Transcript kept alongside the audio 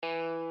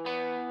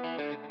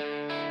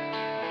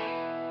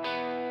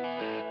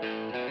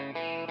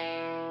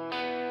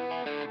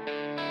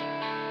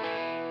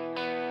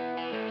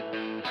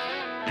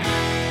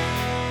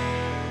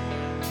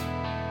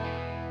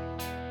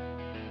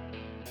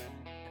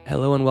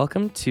Hello and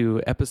welcome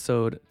to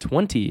episode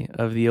 20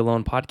 of the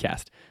Alone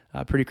podcast.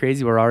 Pretty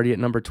crazy. We're already at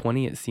number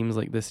 20. It seems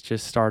like this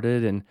just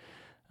started. And,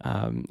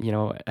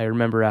 I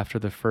remember after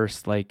the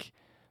first like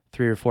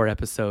 3 or 4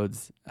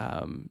 episodes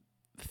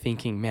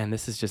thinking, man,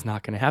 this is just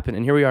not going to happen.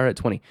 And here we are at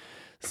 20.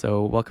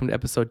 So, welcome to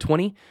episode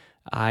 20.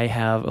 I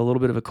have a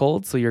little bit of a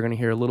cold, so you're going to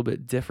hear a little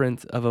bit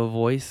different of a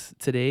voice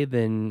today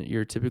than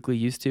you're typically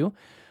used to.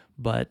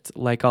 But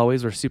like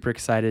always, we're super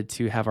excited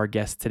to have our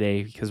guest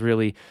today because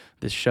really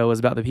this show is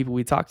about the people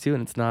we talk to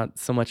and it's not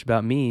so much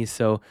about me.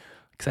 So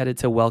excited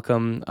to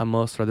welcome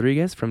Amos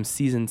Rodriguez from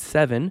season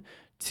 7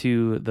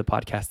 to the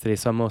podcast today.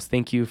 So Amos,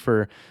 thank you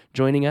for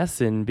joining us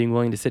and being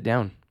willing to sit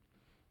down.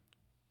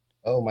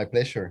 Oh, my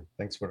pleasure.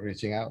 Thanks for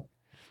reaching out.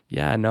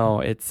 Yeah, no,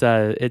 it's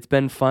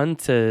been fun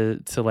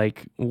to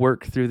like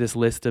work through this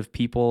list of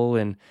people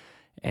and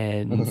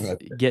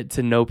get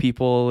to know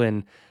people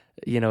and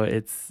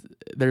it's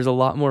there's a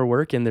lot more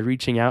work in the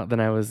reaching out than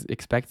I was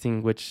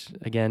expecting, which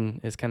again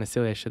is kind of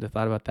silly. I should have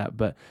thought about that,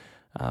 but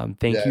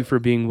thank Yeah, you for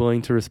being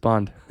willing to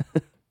respond.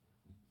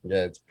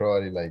 yeah, it's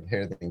probably like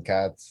herding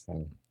cats,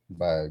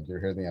 but you're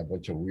herding a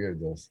bunch of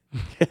weirdos.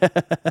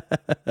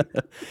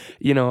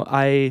 you know,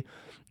 I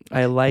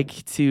I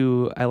like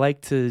to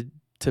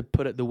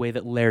put it the way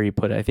that Larry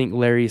put it. I think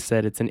Larry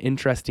said it's an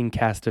interesting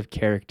cast of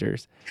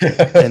characters,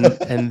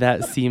 and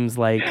that seems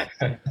like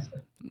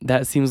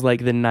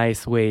the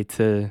nice way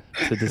to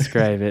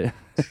describe it.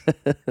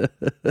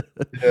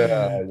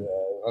 Yeah,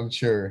 I'm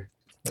sure.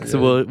 So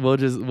Yeah, we'll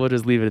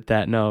just leave it at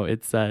that. No,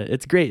 it's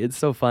great. It's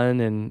so fun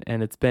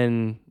and it's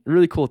been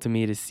really cool to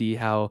me to see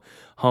how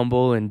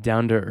humble and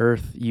down to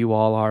earth you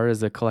all are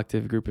as a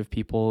collective group of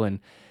people and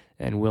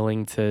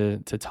willing to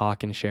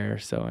talk and share.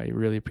 So I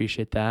really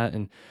appreciate that.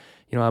 And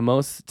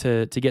most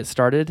to get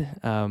started,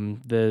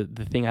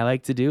 the thing I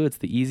like to do, it's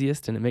the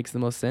easiest and it makes the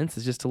most sense,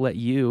 is just to let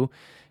you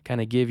kind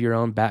of give your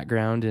own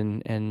background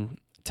and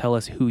tell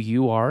us who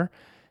you are,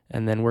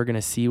 and then we're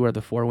gonna see where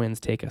the four winds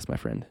take us, my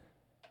friend.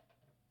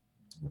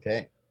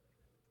 okay.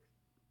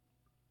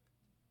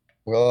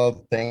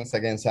 Well, thanks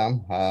again,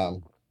 Sam.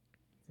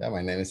 Yeah,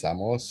 my name is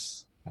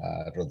Amos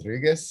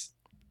Rodriguez.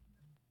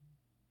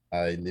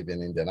 I live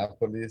in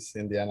Indianapolis,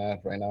 Indiana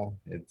right now.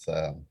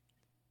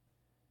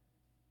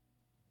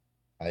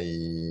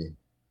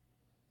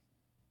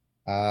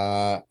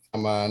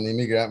 I'm an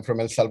immigrant from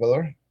El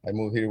Salvador. I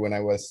moved here when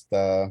I was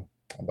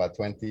about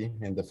 20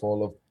 in the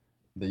fall of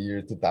the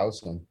year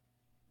 2000.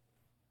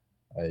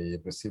 I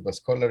received a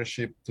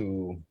scholarship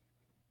to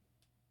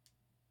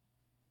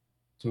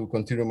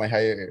continue my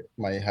higher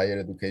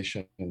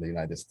education in the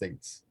United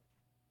States.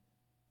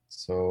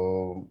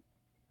 So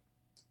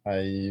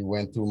I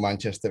went to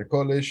Manchester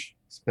College,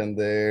 spent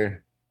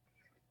there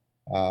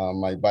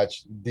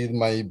did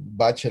my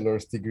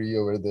bachelor's degree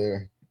over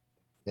there,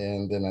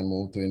 and then I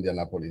moved to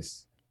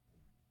Indianapolis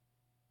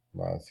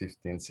about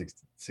 15,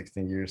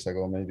 16 years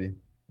ago maybe.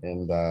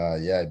 And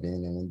yeah, I've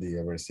been in Indy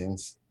ever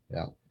since.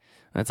 Yeah.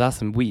 That's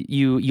awesome.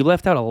 You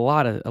left out a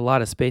lot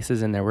of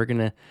spaces in there. We're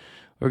gonna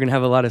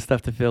have a lot of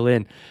stuff to fill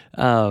in.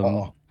 Um,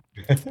 Oh,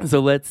 so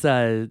let's.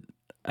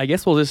 I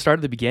guess we'll just start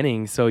at the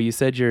beginning. So you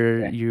said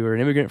okay. you were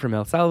an immigrant from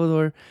El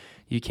Salvador.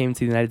 You came to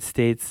the United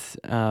States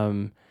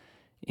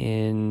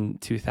in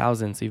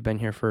 2000. So you've been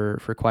here for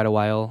quite a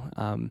while.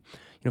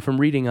 From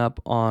reading up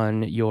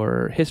on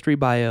your history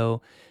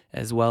bio,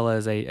 as well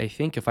as I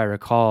think if I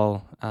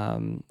recall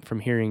from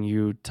hearing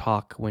you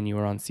talk when you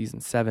were on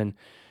season 7.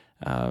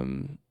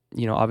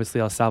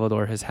 Obviously El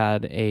Salvador has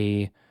had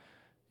a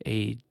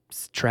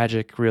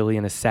tragic, really,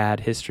 and a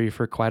sad history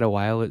for quite a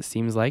while. It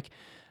seems like,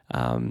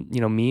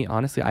 me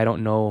honestly, I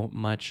don't know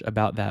much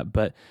about that,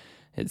 but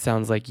it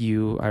sounds like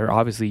you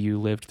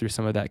lived through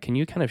some of that. Can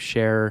you kind of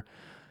share,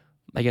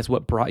 I guess,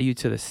 what brought you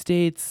to the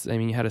States? I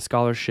mean, you had a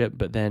scholarship,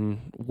 but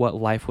then what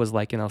life was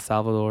like in El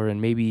Salvador,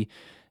 and maybe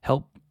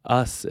help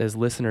us as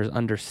listeners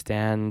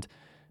understand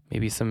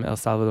maybe some El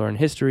Salvadoran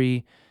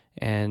history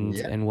and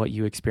Yeah. and what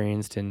you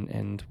experienced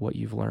and what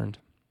you've learned.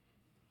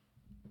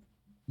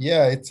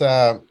 Yeah,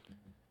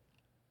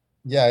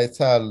 yeah, it's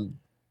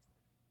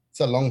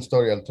a long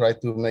story. I'll try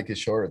to make it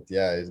short.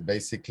 Yeah, it's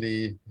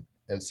basically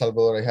El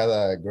Salvador. I had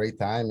a great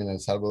time in El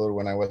Salvador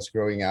when I was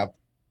growing up.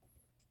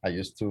 I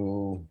used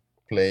to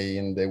play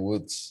in the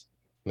woods,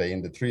 play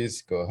in the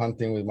trees, go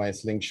hunting with my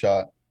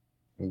slingshot,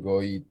 and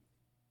go eat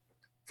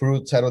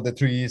fruits out of the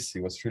trees.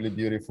 It was really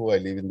beautiful. I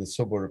live in the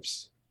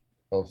suburbs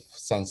of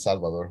San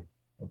Salvador,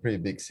 a pretty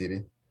big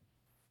city.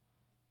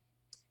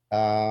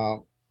 Uh,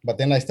 but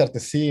then I started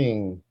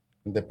seeing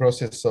the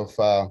process of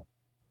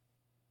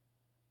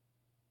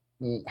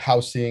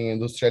housing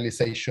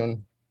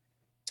industrialization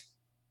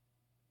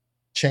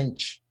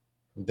change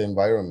the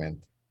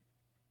environment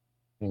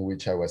in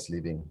which I was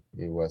living.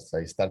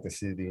 I started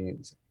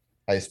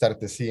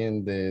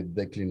seeing the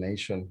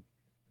declination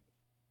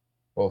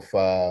of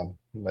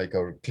like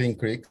our clean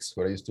creeks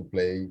where I used to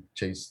play,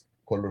 chase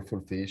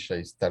colorful fish.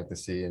 I started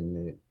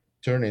seeing it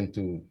turn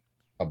into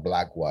a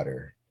black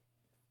water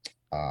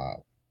uh,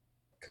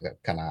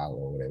 canal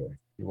or whatever.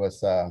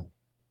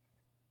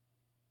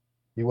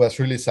 It was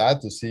really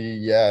sad to see.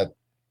 Yeah,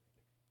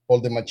 all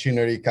the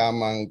machinery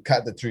come and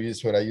cut the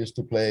trees where I used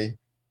to play,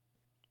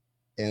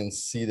 and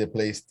see the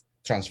place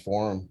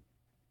transform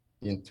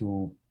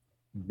into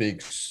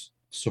big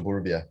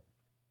suburbia.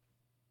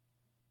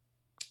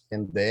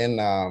 And then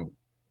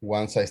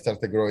once I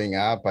started growing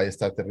up, I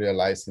started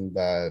realizing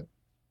that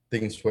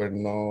things were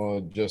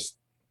not just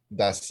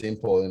that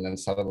simple in El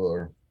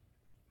Salvador.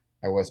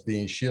 I was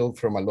being shielded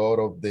from a lot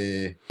of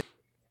the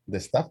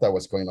stuff that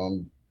was going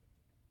on.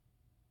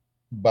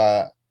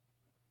 But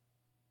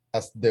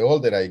as the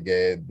older I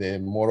get, the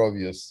more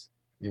obvious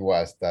it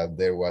was that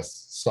there was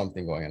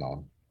something going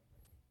on.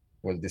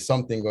 Well, the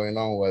something going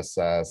on was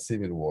a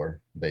civil war,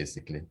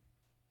 basically.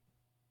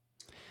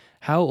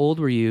 How old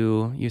were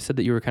you? You said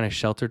that you were kind of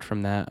sheltered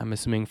from that. I'm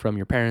assuming from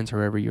your parents or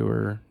whoever you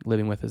were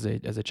living with as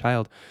a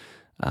child.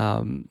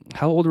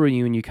 How old were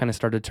you when you kind of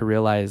started to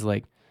realize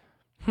like,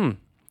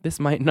 this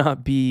might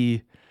not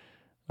be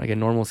like a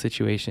normal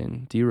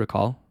situation? Do you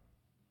recall?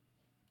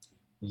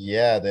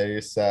 Yeah, there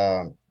is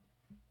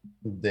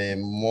the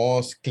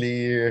most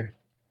clear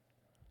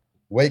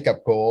wake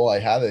up call I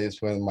had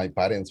is when my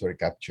parents were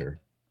captured.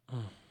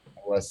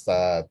 I was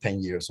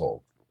 10 years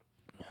old.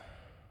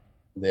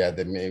 Yeah,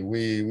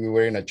 we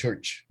were in a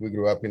church. We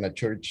grew up in a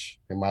church,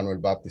 Emmanuel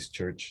Baptist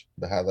Church,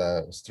 that had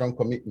a strong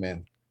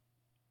commitment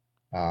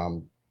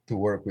to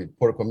work with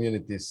poor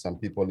communities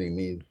and people in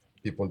need,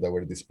 people that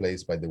were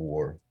displaced by the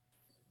war.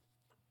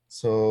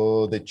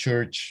 So the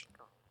church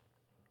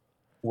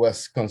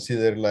was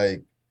considered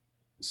like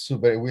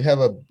super. We have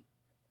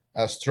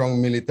a strong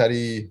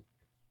military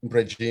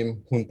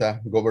regime,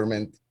 junta,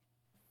 government.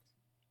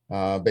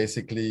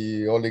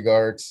 Basically,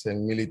 oligarchs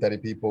and military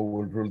people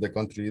will rule the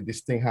country. This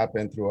thing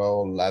happened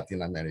throughout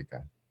Latin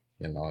America.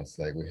 You know, it's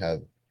like we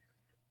had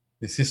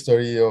this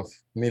history of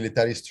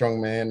military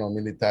strongmen or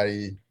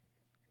military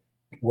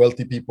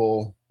wealthy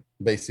people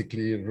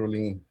basically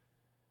ruling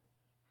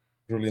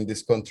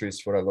these countries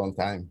for a long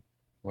time.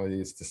 Well,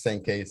 it's the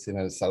same case in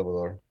El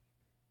Salvador.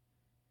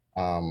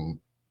 Um,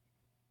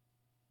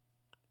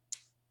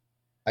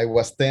 I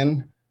was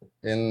 10,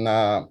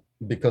 and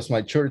because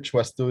my church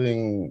was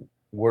doing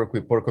work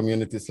with poor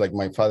communities, like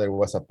my father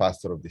was a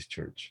pastor of this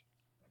church,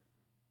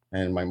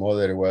 and my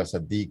mother was a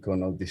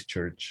deacon of this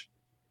church.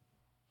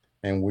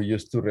 And we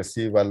used to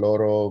receive a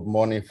lot of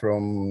money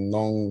from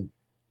non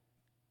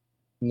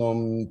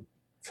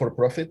for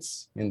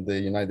profits in the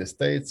United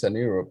States and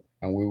Europe,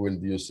 and we will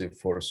use it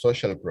for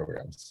social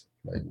programs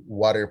like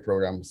water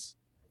programs,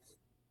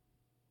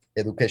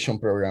 education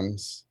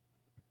programs,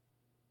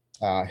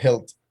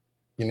 health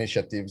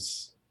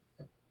initiatives.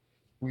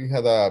 We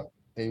had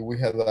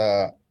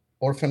a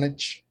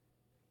orphanage.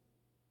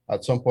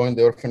 At some point,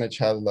 the orphanage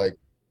had like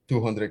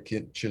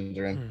 200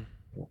 children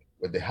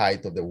with the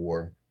height of the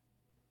war.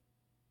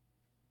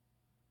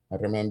 I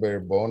remember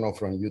Bono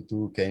from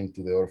U2 came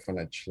to the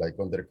orphanage like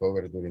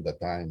undercover during that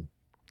time.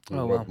 He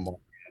Oh brought wow. more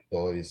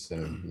toys,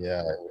 and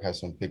yeah, we have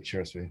some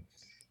pictures.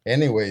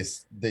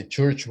 Anyways, the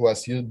church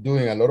was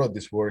doing a lot of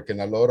this work, and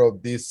a lot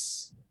of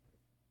this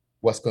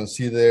was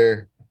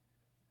considered,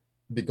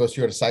 because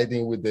you're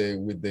siding with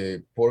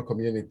the poor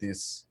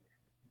communities,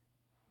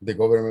 the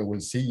government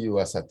will see you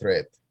as a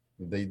threat.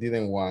 They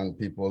didn't want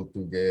people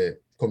to get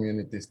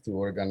communities to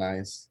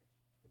organize,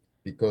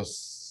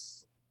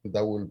 because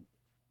that will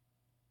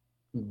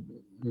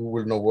you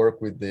will not work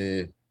with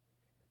the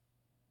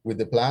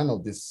plan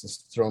of these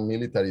strong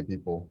military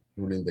people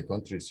ruling the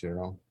countries, you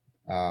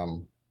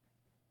know.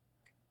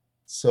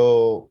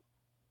 So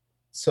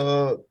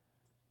so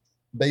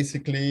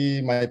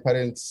basically, my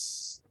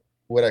parents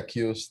were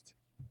accused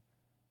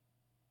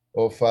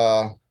of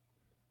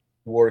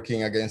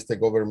working against the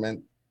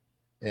government,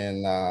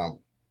 and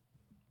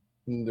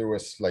there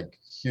was like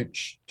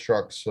huge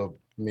trucks of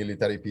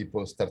military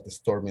people started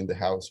storming the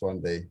house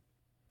one day,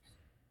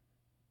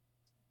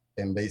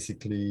 and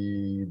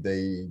basically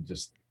they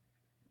just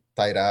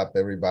tied up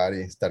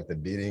everybody,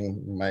 started beating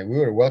we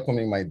were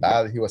welcoming my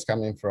dad. He was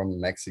coming from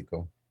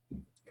Mexico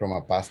from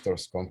a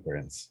pastor's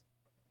conference,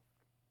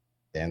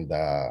 and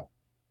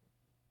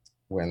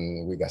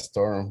when we got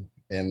stormed,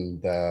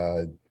 and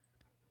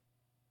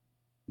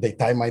they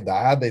tied my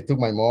dad, they took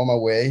my mom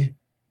away,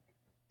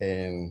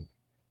 and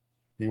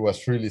it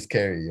was really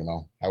scary, you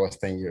know. I was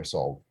 10 years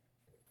old.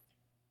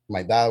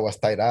 My dad was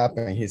tied up,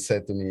 and he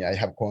said to me, "I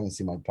have coins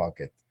in my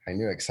pocket." I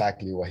knew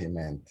exactly what he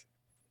meant.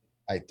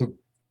 I took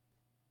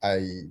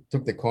I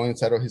took the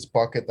coins out of his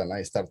pocket, and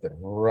I started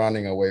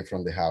running away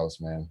from the house,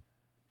 man.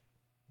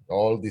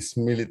 All these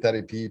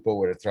military people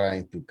were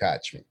trying to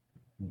catch me,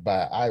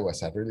 but I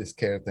was a really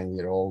scared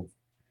 10-year-old,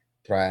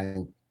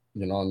 trying,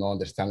 you know, not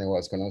understanding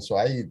what's going on. So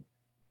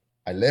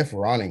I left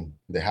running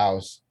the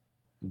house.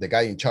 The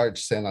guy in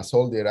charge sent a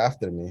soldier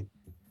after me,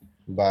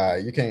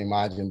 but you can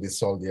imagine this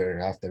soldier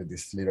after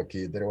this little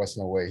kid. There was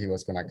no way he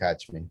was gonna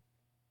catch me.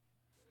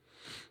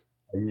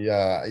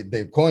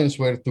 The coins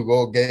were to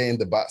go get in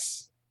the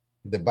bus.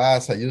 The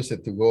bus, I used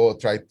it to go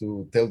try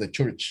to tell the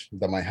church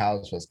that my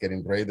house was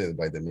getting raided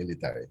by the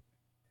military.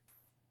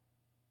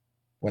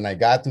 When I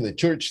got to the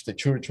church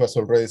was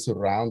already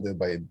surrounded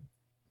by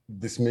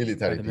these By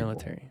military the people.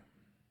 military.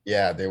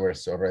 Yeah, they were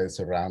already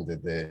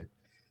surrounded.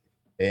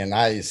 And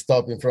I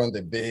stopped in front of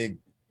the big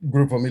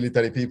group of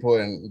military people,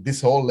 and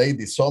this old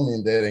lady saw me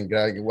in there and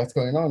grabbed, what's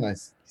going on?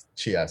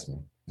 She asked me.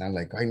 And I'm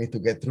like, I need to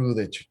get through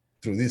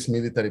these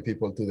military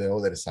people to the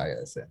other side,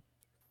 I said.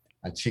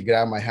 And she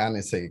grabbed my hand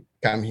and said,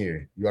 come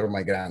here, you are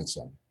my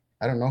grandson.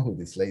 I don't know who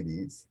this lady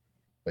is,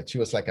 but she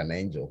was like an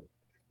angel.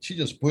 She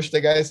just pushed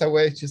the guys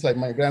away. She's like,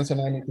 my grandson,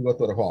 I need to go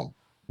to her home.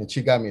 And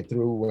she got me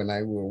through. When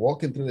I were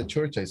walking through the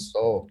church, I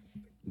saw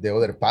the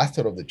other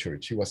pastor of the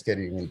church. He was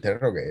getting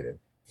interrogated.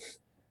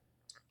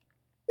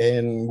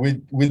 And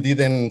we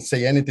didn't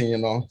say anything, you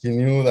know. He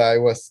knew that I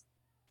was,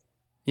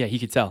 Yeah, he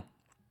could tell.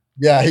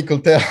 yeah, he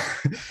could tell.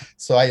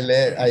 So I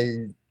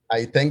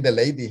thanked the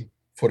lady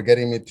for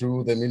getting me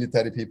through the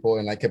military people,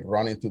 and I kept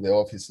running to the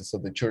offices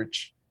of the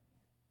church.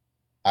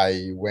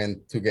 I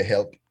went to get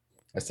help.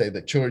 I said,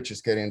 the church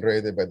is getting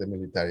raided by the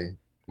military.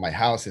 My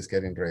house is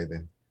getting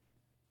raided.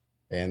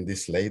 And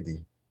this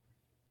lady,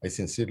 I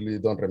sincerely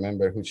don't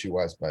remember who she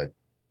was, but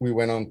we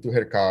went on to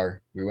her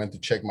car. We went to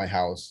check my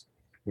house.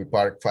 We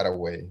parked far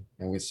away,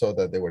 and we saw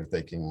that they were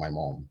taking my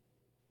mom.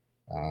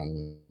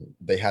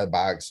 They had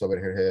bags over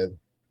her head.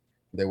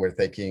 They were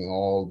taking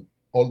all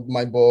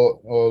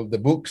the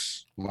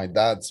books, my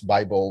dad's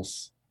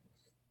Bibles,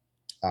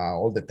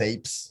 all the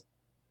tapes,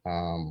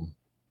 um,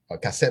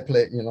 cassette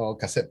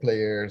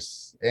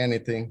players,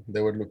 anything.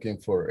 They were looking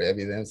for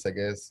evidence, I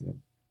guess,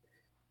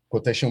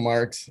 quotation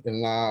marks.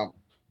 And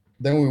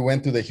then we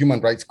went to the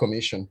Human Rights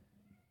Commission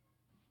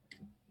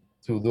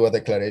to do a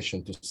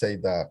declaration to say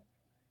that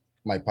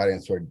my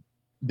parents were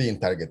being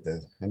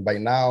targeted. And by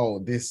now,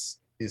 this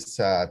is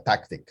a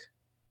tactic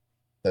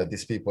that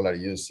these people are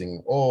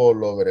using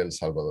all over El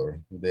Salvador.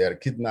 They are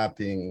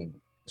kidnapping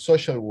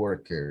social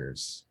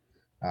workers,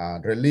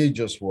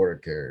 religious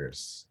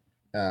workers,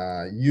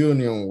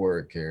 union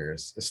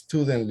workers,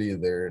 student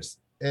leaders,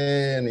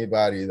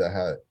 anybody that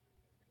had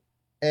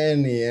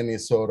any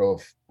sort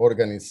of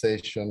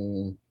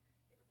organization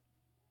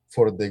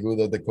for the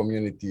good of the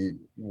community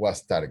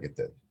was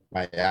targeted.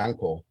 My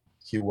uncle,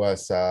 he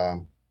was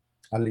a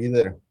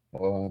leader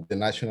of the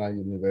National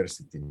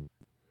University,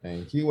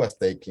 and he was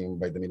taken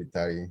by the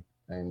military,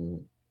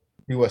 and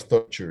he was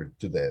tortured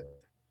to death.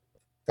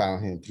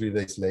 Found him 3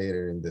 days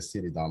later in the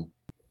city dump.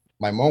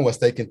 My mom was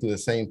taken to the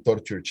same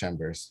torture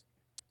chambers.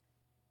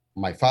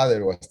 My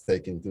father was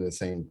taken to the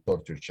same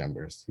torture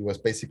chambers. It was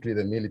basically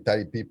the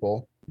military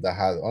people that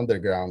had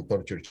underground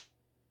torture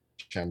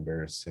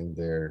chambers in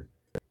their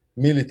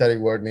military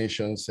war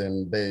nations,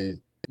 and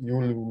you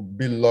will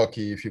be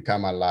lucky if you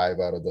come alive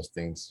out of those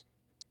things.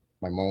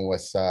 My mom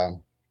was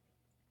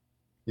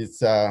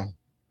it's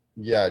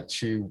yeah,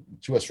 she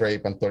was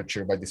raped and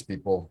tortured by these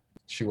people.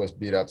 She was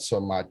beat up so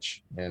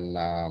much, and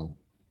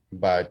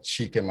but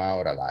she came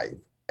out alive.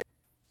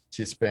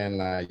 She spent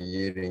a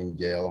year in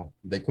jail.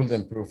 They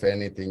couldn't prove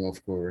anything,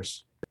 of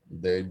course.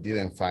 They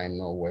didn't find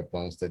no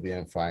weapons. They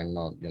didn't find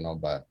no,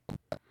 but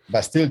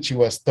still she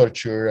was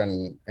tortured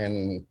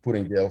and put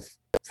in jail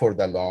for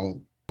that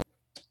long.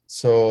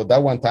 So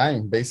that one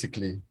time,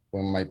 basically,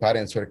 when my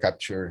parents were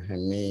captured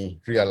and me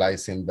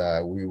realizing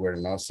that we were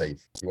not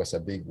safe, it was a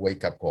big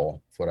wake-up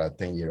call for a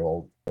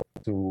 10-year-old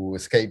to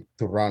escape,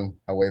 to run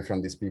away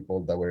from these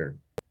people that were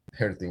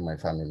hurting my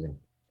family.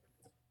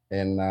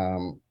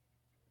 And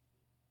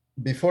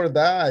before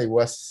that, I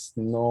was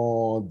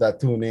not that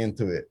tuned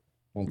into it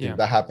until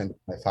that happened to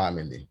my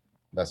family.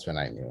 That's when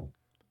I knew.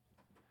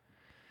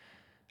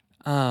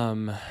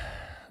 I'm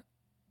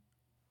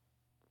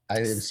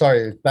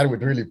sorry, that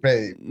would really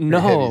play.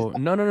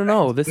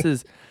 No. This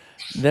is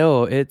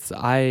no. It's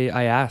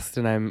I asked,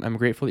 and I'm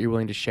grateful that you're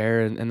willing to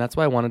share, and that's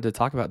why I wanted to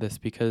talk about this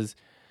because,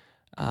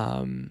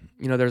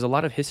 there's a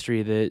lot of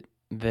history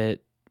that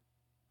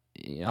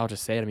I'll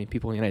just say it. I mean,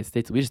 people in the United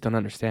States, we just don't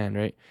understand,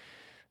 right?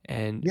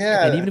 And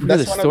even if we know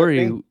the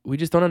story, we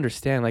just don't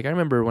understand. Like I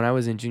remember when I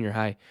was in junior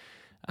high,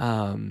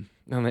 and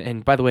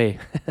by the way,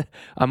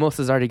 Amos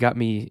has already got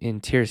me in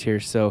tears here,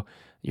 so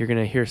you're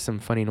gonna hear some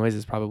funny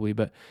noises probably.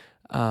 But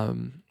I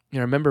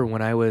remember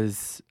when I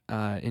was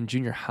in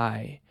junior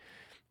high,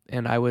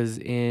 and I was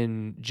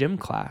in gym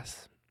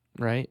class,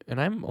 right? And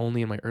I'm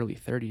only in my early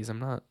 30s.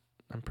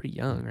 I'm pretty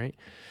young, right?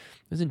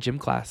 I was in gym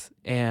class,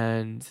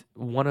 and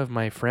one of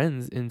my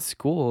friends in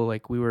school,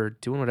 like we were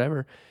doing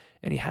whatever,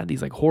 and he had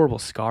these like horrible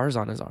scars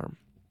on his arm.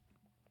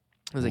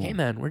 I was like, "Hey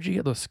man, where'd you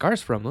get those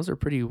scars from? Those are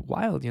pretty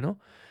wild, I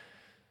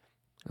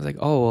was like,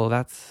 "Oh, well,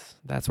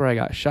 that's where I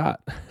got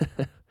shot."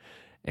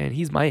 And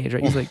he's my age,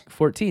 right? He's like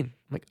 14.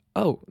 I'm like,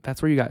 "Oh,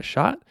 that's where you got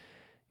shot?" And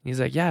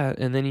he's like, "Yeah."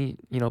 And then he,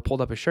 pulled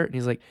up his shirt and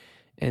he's like,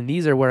 "And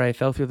these are where I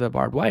fell through the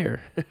barbed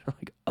wire." I'm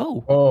like,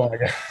 "Oh my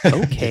God."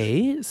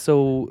 Okay.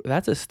 So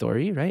that's a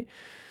story, right?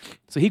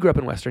 So he grew up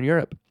in Western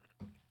Europe.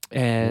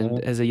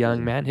 And as a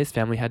young man, his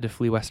family had to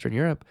flee Western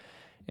Europe.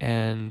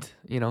 And,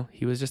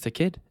 he was just a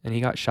kid and he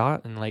got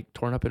shot and like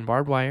torn up in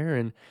barbed wire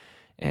and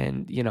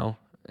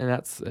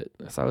that's,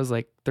 so I was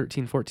like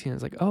 13, 14. I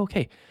was like, "Oh,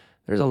 okay.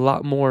 There's a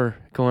lot more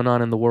going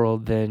on in the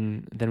world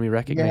than we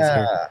recognize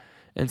here."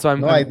 And so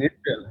I did.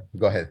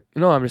 Go ahead.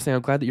 No, I'm just saying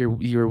I'm glad that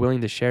you're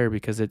willing to share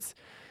because it's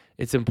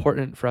it's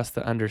important for us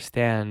to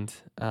understand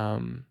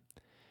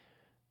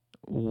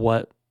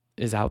what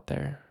is out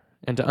there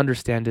and to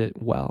understand it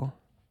well.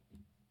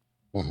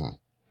 Mhm.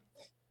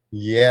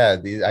 Yeah,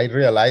 I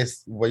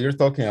realized what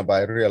you're talking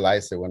about. I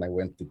realized it when I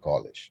went to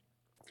college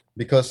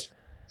because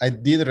I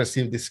did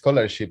receive this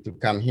scholarship to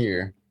come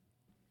here,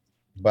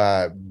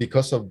 but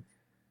because of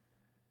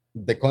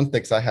the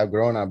context I have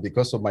grown up,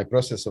 because of my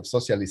process of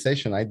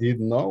socialization, I did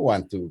not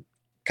want to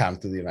come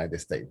to the United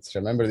States.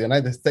 Remember the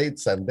United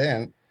States, and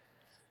then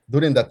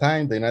during that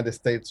time, the United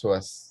States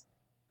was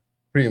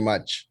pretty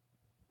much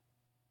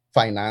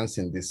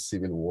financing this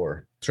civil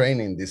war,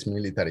 training these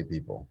military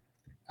people.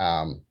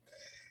 Um,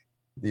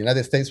 the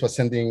United States was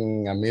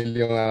sending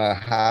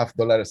 $1.5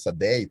 million a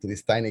day to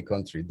this tiny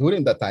country.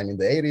 During that time, in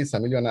the 80s,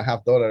 $1.5 million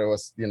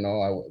was,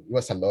 it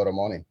was a lot of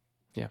money.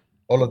 Yeah.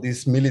 All of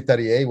this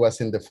military aid was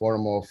in the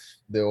form of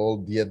the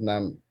old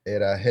Vietnam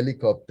era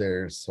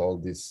helicopters, all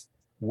these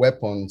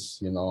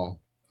weapons,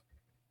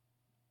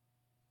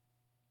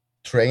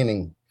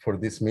 training for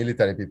these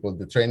military people.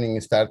 The training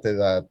started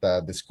at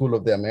the School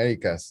of the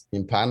Americas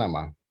in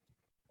Panama.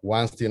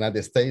 Once the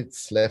United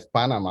States left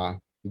Panama,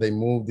 they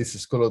moved this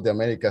School of the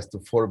Americas to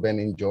Fort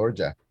Benning,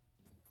 Georgia.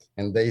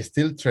 And they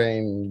still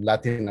train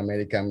Latin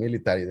American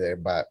military there.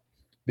 But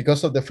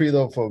because of the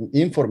Freedom of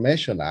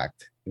Information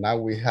Act, now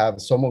we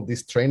have some of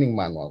these training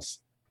manuals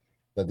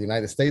that the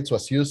United States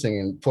was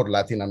using for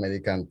Latin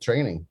American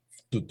training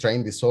to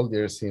train the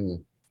soldiers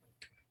in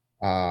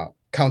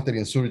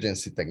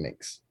counterinsurgency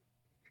techniques.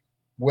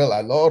 Well,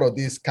 a lot of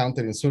these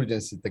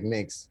counterinsurgency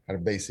techniques are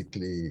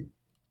basically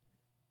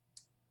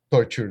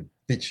torture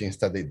teachings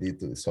that they did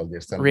to the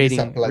soldiers. And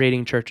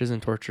raiding churches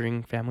and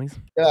torturing families.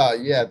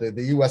 Yeah,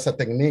 it was a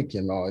technique,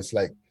 It's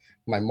like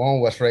my mom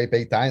was raped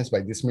 8 times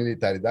by this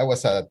military. That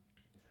was a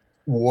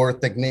war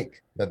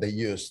technique that they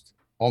used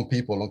on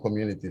people, on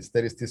communities.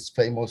 There is this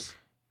famous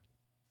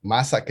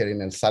massacre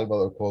in El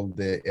Salvador called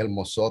the El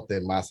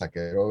Mozote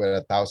massacre. Over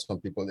 1,000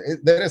 people.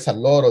 There is a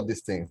lot of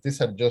these things.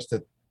 These are just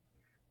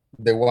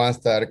the ones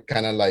that are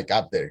kind of like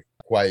up there,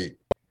 quite,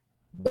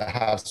 that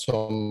have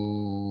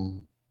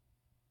some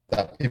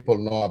that people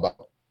know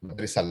about.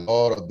 There is a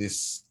lot of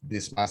these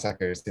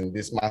massacres. In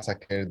this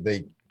massacre,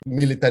 the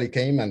military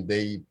came and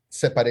they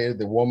separated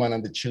the woman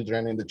and the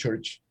children in the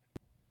church.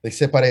 They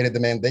separated the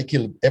men. They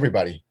killed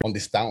everybody on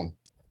this town.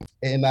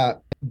 And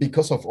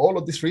because of all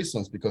of these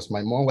reasons, because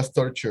my mom was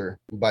tortured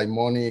by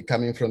money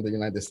coming from the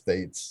United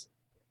States,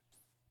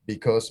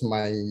 because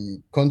my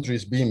country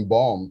is being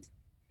bombed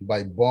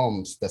by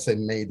bombs that's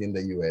made in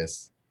the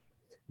US,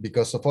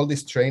 because of all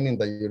this training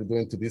that you're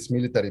doing to these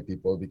military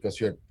people, because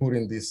you're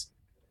putting these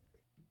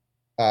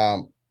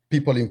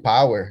people in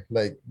power,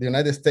 like the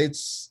United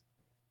States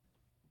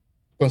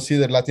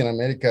consider Latin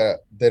America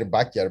their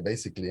backyard,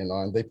 basically,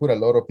 and they put a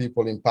lot of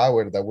people in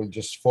power that will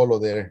just follow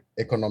their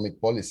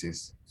economic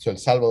policies. So El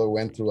Salvador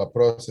went through a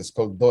process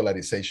called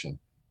dollarization.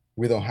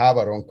 We don't have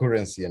our own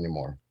currency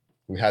anymore.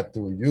 We had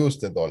to use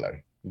the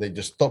dollar. They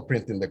just stopped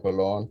printing the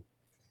colon,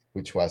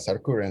 which was our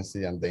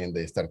currency, and then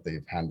they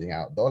started handing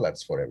out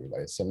dollars for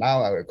everybody. So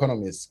now our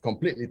economy is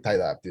completely tied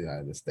up to the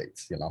United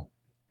States,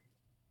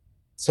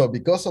 So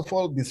because of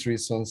all these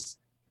reasons,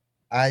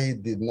 I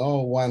did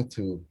not want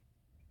to.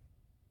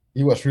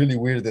 It was really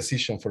weird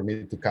decision for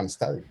me to come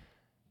study.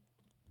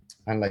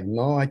 I'm like,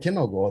 no, I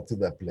cannot go to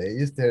that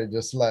place. They're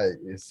just like,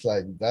 it's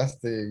like, that's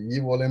the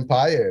evil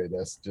empire.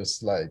 That's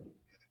just like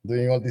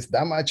doing all this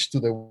damage to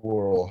the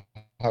world.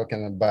 How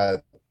can I,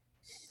 but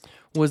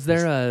Was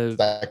there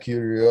a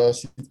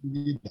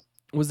curiosity?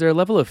 Was there a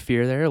level of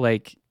fear there?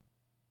 Like,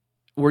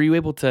 were you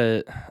able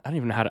to, I don't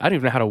even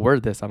know how to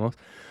word this almost.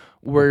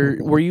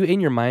 Were you in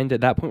your mind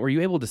at that point, were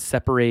you able to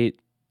separate,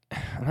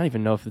 I don't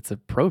even know if it's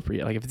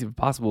appropriate, like if it's even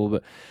possible,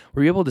 but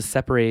were you able to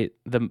separate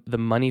the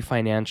money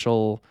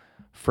financial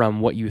from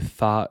what you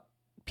thought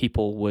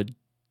people would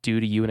do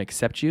to you and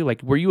accept you?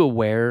 Like, were you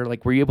aware,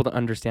 like, were you able to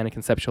understand and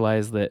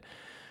conceptualize that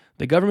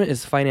the government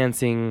is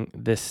financing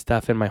this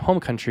stuff in my home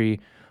country,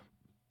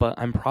 but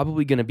I'm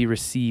probably going to be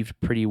received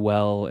pretty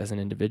well as an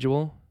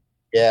individual?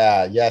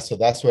 Yeah. So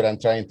that's what I'm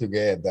trying to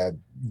get. That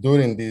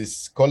during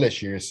these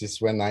college years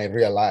is when I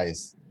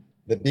realized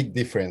the big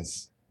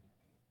difference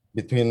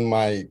between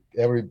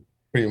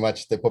pretty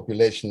much the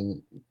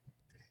population.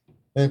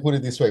 Let me put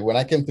it this way: when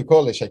I came to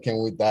college, I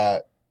came with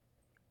that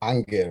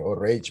anger or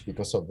rage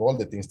because of all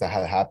the things that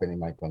had happened in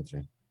my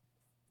country,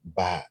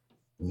 but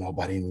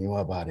nobody knew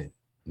about it.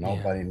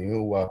 Nobody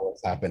knew what was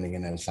happening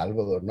in El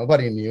Salvador.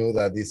 Nobody knew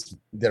that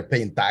they're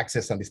paying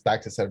taxes, and these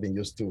taxes are being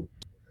used to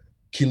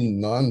kill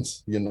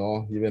nuns,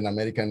 even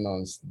American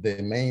nuns.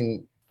 The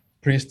main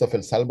priest of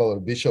El Salvador,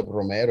 Bishop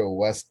Romero,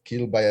 was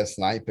killed by a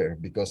sniper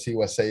because he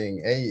was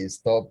saying, hey,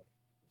 stop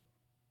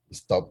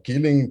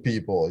killing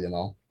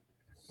people.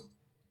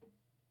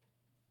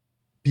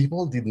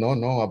 People did not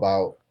know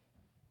about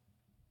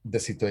the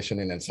situation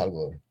in El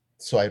Salvador.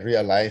 So I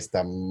realized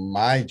that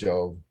my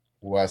job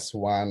was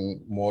one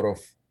more of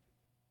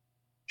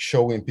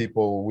showing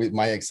people with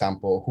my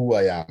who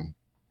I am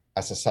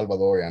as a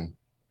Salvadorian,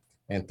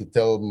 and to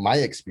tell my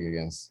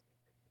experience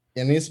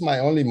and it's my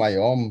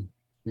own,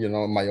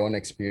 my own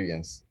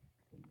experience.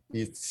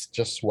 It's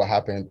just what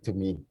happened to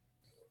me.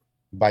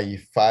 But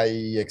if I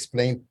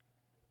explain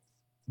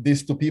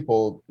this to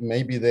people,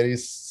 maybe there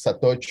is a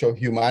touch of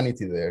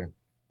humanity there.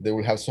 They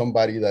will have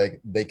somebody that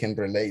they can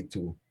relate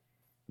to,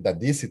 that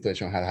this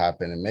situation had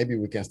happened, and maybe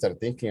we can start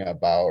thinking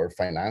about our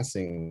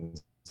financing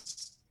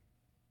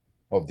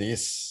of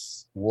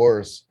these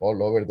wars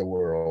all over the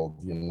world.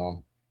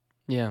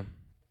 Yeah.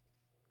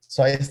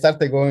 So I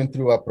started going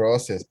through a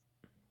process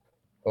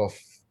of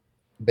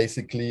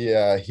basically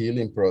a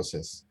healing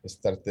process. I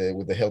started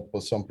with the help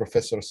of some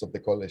professors of the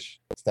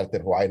college,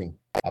 started writing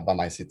about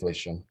my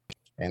situation.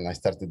 And I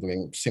started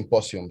doing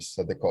symposiums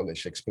at the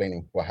college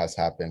explaining what has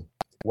happened.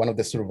 One of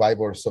the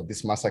survivors of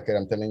this massacre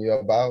I'm telling you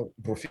about,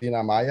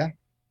 Rufina Maya,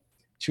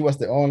 she was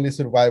the only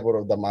survivor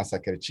of the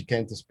massacre. She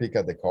came to speak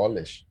at the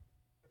college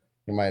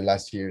in my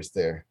last years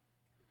there.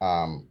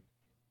 Um,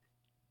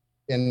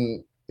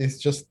 and it's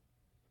just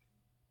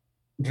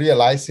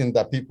realizing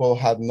that people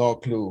had no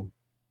clue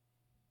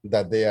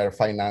that they are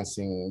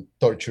financing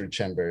torture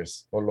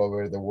chambers all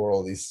over the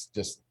world. Is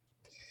just,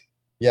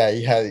 yeah,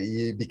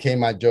 it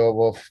became a job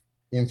of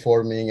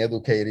informing,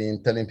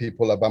 educating, telling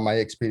people about my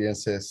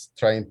experiences,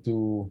 trying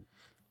to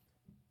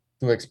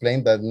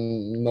explain that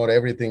not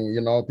everything,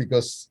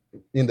 because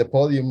in the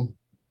podium,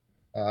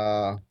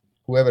 uh,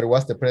 whoever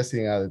was the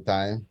president at the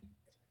time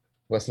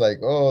was like,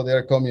 oh,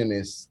 they're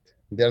communists,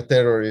 they're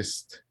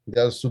terrorists,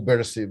 they're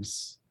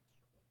subversives.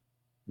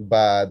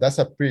 But that's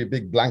a pretty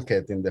big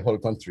blanket in the whole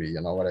country,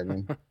 you know what I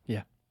mean?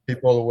 Yeah.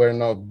 People were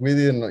not, we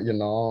didn't,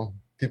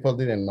 people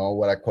didn't know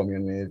what a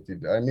community,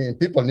 I mean,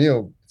 people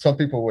knew, some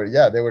people were,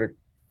 yeah, they were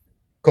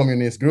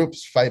communist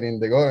groups fighting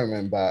the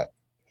government, but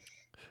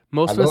a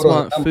Most of us lot of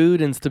want them,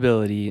 food and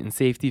stability and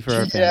safety for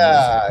our families.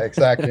 yeah,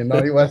 exactly. No,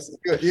 it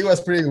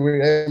was pretty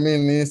weird. I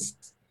mean,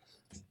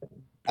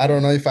 I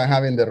don't know if I'm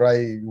having the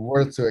right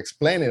words to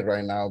explain it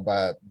right now,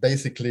 but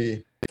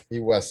basically, it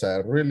was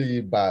a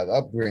really bad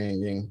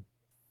upbringing.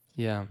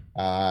 Yeah.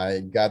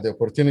 I got the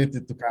opportunity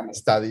to come and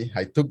study.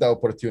 I took the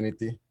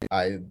opportunity.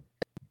 I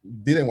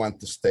didn't want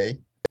to stay,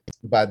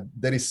 but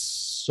there is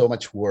so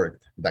much work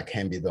that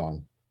can be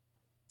done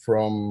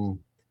from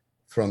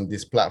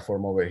this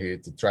platform over here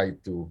to try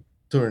to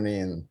turn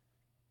in,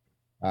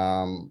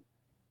 um,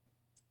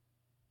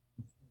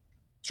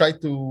 try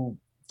to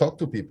talk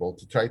to people,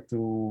 to try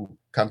to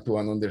come to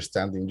an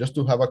understanding, just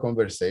to have a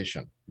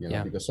conversation,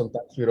 Yeah. because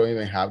sometimes we don't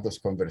even have those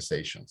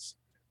conversations.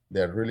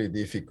 They're really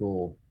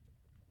difficult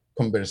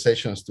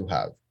conversations to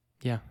have.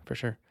 Yeah, for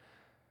sure.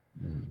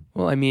 Mm.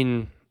 Well, I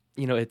mean,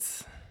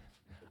 it's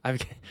I've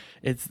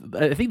it's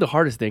I think the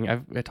hardest thing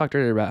I talked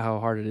earlier about how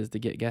hard it is to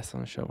get guests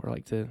on the show or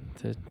like to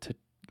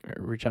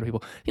reach out to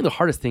people. I think the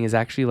hardest thing is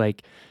actually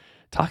like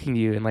talking to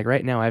you, and like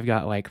right now I've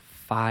got like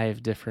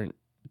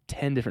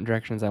 10 different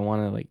directions I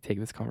want to like take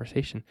this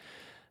conversation.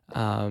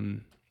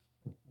 Um,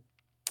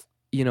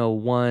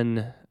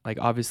 one, like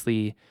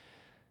obviously,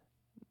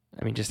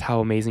 I mean, just how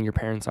amazing your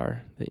parents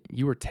are. That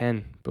you were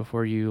 10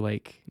 before you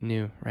like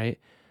knew, right?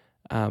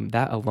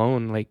 That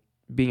alone, like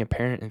being a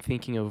parent and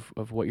thinking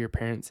of what your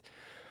parents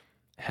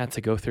had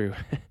to go through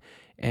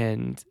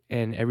and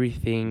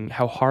everything,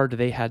 how hard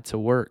they had to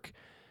work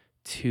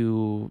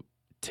to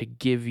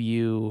give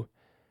you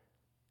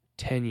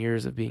 10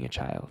 years of being a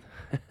child.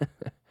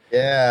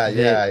 Yeah, that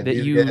yeah, I that did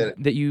get you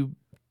it. that you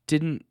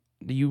didn't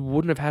that you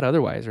wouldn't have had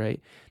otherwise, right?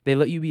 They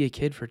let you be a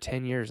kid for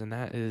 10 years, and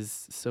that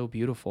is so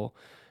beautiful.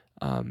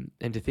 And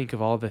to think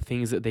of all the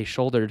things that they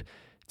shouldered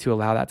to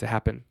allow that to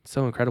happen,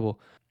 so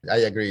incredible. I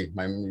agree.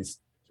 My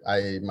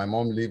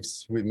mom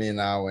lives with me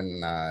now,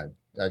 and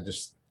I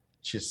just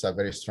she's a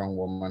very strong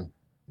woman.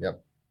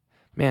 Yep.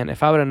 Man,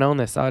 if I would have known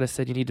this, I would have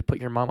said you need to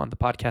put your mom on the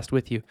podcast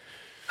with you,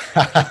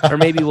 or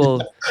maybe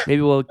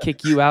we'll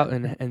kick you out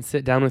and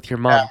sit down with your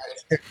mom.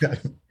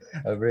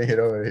 I'll bring it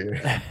over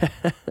here.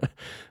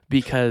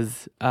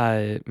 Because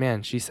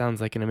man, she sounds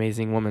like an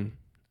amazing woman,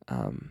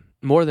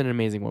 more than an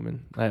amazing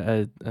woman,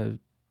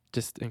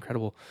 just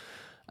incredible.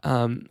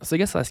 So I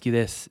guess I'll ask you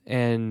this: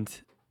 and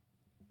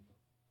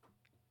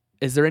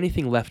is there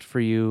anything left for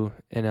you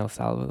in El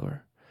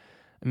Salvador?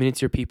 I mean,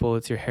 it's your people,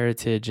 it's your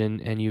heritage,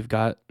 and you've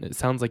got. It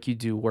sounds like you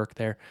do work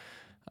there,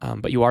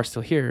 but you are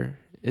still here.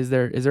 Is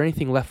there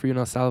anything left for you in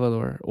El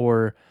Salvador,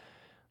 or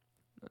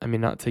I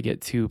mean, not to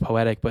get too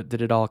poetic, but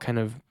did it all kind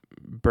of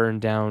burn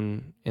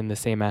down in the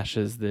same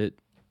ashes that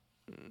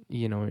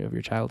of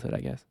your childhood, I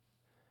guess?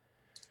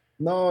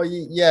 No,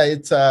 yeah,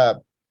 it's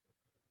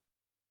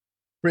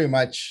pretty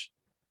much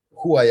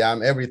who I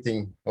am.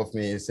 Everything of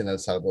me is in El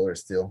Salvador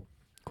still.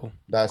 Cool.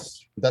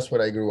 That's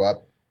where I grew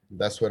up.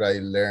 That's where I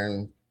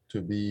learned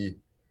to be.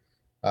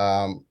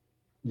 Um,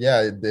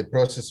 yeah, the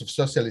process of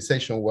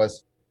socialization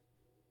was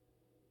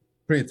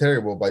pretty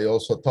terrible, but it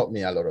also taught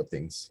me a lot of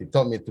things. It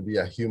taught me to be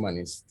a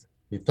humanist.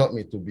 It taught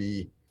me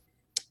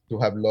to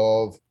have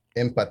love,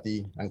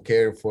 empathy, and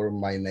care for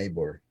my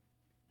neighbor.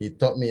 It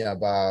taught me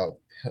about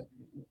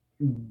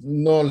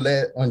not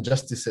let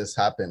injustices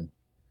happen.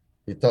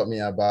 He taught me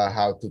about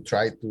how to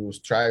try to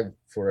strive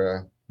for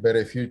a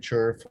better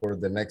future for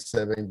the next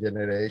 7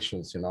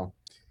 generations, you know.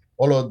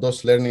 All of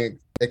those learning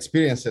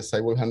experiences, I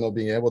would have not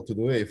been able to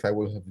do it if I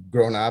would have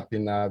grown up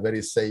in a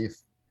very safe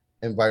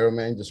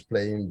environment, just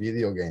playing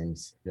video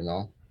games, you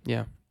know.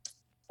 Yeah.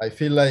 I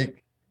feel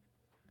like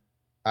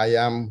I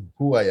am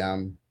who I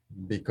am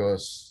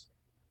because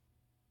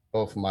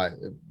of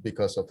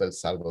El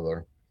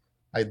Salvador.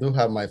 I do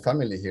have my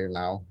family here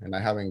now, and I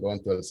haven't gone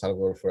to El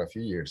Salvador for a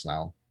few years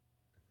now.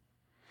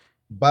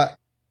 But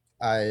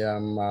I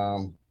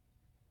am,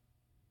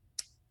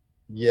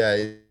 yeah,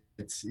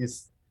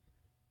 it's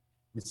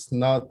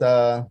not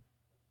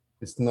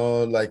it's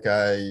not like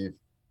I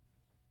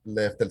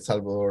left El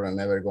Salvador and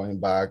never going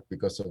back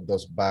because of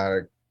those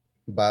bad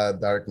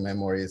dark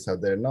memories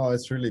out there. No,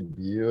 it's really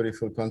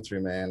beautiful country,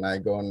 man.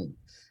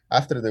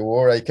 After the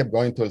war. I kept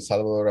going to El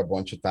Salvador a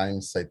bunch of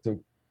times.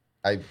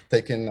 I've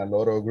taken a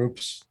lot of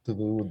groups to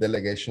do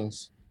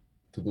delegations,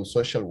 to do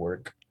social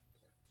work.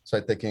 So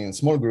I take in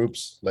small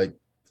groups, like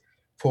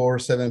 4,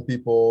 7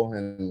 people,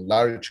 and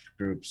large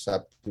groups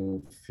up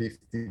to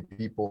 50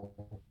 people.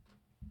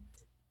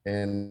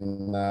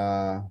 And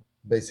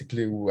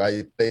basically,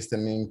 I place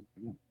them in.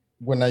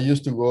 When I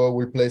used to go,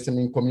 we place them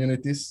in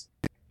communities,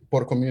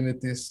 poor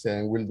communities,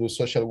 and we'll do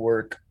social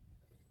work.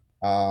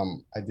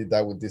 I did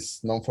that with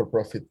this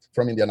non-for-profit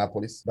from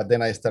Indianapolis, but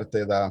then I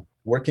started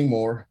working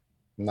more.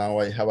 Now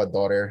I have a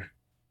daughter,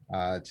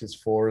 she's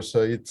 4,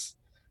 so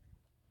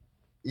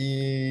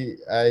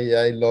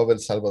I love El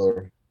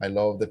Salvador. I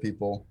love the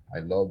people. I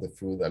love the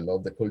food. I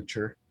love the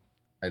culture.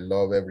 I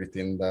love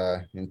everything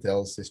that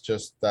entails. It's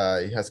just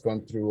it has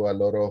gone through a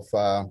lot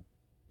of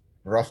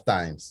rough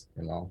times,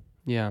 you know.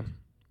 Yeah.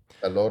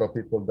 A lot of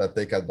people that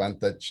take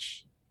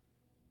advantage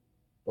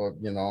of,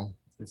 you know,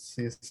 it's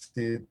easy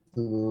to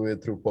do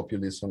it through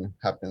populism.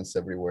 Happens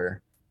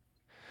everywhere,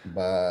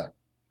 but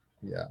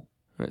yeah.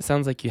 It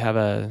sounds like you have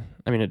I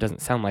mean, it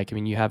doesn't sound like, I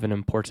mean, you have an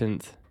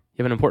important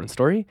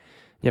story,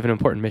 you have an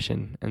important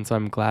mission. And so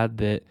I'm glad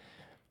that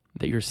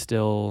you're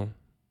still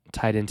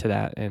tied into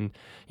that. And,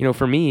 you know,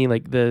 for me,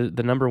 like the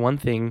number one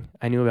thing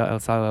I knew about El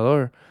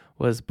Salvador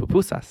was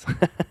pupusas,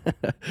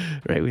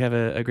 right? We have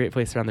a great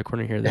place around the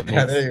corner here that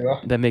makes, There you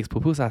go.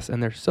 Pupusas,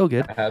 and they're so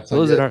good. For So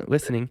those that aren't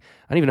listening,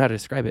 I don't even know how to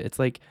describe it. It's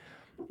like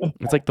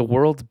the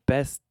world's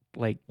best,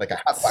 like a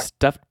hot pocket.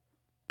 stuffed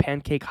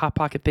pancake hot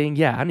pocket thing.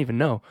 Yeah, I don't even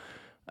know.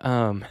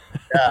 Yeah.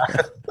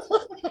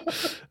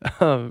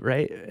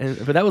 Right.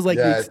 But that was like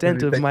the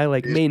extent of my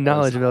like main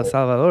knowledge of El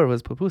Salvador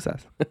was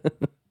pupusas.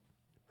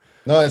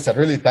 No, it's a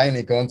really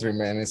tiny country,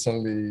 man. It's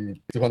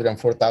only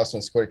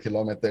 204,000 square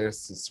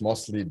kilometers. It's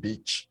mostly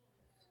beach.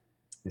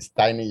 It's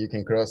tiny. You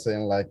can cross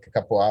in like a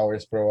couple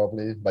hours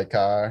probably by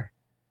car.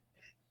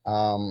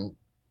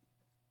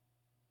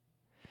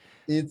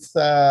 It's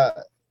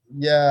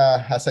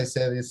yeah, as I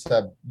said, it's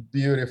a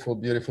beautiful,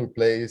 beautiful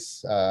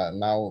place.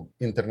 Now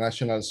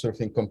international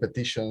surfing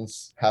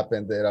competitions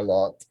happen there a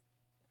lot.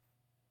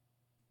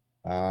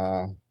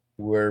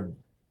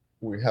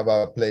 We have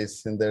a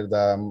place in there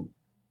that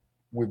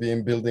we've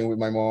been building with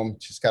my mom.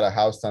 She's got a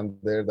house down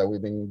there that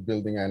we've been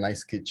building a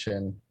nice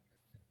kitchen.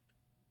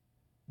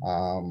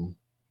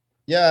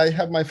 Yeah, I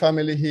have my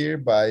family here,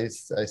 but I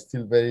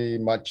still very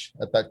much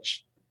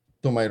attached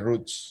to my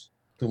roots,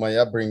 to my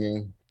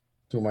upbringing,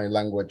 to my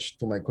language,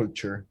 to my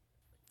culture.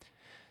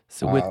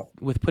 So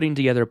with putting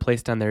together a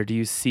place down there, do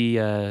you see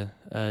a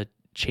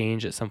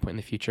change at some point in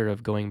the future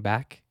of going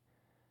back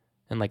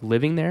and like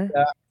living there?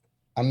 Yeah,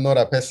 I'm not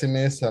a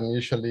pessimist. I'm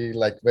usually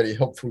like very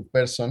hopeful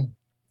person.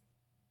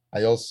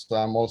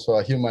 I'm also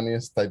a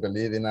humanist. I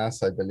believe in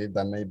us. I believe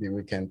that maybe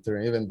we can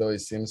turn, even though it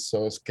seems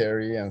so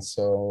scary and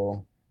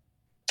so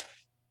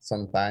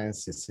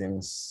sometimes it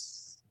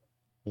seems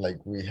like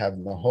we have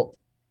no hope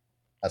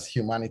as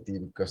humanity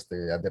because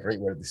at the rate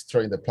we're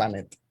destroying the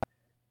planet,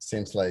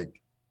 seems like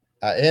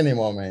at any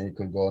moment it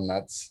could go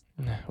nuts.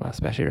 Well,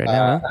 especially right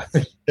now.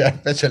 Huh? Yeah,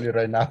 especially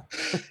right now.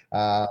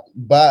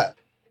 But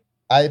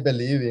I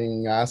believe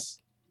in us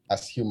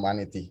as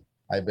humanity.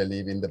 I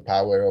believe in the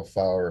power of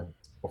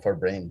our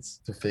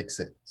brains to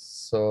fix it.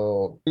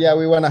 So yeah,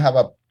 we want to have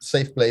a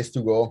safe place to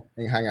go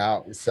and hang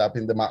out. It's up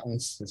in the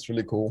mountains. It's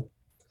really cool.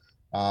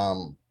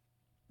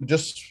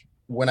 Just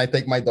when I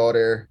take my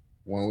daughter,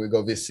 when we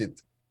go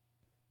visit,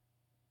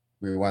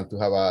 we want to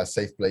have a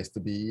safe place to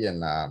be.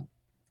 And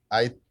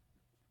I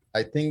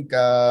think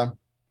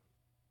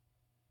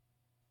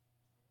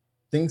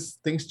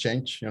things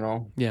change, you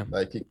know. Yeah.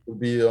 Like it could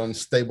be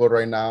unstable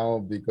right now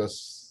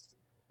because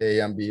A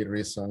and B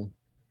reason.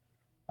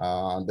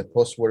 The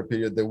post-war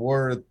period, the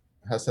war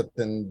has a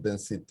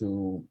tendency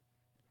to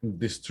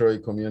destroy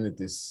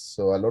communities.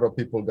 So a lot of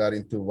people got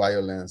into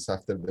violence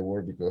after the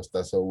war because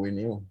that's all we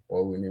knew.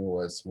 All we knew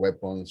was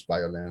weapons,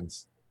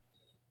 violence.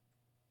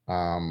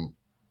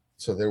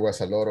 So there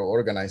was a lot of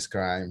organized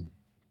crime,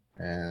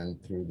 and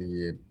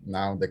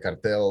now the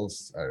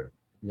cartels are,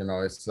 you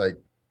know, it's like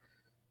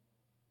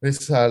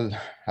there's a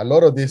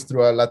lot of this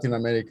throughout Latin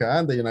America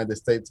and the United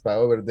States, but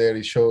over there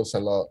it shows a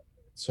lot.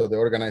 So the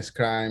organized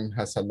crime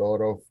has a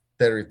lot of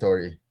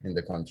territory in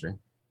the country.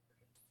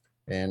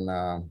 And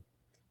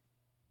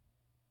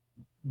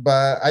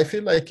but I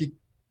feel like it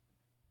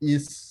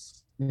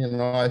is,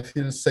 I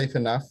feel safe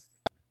enough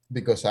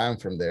because I'm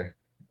from there.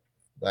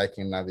 I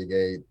can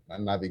navigate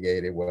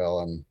it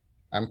well, and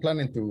I'm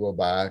planning to go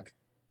back,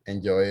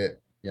 enjoy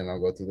it,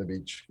 go to the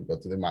beach, go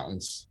to the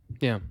mountains,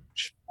 Yeah,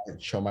 sh-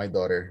 show my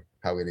daughter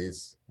how it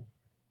is.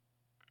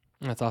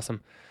 that's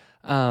awesome.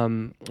 I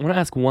want to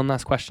ask one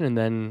last question,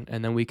 and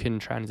then we can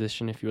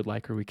transition if you would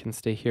like, or we can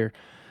stay here.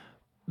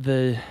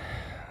 The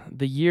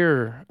the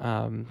year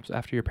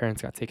after your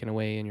parents got taken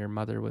away and your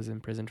mother was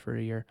imprisoned for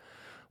a year,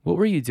 what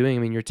were you doing? I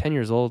mean, you're 10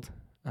 years old.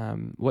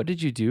 What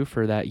did you do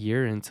for that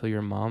year until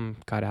your mom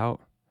got out?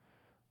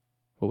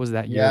 What was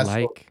that year Yeah, so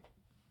like?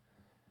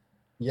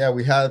 yeah,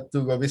 we had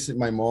to go visit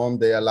my mom.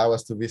 They allow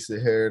us to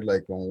visit her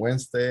like on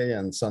Wednesday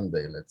and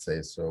Sunday, let's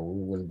say. So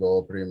we will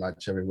go pretty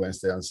much every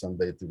Wednesday and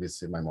Sunday to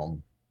visit my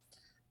mom.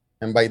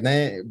 And by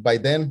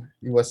then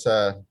it was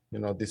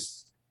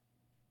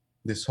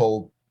this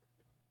whole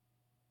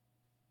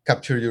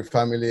capture your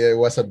family. It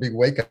was a big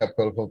wake up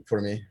call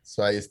for me.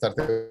 So I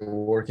started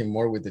working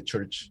more with the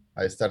church.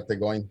 I started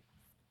going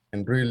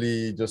and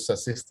really just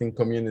assisting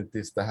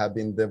communities that have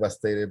been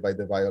devastated by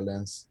the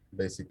violence.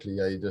 Basically,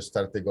 I just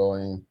started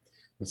going.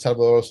 El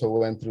Salvador also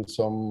went through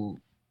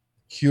some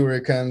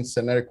hurricanes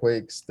and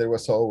earthquakes. There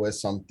was always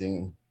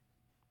something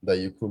that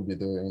you could be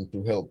doing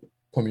to help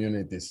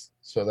communities.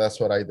 So that's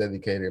what I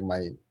dedicated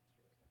my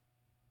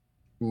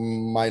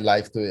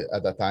life to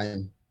at that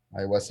time.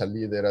 I was a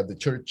leader at the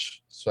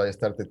church, so I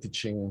started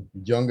teaching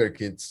younger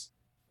kids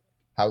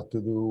how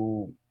to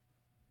do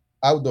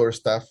outdoor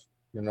stuff.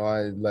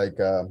 I like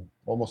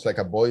almost like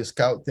a Boy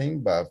Scout thing,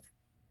 but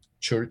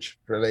church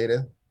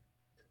related.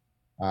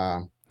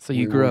 So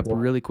you We grew would up go.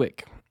 really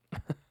quick.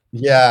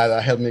 Yeah,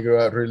 that helped me grow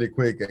up really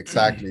quick.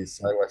 Exactly.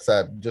 So I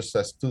was just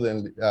a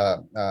student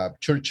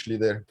church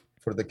leader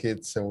for the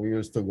kids, and we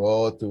used to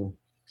go to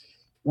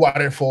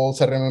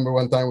waterfalls. I remember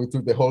one time we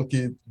took the whole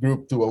kid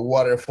group to a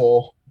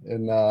waterfall,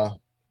 and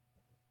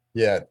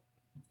yeah,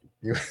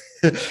 it,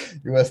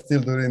 it was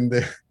still during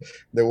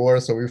the war,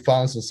 so we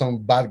found some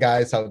bad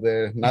guys out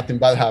there. Nothing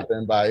bad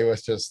happened, but it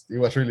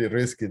was really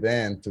risky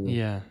then to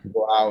Yeah.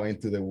 go out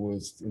into the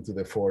woods, into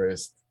the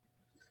forest.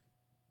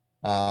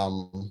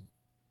 Um,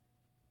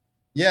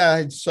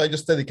 yeah, so I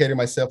just dedicated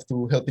myself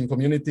to helping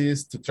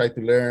communities to try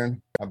to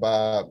learn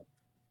about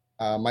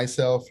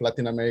myself,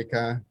 Latin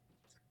America,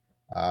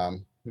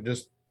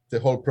 just the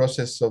whole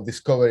process of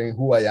discovering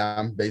who I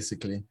am,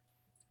 basically,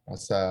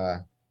 as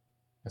a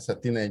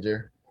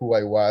teenager, who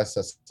I was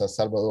as a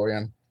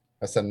Salvadorian,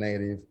 as a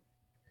native,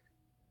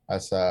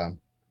 as a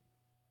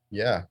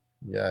yeah,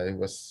 yeah. It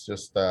was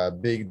just a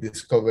big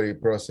discovery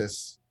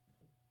process.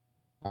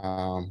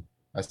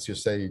 As you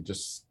say,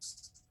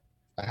 just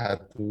I had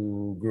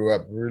to grow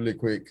up really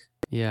quick.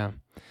 Yeah.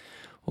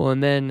 Well,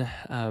 and then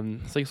so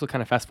I guess we'll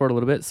kind of fast forward a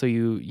little bit. So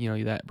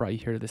that brought you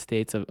here to the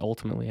States.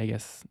 Ultimately, I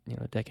guess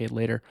a decade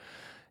later,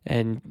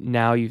 and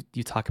now you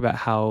talk about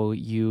how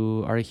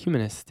you are a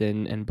humanist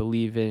and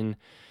believe in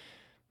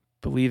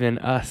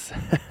us,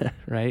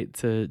 right?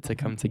 To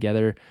come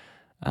together,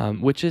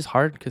 which is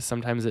hard because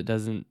sometimes it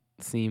doesn't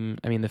seem.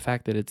 I mean, the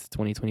fact that it's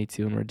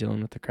 2022 and we're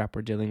dealing with the crap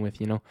we're dealing with,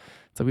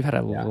 so we've had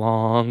a Yeah,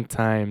 long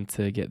time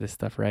to get this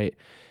stuff right,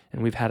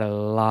 and we've had a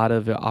lot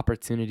of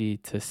opportunity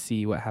to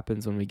see what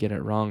happens when we get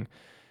it wrong,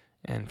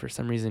 and for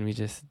some reason we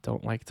just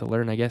don't like to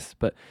learn, I guess.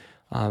 But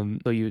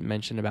so you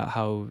mentioned about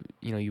how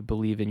you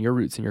believe in your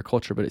roots and your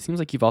culture, but it seems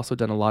like you've also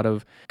done a lot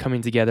of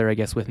coming together, I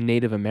guess, with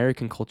Native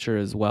American culture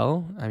as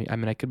well. I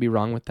mean, I could be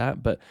wrong with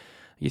that, but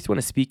you just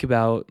want to speak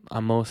about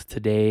Amos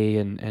today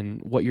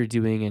and what you're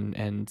doing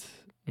and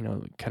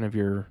kind of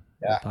your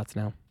yeah, thoughts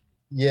now.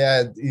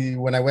 yeah.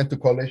 When I went to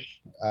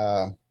college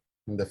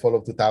in the fall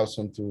of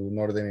 2000 to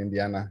Northern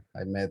Indiana,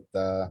 I met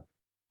a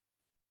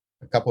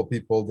couple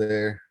people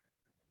there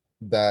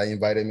that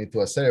invited me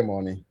to a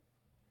ceremony.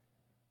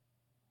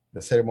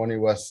 The ceremony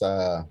was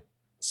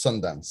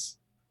Sundance.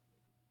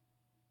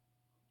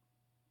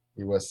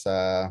 It was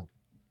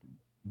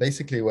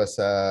basically it was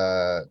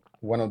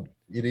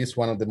it is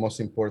one of the most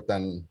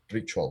important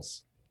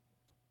rituals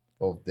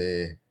of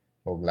the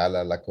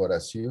Oglala Lakota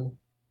Sioux.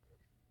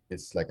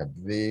 It's like a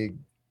big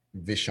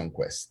vision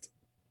quest.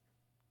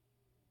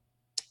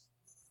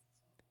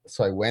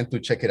 So I went to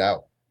check it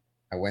out.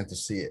 I went to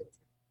see it,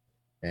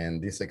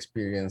 and this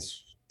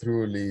experience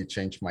truly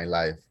changed my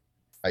life.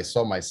 I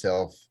saw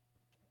myself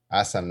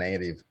as a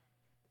native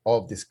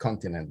of this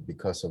continent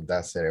because of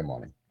that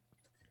ceremony.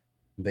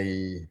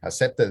 They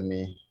accepted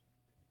me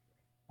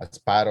as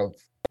part of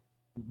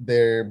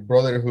their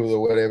brotherhood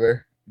or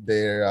whatever.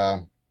 They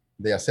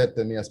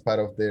accepted me as part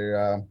of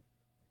their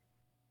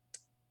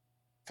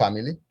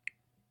family,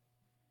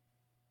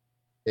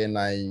 and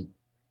I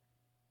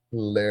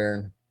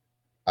learned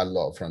a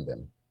lot from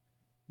them.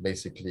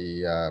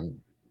 Basically,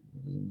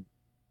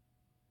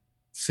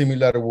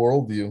 similar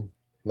worldview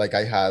like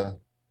I had,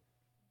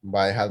 but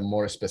I had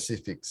more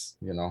specifics,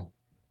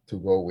 to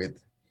go with.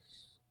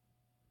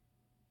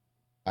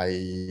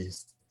 I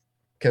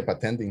kept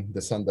attending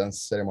the Sundance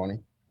ceremony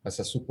as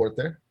a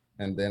supporter,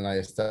 and then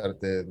I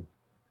started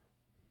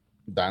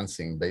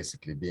dancing,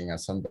 basically being a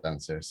sun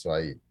dancer. So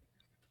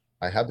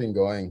I have been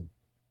going,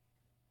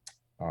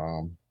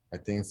 I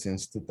think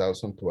since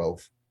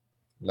 2012.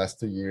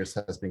 Last 2 years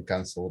has been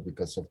canceled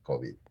because of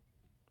COVID.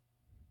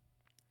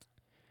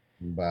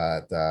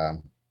 But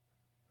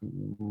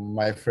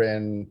my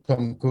friend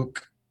Tom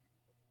Cook,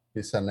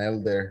 he's an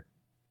elder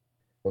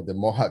of the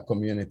Mohawk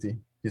community.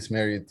 He's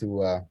married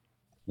to a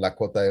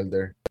Lakota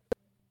elder.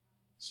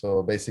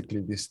 So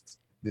basically,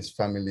 this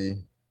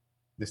family,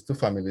 these two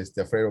families,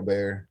 the Afraid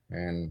Bear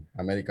and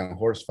American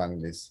Horse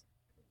families,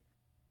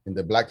 in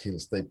the Black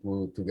Hills, they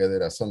put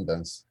together a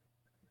Sundance.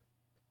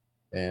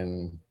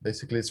 And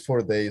basically, it's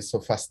 4 days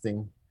of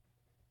fasting.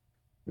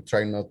 We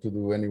try not to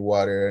do any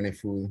water, any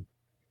food.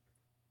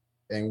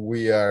 And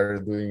we are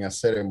doing a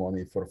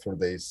ceremony for 4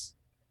 days.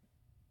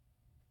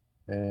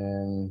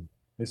 And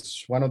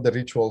it's one of the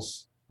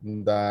rituals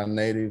the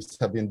natives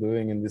have been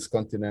doing in this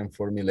continent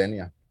for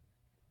millennia,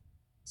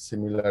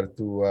 similar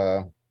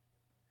to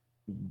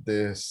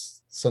the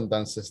sun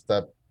dances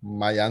that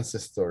my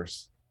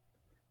ancestors,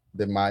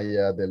 the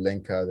Maya, the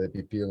Lenca, the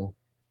Pipil,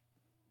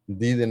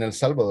 did in El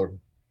Salvador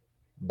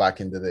back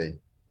in the day.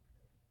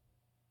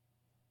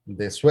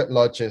 The sweat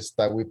lodges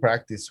that we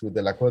practice with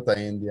the Lakota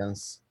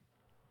Indians,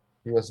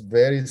 it was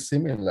very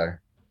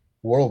similar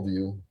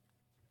worldview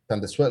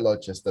than the sweat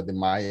lodges that the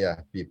Maya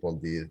people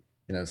did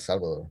in El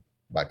Salvador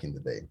back in the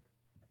day.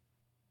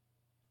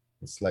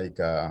 It's like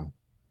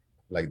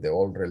the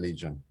old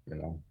religion, you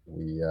know.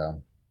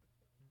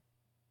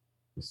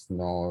 It's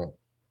no,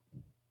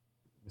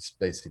 it's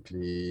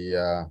basically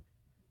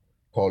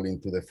calling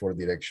to the four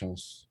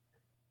directions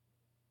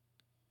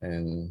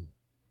and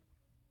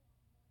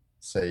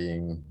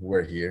saying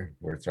we're here,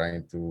 we're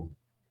trying to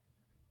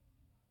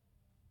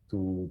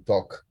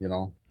talk, you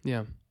know.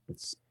 Yeah.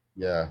 It's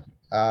yeah.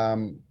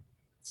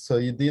 So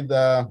you did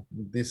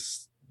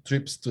these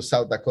trips to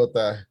South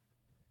Dakota,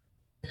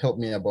 helped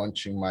me a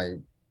bunch in my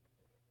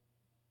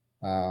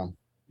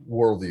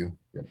worldview.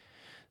 Yeah.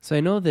 So I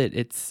know that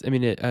it's, I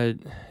mean,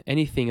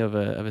 anything of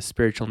a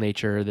spiritual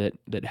nature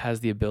that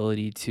has the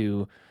ability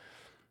to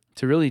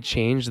really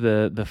change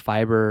the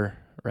fiber,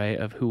 right,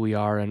 of who we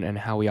are and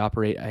how we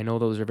operate. I know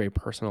those are very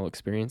personal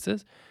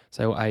experiences.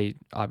 So I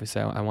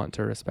obviously I want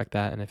to respect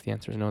that. And if the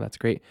answer is no, that's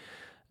great.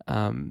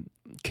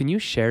 Can you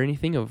share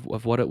anything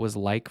of what it was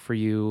like for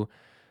you,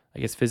 I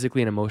guess,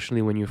 physically and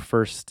emotionally when you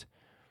first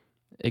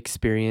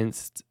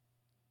experienced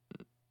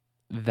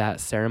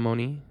that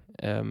ceremony,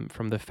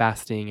 from the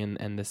fasting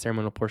and the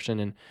ceremonial portion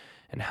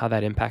and how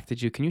that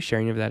impacted you? Can you share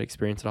any of that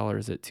experience at all, or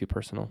is it too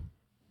personal?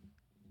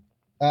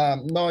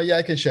 No, yeah,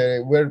 I can share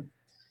it. We're,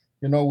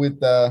 you know, with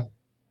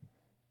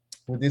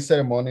these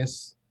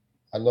ceremonies,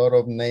 a lot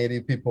of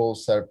native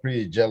peoples are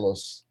pretty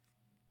jealous.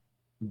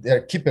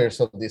 They're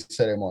keepers of these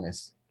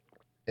ceremonies.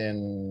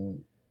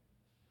 And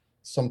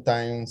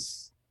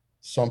sometimes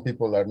some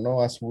people are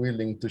not as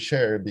willing to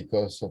share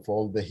because of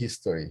all the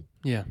history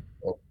Yeah.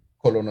 of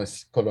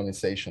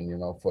colonization, you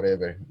know,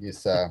 forever.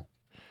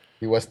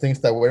 It was things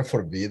that were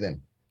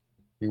forbidden.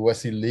 It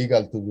was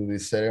illegal to do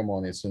these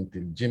ceremonies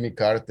until Jimmy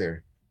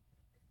Carter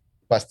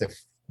passed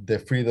the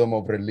Freedom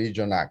of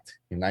Religion Act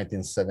in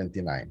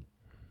 1979.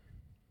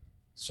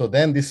 So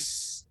then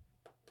these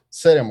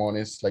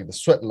ceremonies like the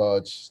sweat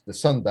lodge, the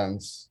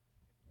Sundance,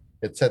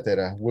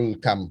 etc., will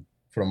come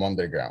from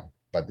underground.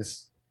 But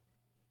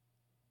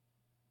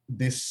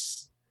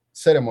these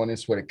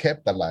ceremonies were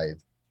kept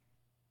alive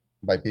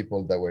by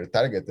people that were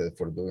targeted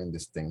for doing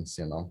these things,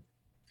 you know.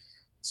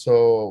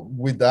 So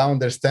with the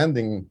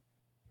understanding,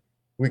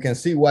 we can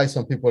see why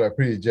some people are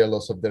pretty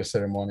jealous of their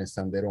ceremonies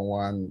and they don't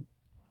want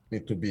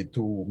it to be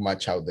too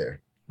much out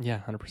there. Yeah,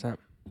 100%.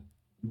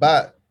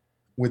 But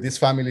with these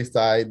families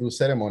that I do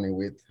ceremony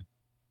with,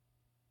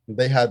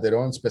 they had their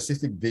own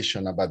specific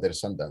vision about their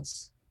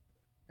Sundance.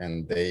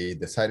 And they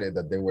decided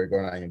that they were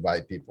going to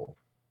invite people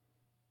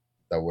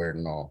that were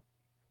not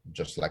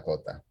just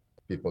Lakota,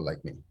 people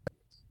like me.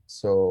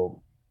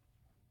 So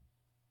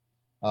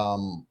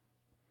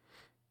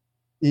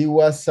it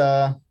was,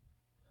 I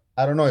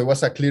don't know, it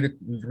was a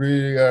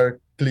really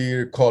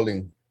clear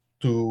calling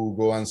to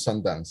go on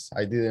Sundance.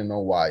 I didn't know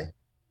why. It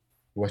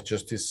was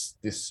just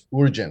this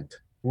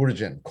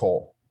urgent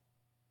call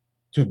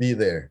to be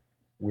there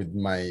with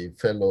my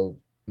fellow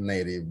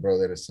Native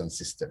brothers and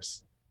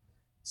sisters.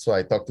 So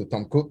I talked to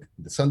Tom Cook,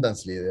 the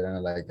Sundance leader, and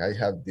I'm like, I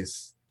have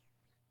this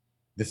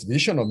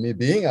vision of me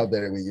being out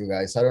there with you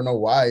guys. I don't know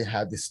why I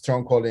had this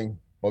strong calling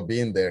of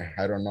being there.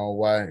 I don't know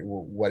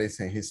what is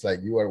it. He's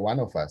like, you are one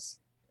of us.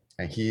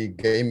 And he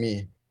gave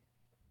me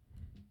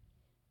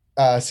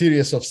a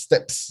series of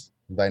steps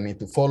that I need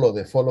to follow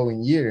the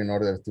following year in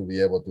order to be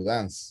able to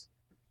dance.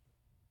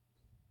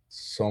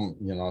 Some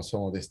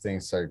of these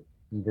things are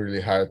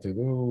really hard to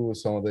do.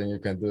 Some of them you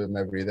can do them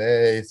every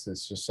day. So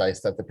it's just I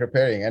started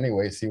preparing.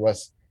 Anyways,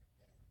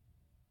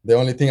 the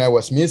only thing I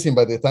was missing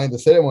by the time the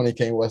ceremony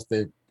came was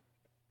the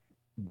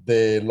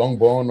long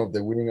bone of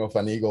the wing of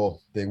an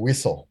eagle, the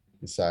whistle.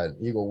 It's an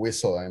eagle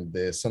whistle, and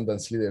the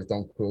Sundance leader,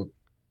 Tom Cook,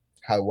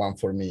 had one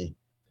for me.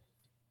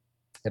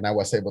 And I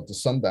was able to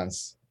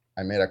Sundance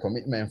I made a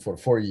commitment for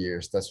 4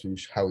 years. That's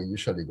how it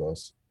usually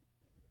goes.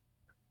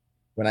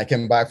 When I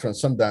came back from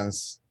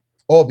Sundance,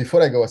 oh,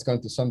 before I was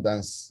going to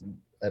Sundance,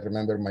 I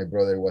remember my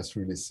brother was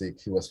really sick.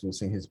 He was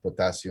losing his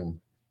potassium.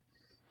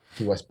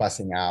 He was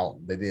passing out.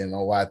 They didn't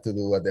know what to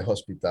do at the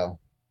hospital.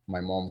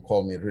 My mom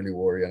called me really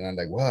worried, and I'm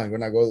like, well, I'm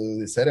gonna go to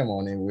the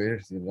ceremony.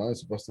 It's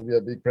supposed to be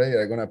a big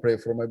prayer. I'm gonna pray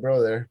for my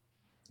brother.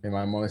 And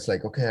my mom is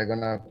like, okay, I'm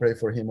gonna pray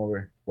for him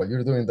over. While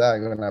you're doing that,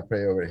 I'm gonna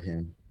pray over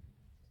him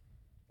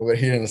over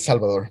here in El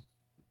Salvador.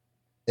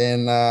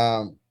 And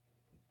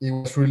it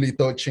was really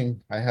touching.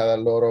 I had a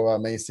lot of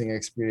amazing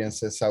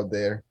experiences out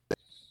there.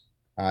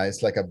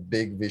 It's like a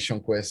big vision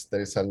quest.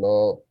 There is a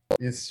lot.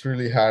 It's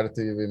really hard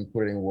to even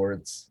put in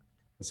words.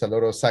 There's a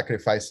lot of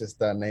sacrifices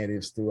that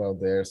natives do out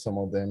there. Some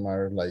of them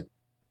are like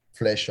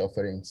flesh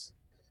offerings.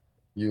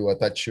 You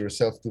attach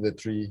yourself to the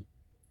tree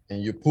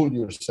and you pull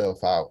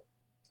yourself out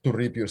to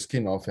rip your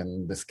skin off,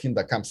 and the skin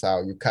that comes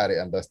out, you cut it,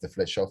 and that's the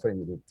flesh offering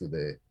you do to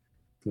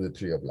the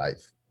tree of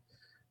life.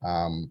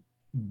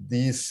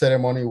 This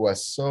ceremony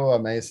was so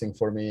amazing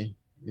for me.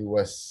 It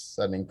was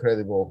an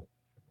incredible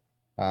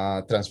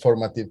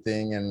transformative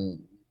thing.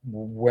 And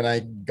when I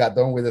got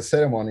done with the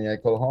ceremony, I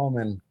called home,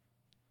 and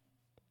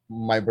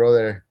my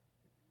brother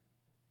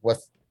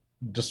was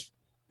just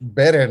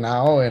better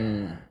now.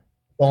 And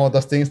some of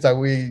those things that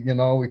we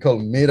call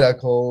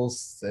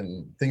miracles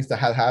and things that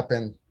had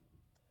happened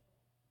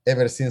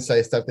ever since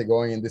I started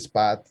going in this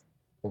path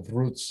of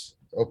roots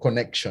or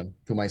connection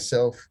to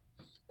myself,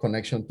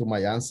 connection to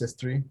my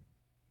ancestry,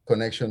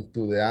 connection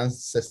to the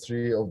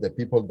ancestry of the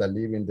people that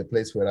live in the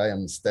place where I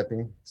am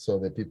stepping. So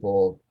the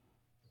people,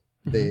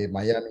 the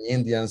Miami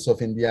Indians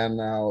of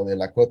Indiana, or the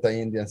Lakota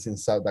Indians in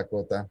South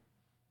Dakota,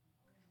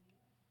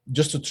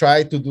 just to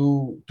try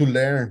to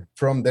learn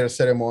from their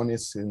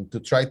ceremonies and to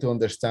try to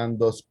understand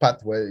those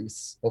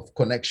pathways of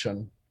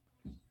connection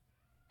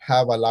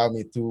have allowed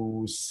me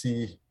to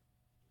see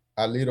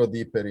a little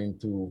deeper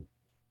into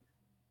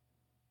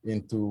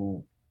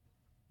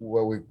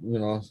what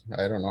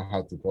I don't know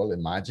how to call it,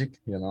 magic.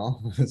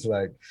 It's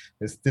like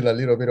there's still a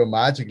little bit of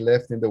magic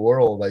left in the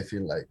world. I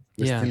feel like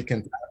we still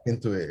can tap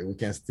into it. We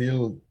can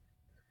still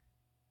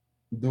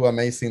do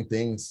amazing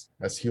things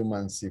as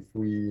humans if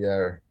we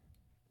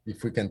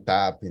can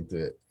tap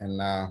into it.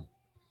 And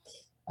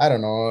I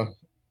don't know,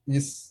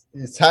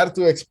 it's hard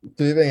to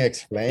even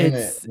explain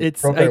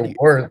it's proper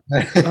word.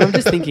 I'm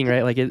just thinking,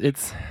 right? Like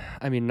it's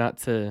I mean, not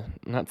to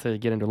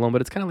get into alone,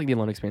 but it's kind of like the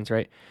alone experience,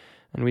 right?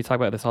 And we talk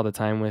about this all the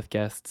time with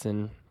guests,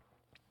 and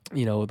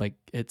like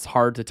it's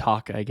hard to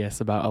talk, I guess,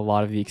 about a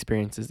lot of the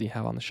experiences that you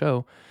have on the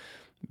show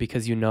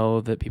because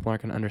that people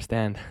aren't going to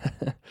understand.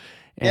 For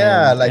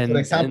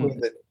example,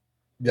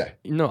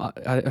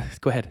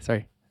 go ahead. Sorry,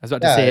 I was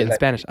about to say it in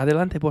Spanish.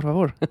 Adelante, por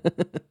favor.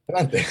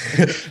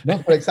 No,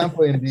 for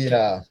example, in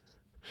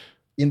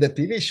the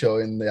TV show,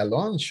 in the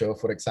Alone show,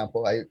 for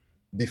example,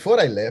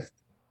 before I left,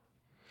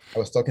 I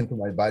was talking to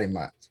my buddy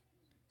Matt.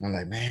 I'm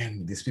like,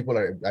 man, these people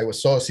I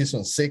saw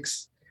season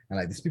 6, and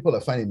like these people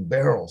are finding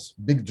barrels,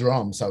 big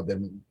drums out there,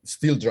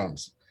 steel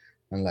drums.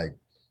 And like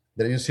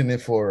they're using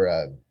it for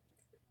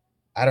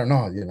I don't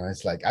know,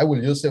 it's like I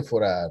will use it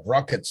for a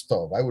rocket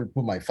stove. I will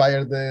put my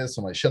fire there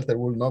so my shelter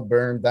will not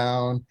burn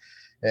down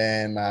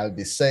and I'll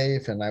be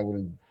safe. And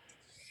I'm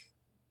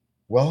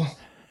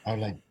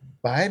like,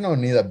 but I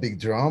don't need a big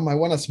drum. I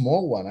want a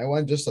small one. I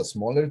want just a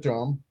smaller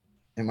drum.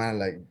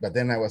 But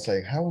then I was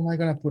like, how am I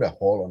going to put a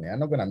hole on it? I'm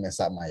not going to mess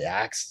up my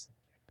axe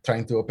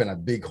trying to open a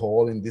big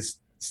hole in this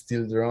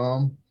steel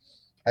drum.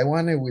 I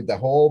want it with the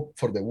hole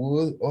for the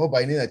wood. Oh,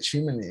 but I need a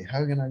chimney.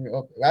 How can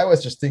I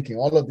was just thinking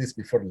all of this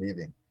before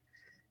leaving.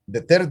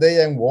 The third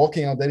day I'm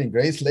walking out there in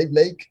Grace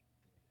Lake.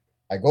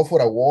 I go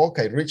for a walk.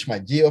 I reach my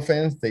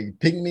geofence. They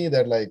ping me.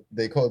 They're like,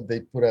 they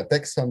put a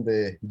text on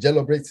the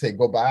yellow bricks. Say,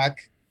 go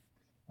back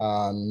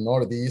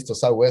northeast or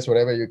southwest,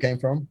 wherever you came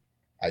from.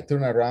 I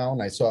turn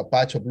around, I saw a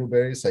patch of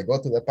blueberries. I go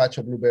to the patch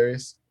of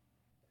blueberries,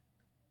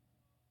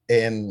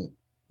 and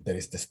there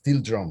is the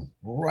steel drum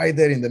right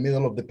there in the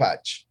middle of the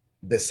patch,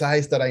 the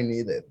size that I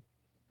needed,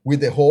 with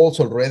the holes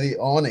already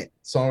on it.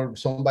 So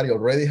somebody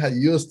already had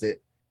used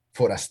it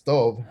for a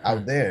stove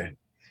out there.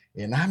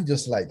 And I'm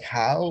just like,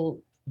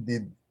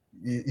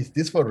 is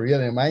this for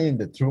real? Am I in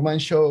the Truman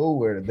Show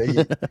where they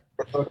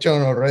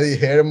production already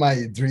heard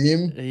my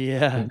dream?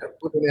 Yeah. And they're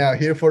putting it out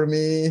here for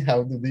me.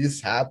 How do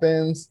this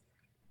happen?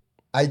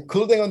 I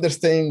couldn't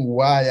understand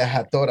why I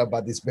had thought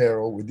about this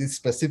barrel with these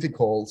specific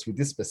holes, with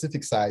this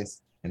specific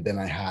size, and then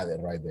I had it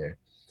right there.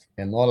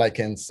 And all I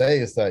can say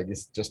is like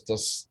it's just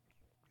those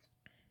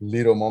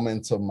little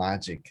moments of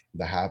magic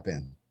that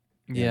happen.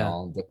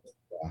 Yeah.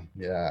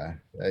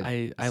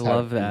 I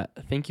love that.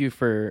 Thank you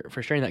for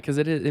sharing that, because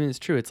it's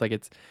true. It's like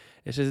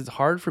it's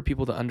hard for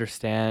people to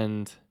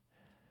understand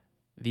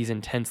these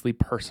intensely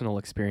personal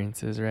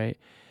experiences, right?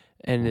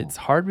 And it's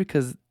hard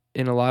because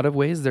in a lot of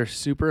ways they're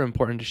super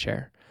important to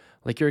share.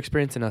 Like your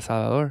experience in El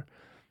Salvador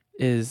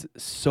is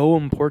so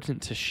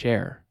important to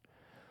share,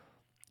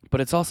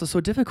 but it's also so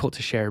difficult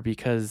to share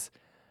because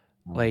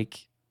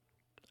like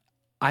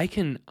I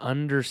can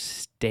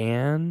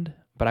understand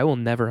but I will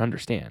never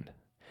understand.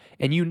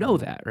 And you know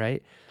that,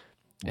 right?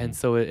 And Mhm.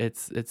 so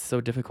it's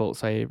so difficult.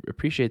 So I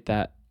appreciate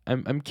that.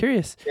 I'm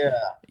curious. Yeah.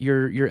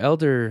 Your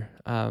elder,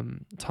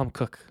 Tom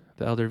Cook,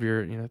 the elder of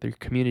your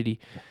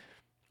community,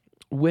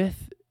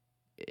 with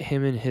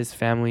him and his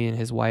family and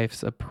his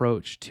wife's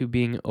approach to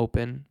being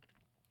open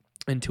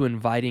and to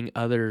inviting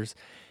others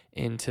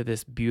into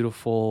this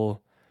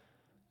beautiful,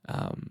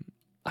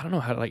 I don't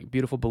know how to, like,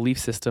 beautiful belief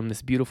system,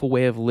 this beautiful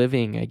way of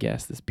living, I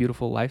guess, this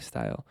beautiful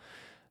lifestyle.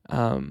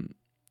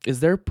 Is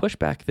there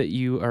pushback that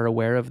you are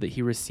aware of that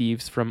he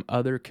receives from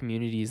other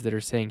communities that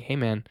are saying, "Hey,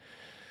 man,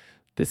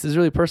 this is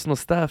really personal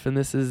stuff, and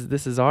this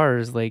is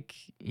ours. Like,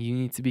 you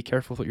need to be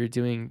careful with what you're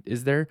doing."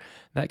 Is there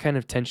that kind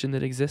of tension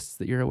that exists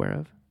that you're aware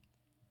of?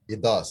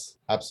 It does,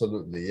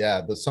 absolutely. Yeah,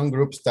 the some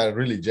groups that are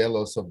really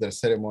jealous of their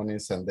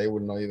ceremonies, and they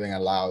will not even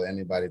allow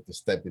anybody to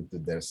step into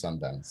their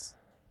Sundance,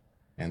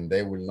 and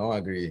they will not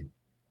agree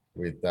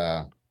with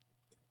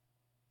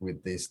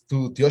these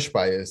two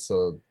Tioshpayes, so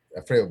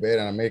Afraid of Bear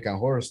and American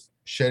Horse,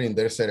 sharing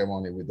their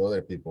ceremony with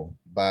other people.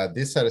 But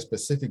these are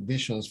specific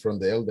visions from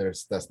the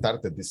elders that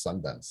started this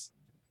Sundance,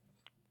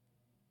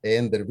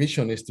 and their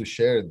vision is to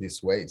share these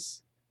ways.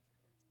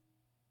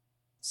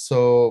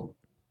 So,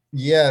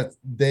 yeah,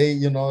 they,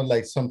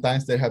 like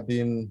sometimes there have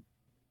been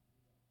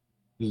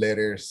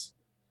letters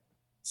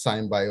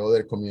signed by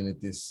other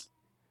communities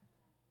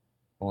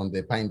on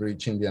the Pine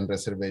Ridge Indian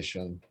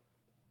Reservation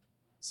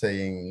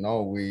saying,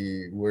 no,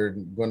 we're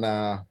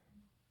gonna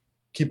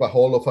keep a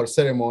hold of our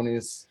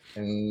ceremonies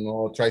and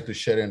not try to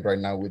share it right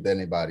now with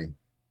anybody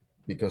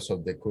because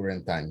of the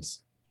current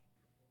times.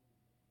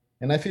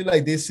 And I feel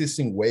like this is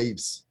in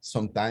waves.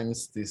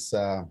 Sometimes this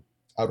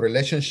our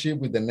relationship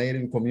with the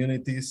native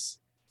communities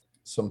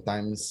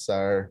sometimes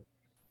are,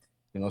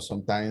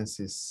 sometimes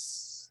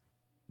is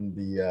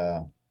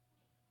the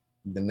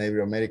Native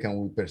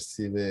American we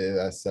perceive it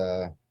as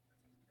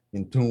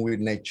in tune with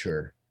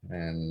nature,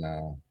 and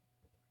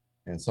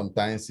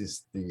sometimes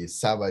it's the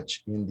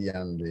savage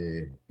Indian,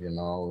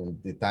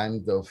 the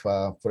times of,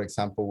 for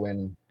example,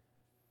 when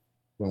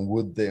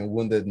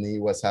Wounded Knee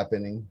was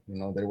happening,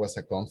 there was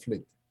a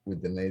conflict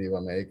with the Native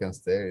Americans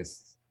there.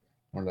 It's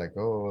more like,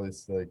 oh,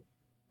 it's like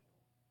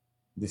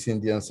these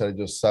Indians are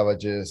just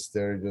savages,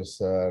 they're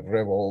just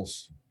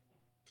rebels.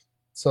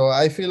 So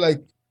I feel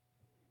like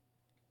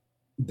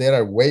there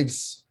are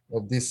waves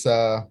of this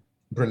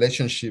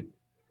relationship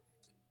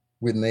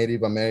with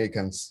Native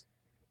Americans,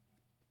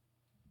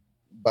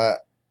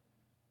 but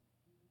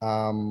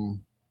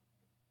um,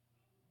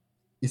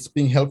 it's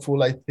been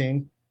helpful, I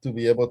think, to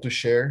be able to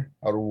share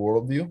our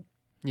worldview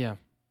Yeah.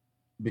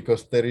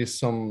 because there is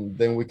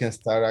then we can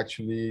start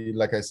actually,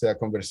 like I said, a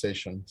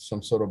conversation,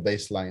 some sort of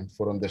baseline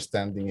for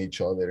understanding each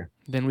other.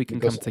 Then we can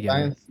Because come together.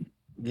 sometimes,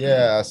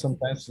 yeah,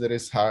 sometimes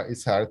it's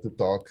hard to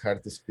talk,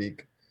 hard to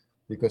speak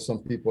because some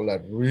people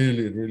are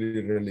really,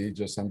 really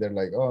religious and they're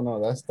like, oh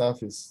no, that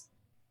stuff is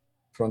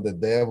from the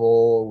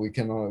devil. We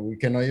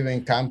cannot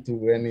even come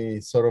to any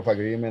sort of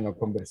agreement or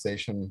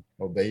conversation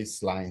or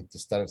baseline to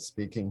start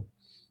speaking.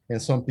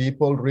 And some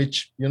people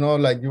reach,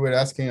 like you were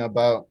asking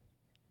about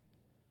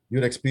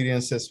your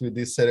experiences with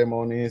these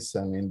ceremonies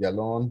and in the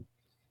alone,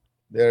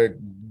 they're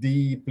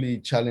deeply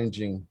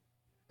challenging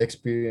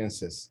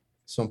experiences.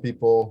 Some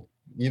people,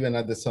 even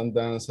at the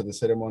Sundance, at the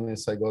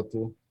ceremonies I go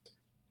to,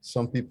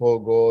 some people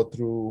go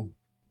through,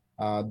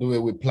 do it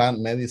with plant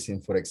medicine,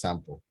 for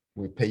example,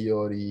 with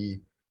peyote,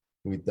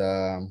 with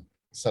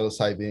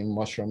psilocybin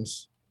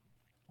mushrooms.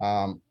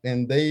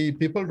 And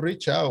people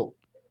reach out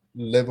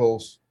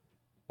levels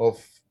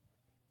of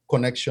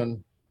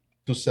connection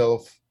to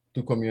self,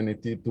 to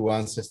community, to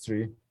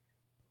ancestry,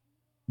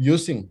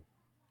 using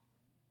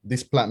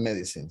these plant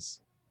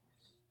medicines.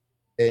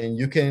 And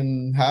you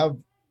can have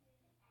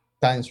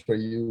times where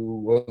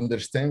you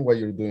understand what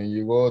you're doing.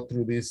 You go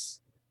through this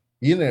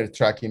inner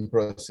tracking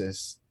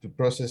process, the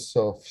process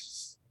of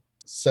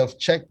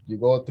self-check. You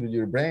go through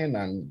your brain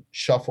and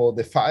shuffle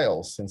the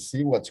files and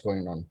see what's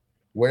going on.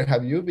 Where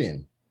have you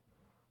been?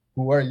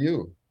 Who are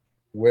you?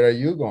 Where are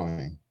you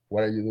going?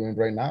 What are you doing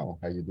right now?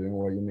 Are you doing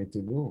what you need to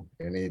do?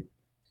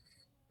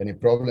 Any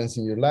problems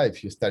in your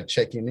life? You start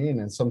checking in,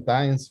 and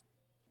sometimes,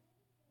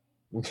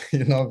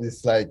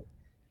 it's like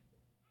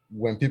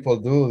when people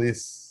do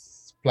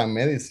these plant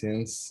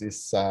medicines,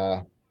 it's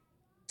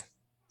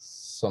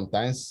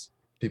sometimes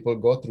people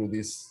go through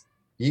this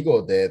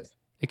ego death.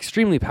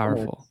 Extremely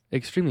powerful.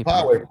 Extremely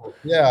powerful. Powerful,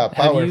 yeah, Have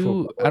powerful.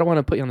 you, I don't want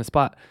to put you on the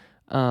spot.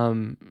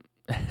 Um,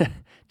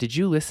 did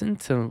you listen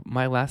to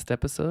my last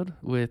episode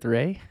with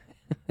Ray?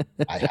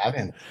 I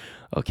haven't.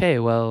 Okay,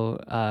 well,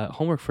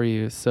 homework for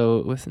you. So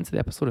listen to the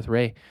episode with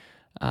Ray.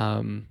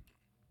 Um,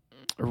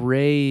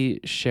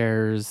 Ray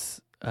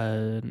shares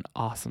an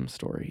awesome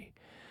story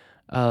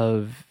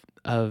of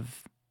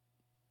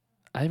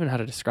I don't even know how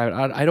to describe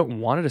it. I don't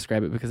want to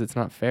describe it because it's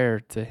not fair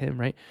to him,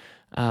 right?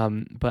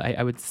 But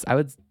I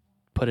would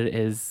put it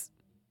as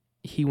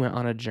he went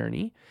on a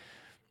journey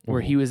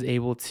where he was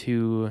able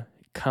to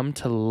come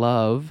to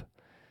love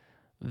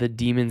the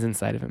demons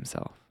inside of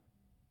himself.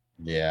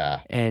 Yeah.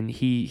 and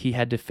he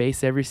had to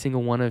face every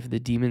single one of the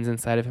demons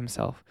inside of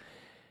himself,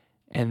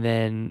 and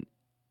then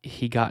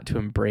he got to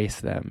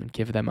embrace them and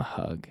give them a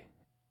hug,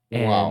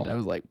 and Wow. I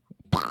was like,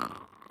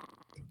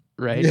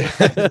 right? Yeah.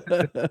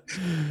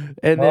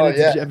 And then Oh,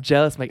 it's yeah. I'm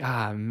jealous. I'm like,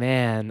 ah,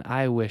 man,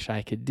 I wish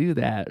I could do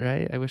that,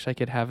 right? I wish I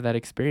could have that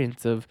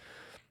experience of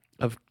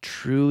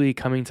truly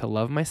coming to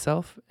love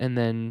myself. And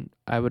then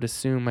I would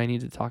assume I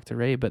need to talk to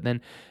Ray, but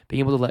then being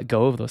able to let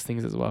go of those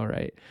things as well,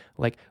 right?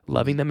 Like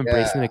loving them,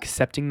 embracing them, Yeah.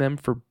 accepting them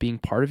for being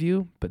part of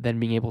you, but then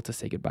being able to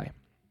say goodbye.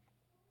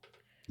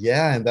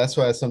 Yeah. And that's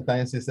why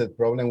sometimes it's a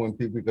problem when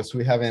people, because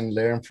we haven't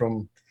learned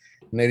from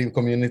Native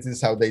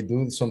communities how they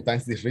do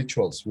sometimes these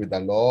rituals with a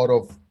lot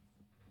of,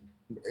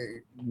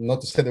 not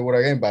to say the word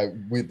again, but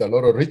with a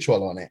lot of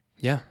ritual on it.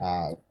 Yeah.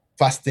 Uh,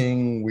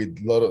 Fasting with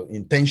a lot of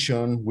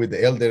intention, with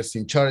the elders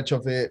in charge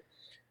of it,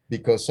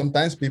 because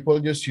sometimes people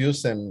just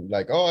use them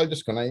like, oh, I'm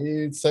just gonna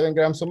eat 7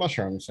 grams of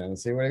mushrooms and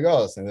see where it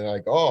goes, and they're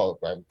like, oh,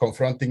 I'm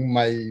confronting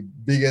my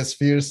biggest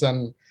fears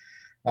and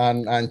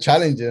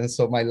challenges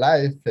of my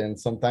life, and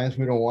sometimes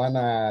we don't want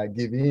to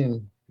give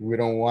in, we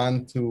don't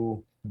want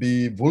to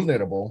be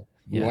vulnerable,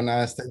 we Yeah. want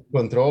to stay in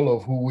control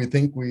of who we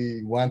think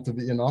we want to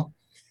be,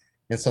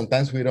 and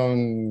sometimes we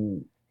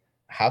don't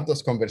have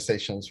those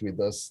conversations with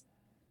those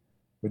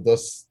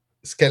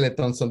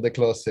skeletons on the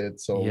closet,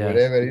 so Yeah.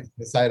 wherever it's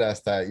inside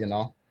us that,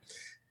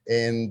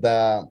 and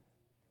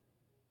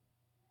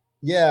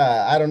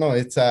yeah, I don't know,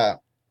 it's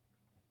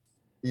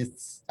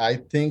I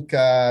think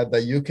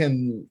that you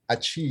can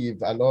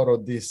achieve a lot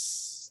of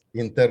these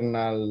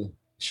internal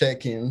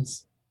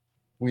check-ins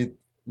with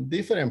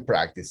different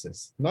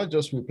practices, not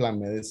just with plant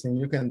medicine.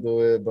 You can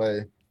do it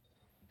by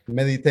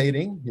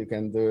meditating, you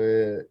can do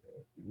it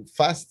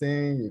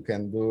fasting, you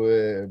can do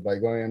it by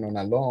going on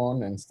a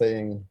lawn and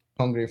staying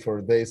hungry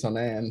for days on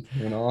end,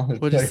 We'll It's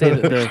just like, say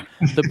that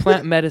the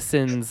plant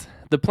medicines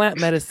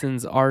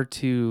are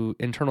to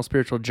internal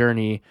spiritual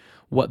journey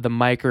what the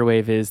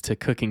microwave is to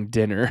cooking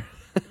dinner.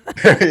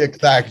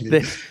 exactly.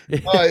 They,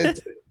 Oh,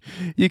 it's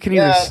you can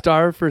either yeah,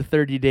 starve for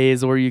 30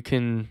 days or you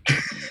can,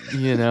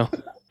 you know,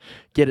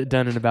 get it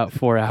done in about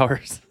 4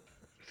 hours.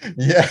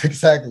 yeah,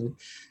 exactly.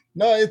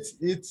 No,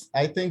 it's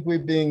I think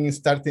we've been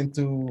starting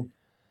to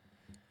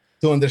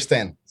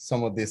understand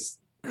some of this,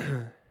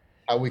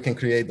 how we can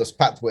create those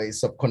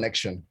pathways of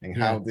connection, and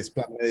Yeah. how these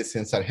plant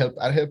medicines are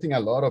helping a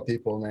lot of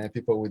people, man.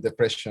 People with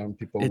depression,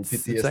 people with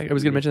It's like I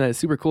was gonna PTSD. mention that it's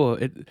super cool.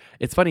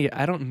 It's funny.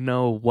 I don't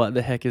know what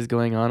the heck is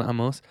going on,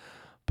 Amos,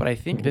 but I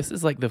think this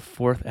is like the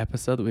 4th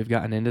episode that we've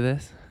gotten into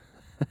this.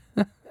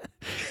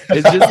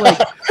 It's just like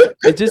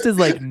it just has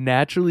like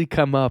naturally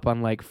come up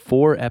on like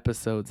 4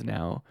 episodes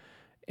now.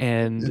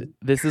 And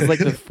this is like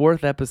the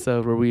 4th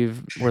episode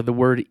where the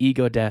word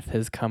ego death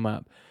has come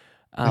up.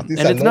 This is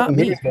And a it's long not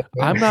me. list, man.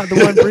 I'm not the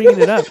one bringing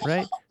it up,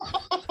 right?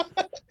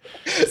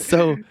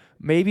 So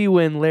maybe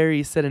when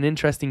Larry said an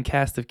interesting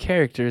cast of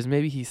characters,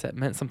 maybe he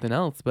meant something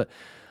else. But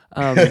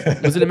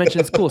was it to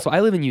mention it's cool? So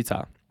I live in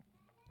Utah.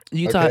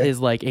 Utah Okay. is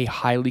like a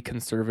highly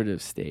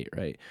conservative state,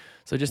 right?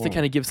 So just to Mm.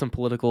 kind of give some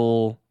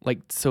political,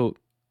 so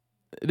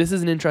this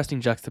is an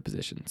interesting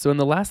juxtaposition. So in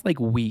the last like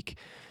week,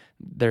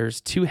 there's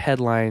 2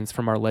 headlines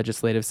from our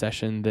legislative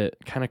session that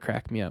kind of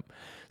cracked me up.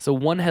 So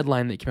one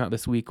headline that came out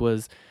this week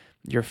was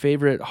your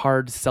favorite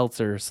hard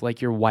seltzers,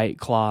 like your White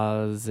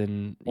Claws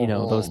and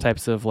those Mhm.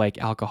 types of like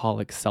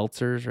alcoholic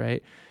seltzers,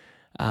 right?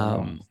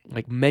 Oh,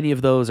 Like many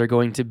of those are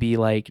going to be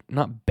like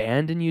not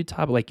banned in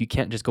Utah, but like you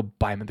can't just go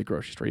buy them at the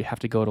grocery store. You have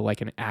to go to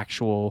like an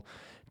actual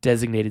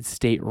designated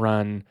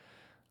state-run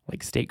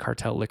like state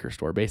cartel liquor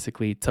store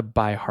basically to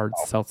buy hard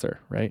seltzer,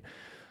 right?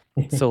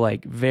 So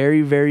like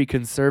very, very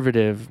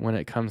conservative when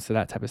it comes to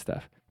that type of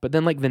stuff. But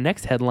then like the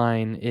next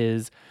headline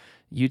is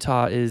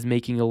Utah is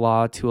making a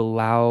law to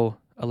allow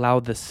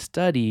the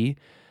study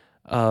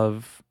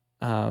of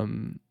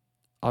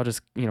I'll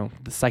just the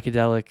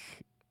psychedelic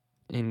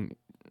in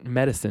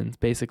medicines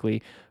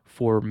basically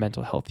for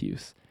mental health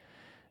use.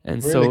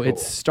 And really so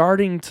it's cool.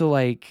 starting to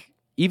like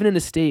even in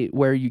a state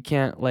where you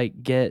can't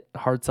like get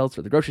hard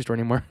seltzer at the grocery store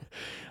anymore,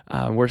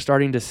 we're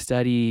starting to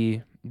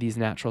study these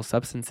natural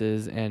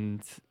substances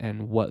and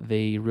what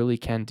they really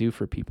can do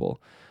for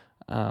people,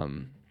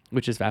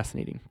 which is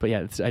fascinating. But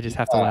yeah, I just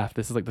have to laugh.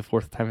 This is like the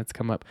 4th time it's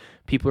come up.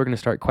 People are going to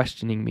start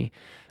questioning me.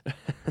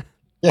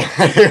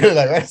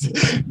 Yeah,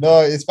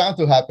 no, it's bound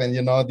to happen.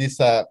 This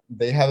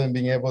they haven't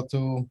been able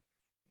to.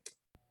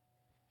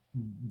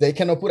 They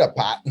cannot put a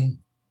patent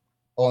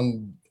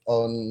on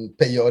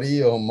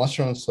peyote or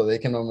mushrooms, so they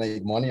cannot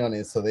make money on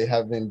it. So they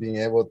haven't been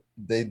able.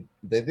 They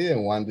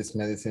didn't want these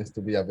medicines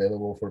to be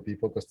available for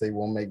people because they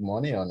won't make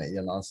money on it.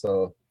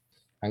 So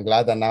I'm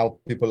glad that now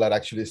people are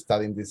actually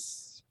studying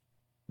these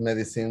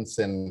medicines,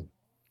 and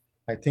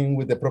I think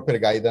with the proper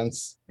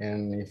guidance,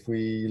 and if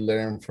we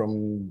learn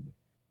from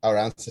our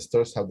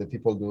ancestors how the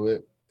people do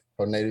it,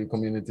 how native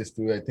communities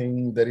do it, I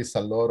think there is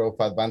a lot of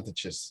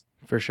advantages.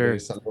 For There sure.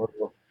 is a lot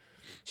of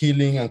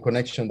healing and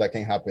connection that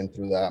can happen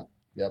through that.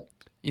 Yep.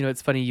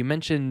 It's funny. You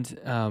mentioned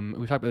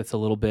we talked about this a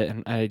little bit,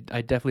 and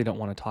I definitely don't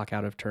want to talk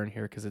out of turn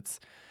here because it's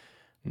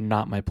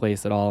not my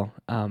place at all.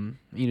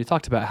 You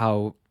talked about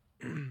how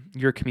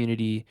your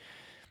community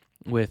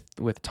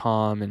with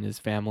Tom and his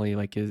family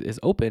like is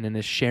open and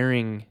is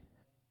sharing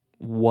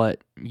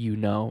what you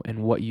know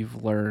and what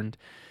you've learned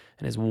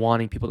and is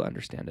wanting people to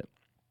understand it.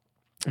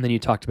 And then you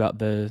talked about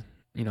the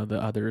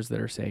others that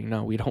are saying,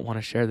 no, we don't want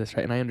to share this,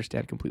 right? And I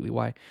understand completely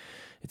why.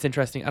 It's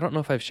interesting. I don't know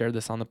if I've shared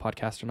this on the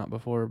podcast or not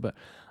before, but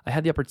I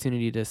had the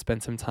opportunity to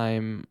spend some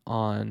time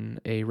on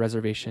a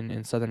reservation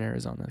in southern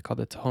Arizona called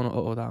the Tohono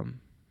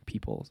O'odham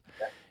peoples.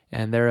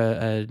 And they're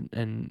a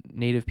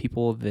native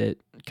people that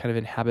kind of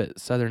inhabit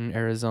southern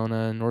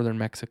Arizona, northern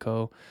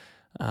Mexico,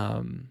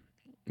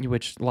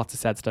 which lots of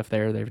sad stuff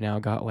there. They've now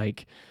got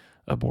like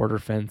a border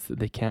fence that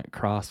they can't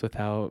cross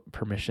without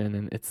permission,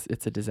 and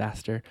it's a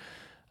disaster.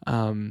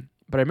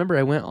 But I remember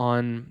I went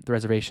on the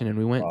reservation and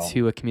we went Wow.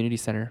 to a community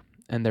center,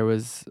 and there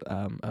was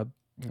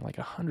like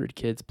 100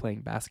 kids playing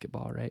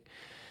basketball, right?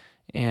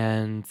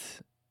 And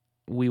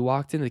we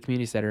walked into the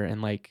community center, and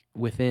like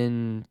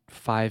within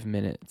 5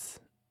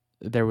 minutes,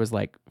 there was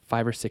like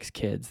 5 or 6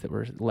 kids that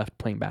were left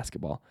playing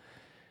basketball,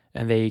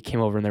 and they came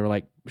over and they were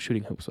like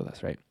shooting hoops with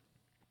us, right?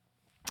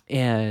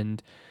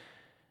 And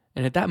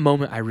at that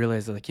moment, I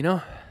realized like,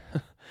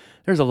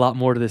 there's a lot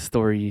more to this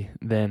story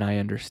than I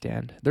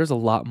understand. There's a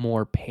lot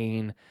more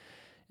pain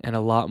and a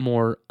lot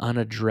more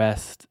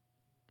unaddressed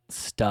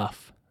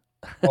stuff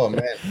Oh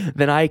man.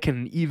 than I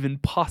can even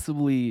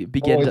possibly Oh,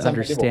 begin to it's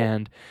unbelievable.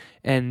 understand.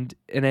 And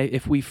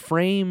if we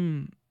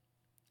frame,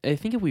 I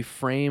think if we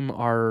frame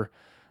our,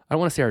 I don't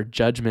want to say our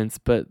judgments,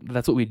 but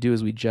that's what we do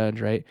is we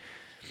judge, right?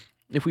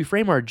 If we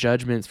frame our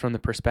judgments from the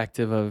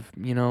perspective of,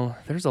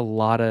 there's a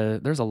lot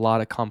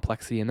of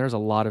complexity and there's a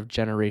lot of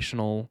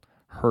generational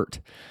hurt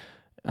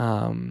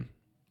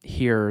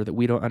here that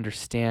we don't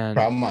understand,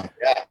 Trauma.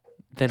 Yeah,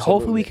 then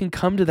hopefully we absolutely. can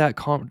come to that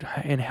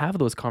and have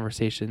those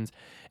conversations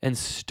and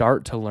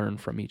start to learn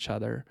from each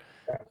other.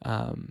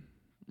 Um,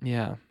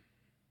 yeah,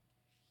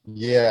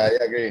 Yeah,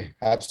 I agree.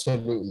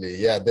 Absolutely.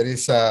 Yeah, there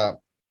is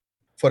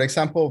for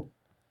example,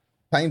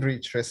 Pine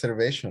Ridge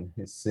Reservation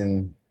is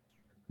in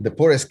the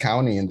poorest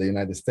county in the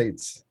United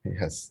States. It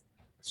has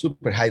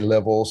super high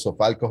levels of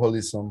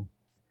alcoholism,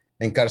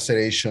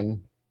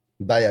 incarceration,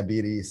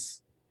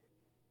 diabetes.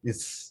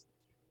 It's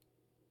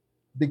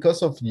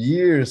because of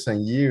years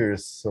and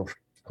years of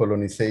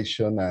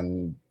colonization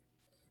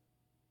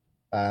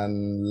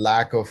and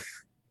lack of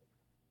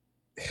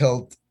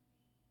health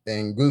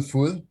and good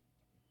food.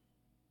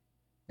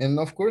 And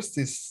of course,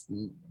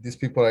 these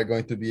people are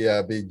going to be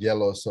a bit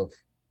jealous of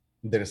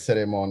their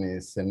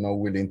ceremonies and not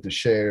willing to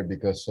share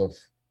because of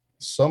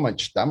so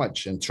much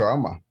damage and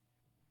trauma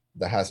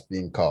that has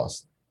been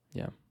caused.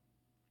 yeah,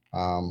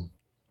 Um,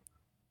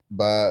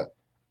 but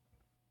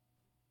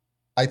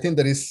I think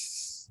there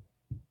is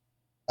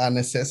a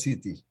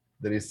necessity,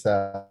 there is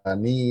a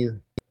need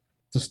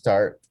to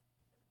start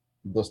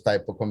those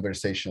type of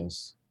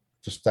conversations,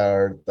 to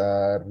start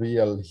a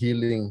real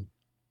healing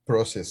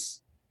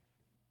process.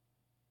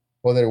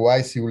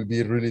 Otherwise, it will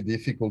be really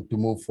difficult to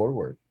move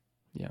forward.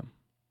 yeah.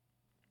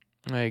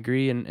 I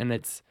agree, and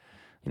it's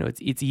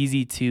it's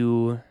easy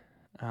to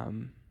how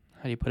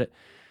do you put it?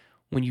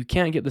 When you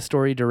can't get the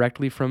story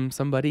directly from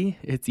somebody,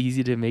 it's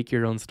easy to make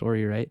your own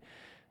story, right?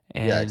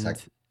 Yeah, And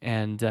exactly.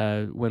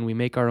 when we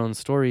make our own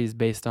stories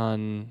based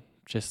on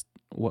just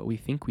what we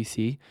think we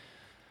see,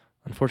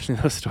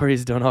 unfortunately, those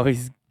stories don't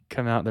always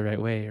come out the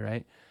right way,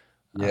 right?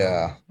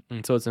 Yeah.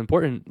 And so it's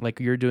important, like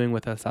you're doing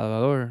with El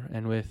Salvador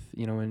and with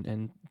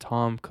and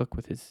Tom Cook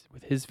with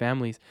his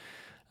families.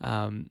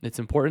 It's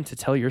important to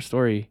tell your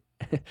story,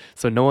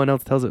 so no one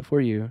else tells it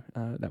for you.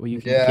 That way you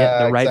can get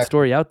the Yeah, right exactly.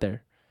 story out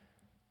there.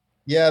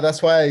 Yeah,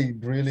 that's why I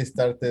really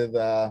started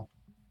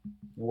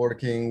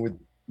working with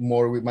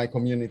more with my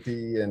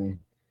community, and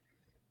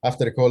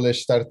after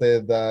college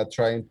started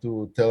trying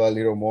to tell a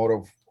little more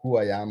of who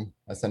I am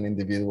as an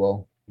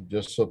individual,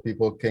 just so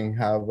people can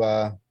have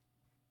a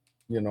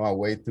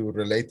way to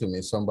relate to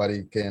me.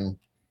 Somebody can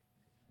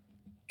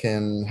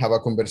have a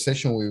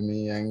conversation with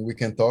me and we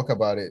can talk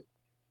about it.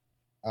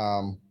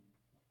 Um,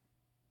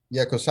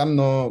 yeah, because I'm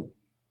not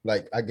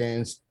like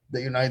against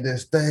the United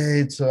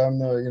States, so I'm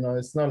not,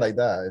 it's not like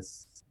that.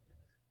 It's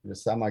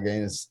just I'm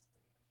against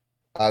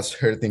us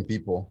hurting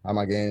people. I'm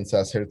against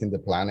us hurting the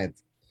planet.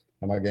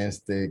 I'm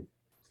against the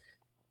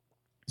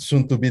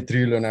soon to be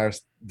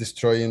trillionaires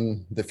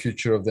destroying the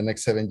future of the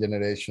next 7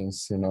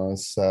 generations.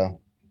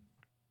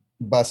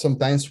 But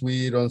sometimes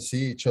we don't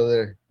see each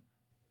other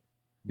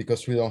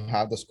because we don't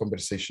have those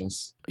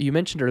conversations. You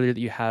mentioned earlier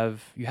that you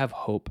have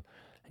hope,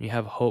 and you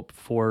have hope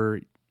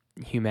for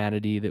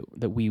humanity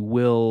that we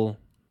will,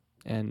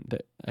 and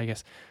that I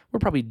guess we're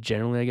probably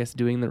generally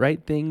doing the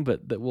right thing,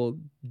 but that we'll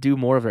do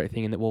more of the right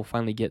thing, and that we'll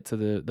finally get to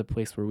the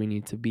place where we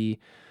need to be.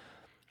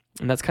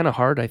 And that's kind of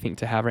hard, I think,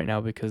 to have right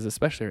now, because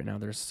especially right now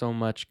there's so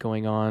much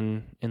going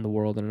on in the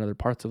world and in other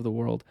parts of the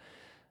world.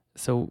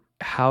 So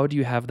how do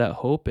you have that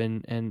hope,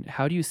 and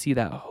how do you see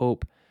that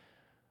hope,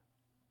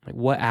 like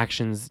what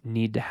actions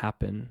need to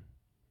happen?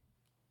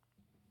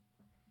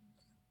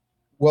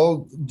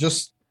 Well,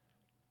 just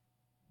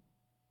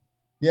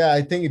Yeah,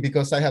 I think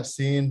because I have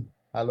seen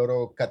a lot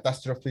of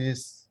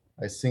catastrophes,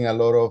 I've seen a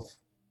lot of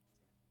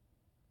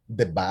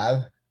the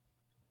bad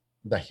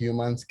that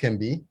humans can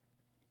be.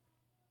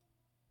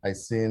 I've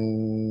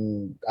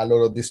seen a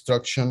lot of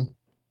destruction.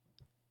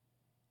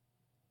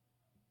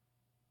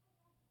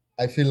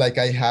 I feel like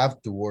I have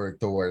to work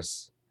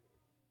towards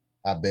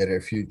a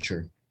better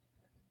future,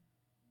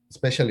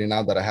 especially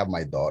now that I have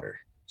my daughter.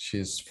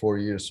 She's 4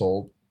 years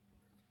old.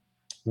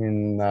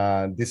 In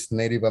this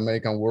Native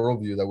American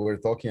worldview that we were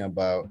talking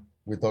about,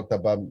 we talked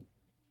about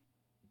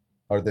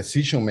our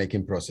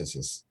decision-making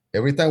processes.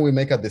 Every time we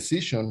make a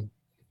decision,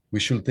 we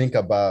should think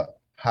about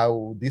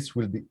how this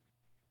will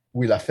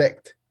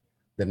affect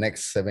the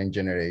next 7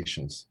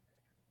 generations.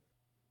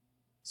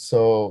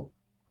 So,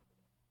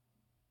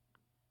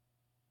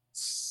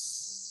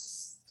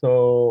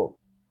 so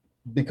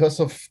because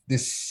of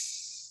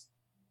these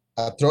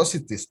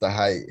atrocities that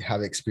I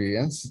have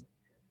experienced,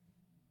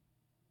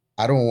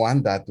 I don't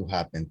want that to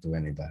happen to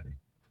anybody.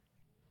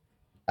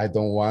 I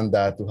don't want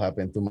that to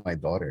happen to my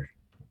daughter.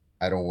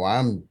 I don't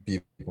want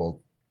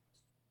people,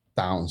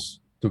 towns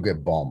to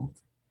get bombed.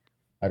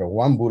 I don't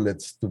want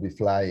bullets to be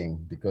flying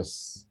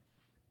because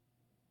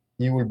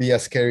it will be a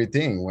scary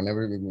thing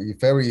whenever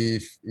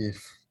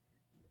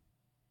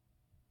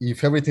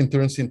if everything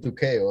turns into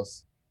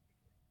chaos,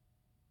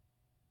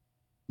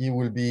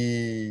 it'll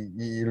be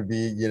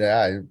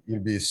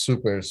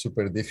super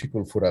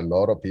difficult for a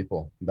lot of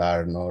people that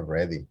are not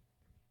ready.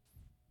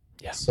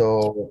 Yeah.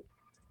 So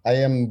I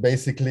am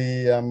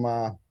basically I'm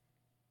a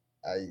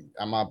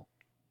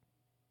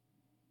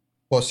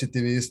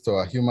positivist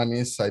or a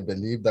humanist. I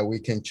believe that we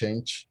can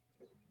change.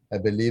 I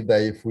believe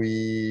that if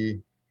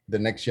the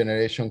next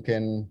generation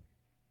can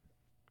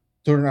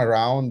turn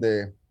around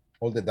the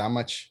all the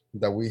damage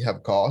that we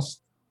have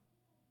caused,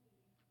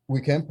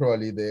 we can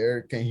probably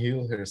there can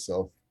heal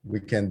herself. We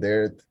can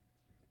there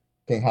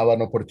can have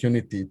an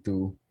opportunity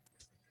to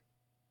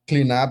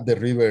clean up the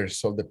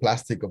rivers of the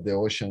plastic of the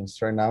oceans.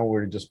 Right now,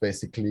 we're just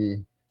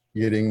basically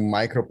eating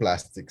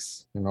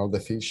microplastics in all the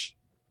fish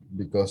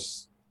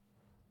because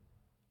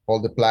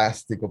all the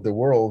plastic of the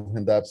world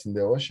ends up in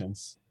the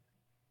oceans.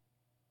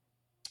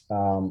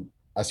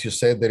 As you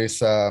said, there is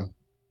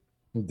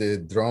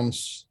the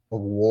drums of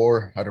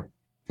war are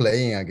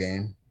playing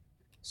again.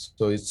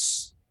 So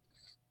it's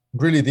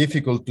really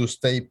difficult to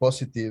stay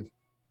positive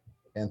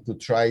and to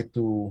try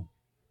to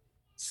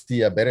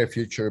see a better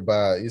future,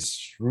 but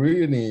it's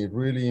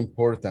really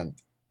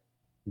important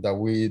that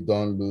we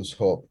don't lose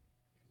hope.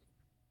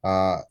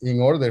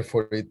 In order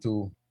for it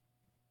to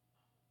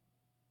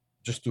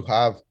just to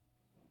have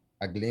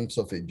a glimpse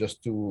of it,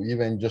 just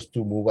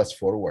to move us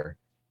forward.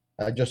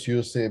 I just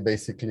use it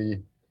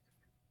basically.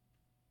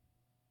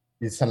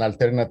 It's an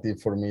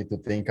alternative for me to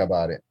think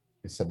about it.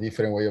 It's a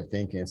different way of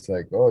thinking. It's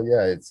like, oh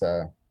yeah, it's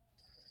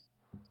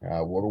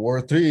World War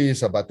III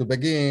is about to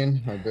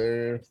begin. I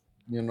better,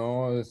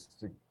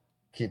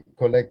 keep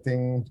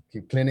collecting,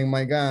 keep cleaning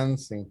my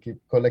guns, and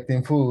keep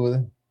collecting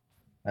food.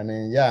 I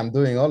mean, yeah, I'm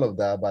doing all of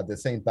that, but at the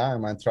same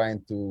time, I'm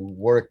trying to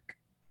work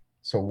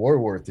so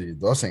World War III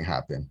doesn't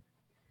happen.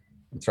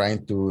 I'm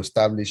trying to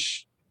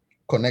establish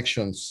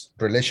connections,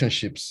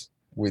 relationships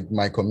with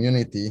my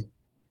community.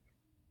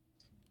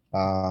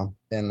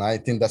 And I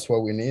think that's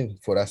what we need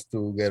for us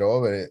to get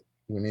over it.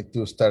 We need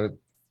to start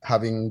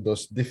having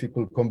those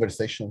difficult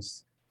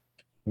conversations.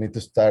 We need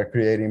to start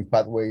creating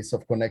pathways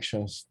of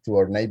connections to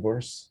our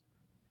neighbors.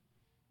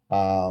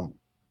 Um,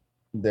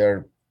 there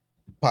are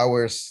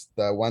powers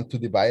that want to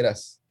divide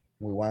us.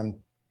 We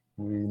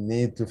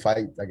need to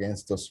fight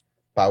against those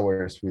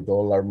powers with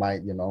all our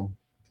might.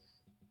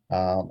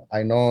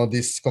 I know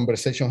this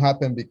conversation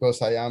happened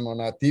because I am on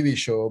a TV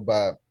show,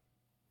 but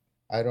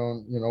I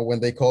don't, when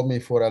they called me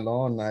for a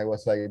loan, I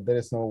was like, there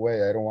is no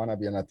way. I don't want to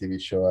be on a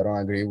TV show. I don't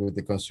agree with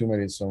the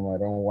consumerism. I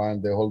don't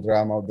want the whole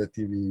drama of the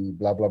TV,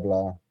 blah, blah,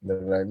 blah.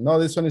 They're like, no,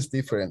 this one is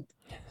different.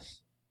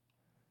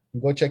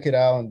 Go check it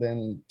out and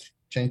then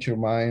change your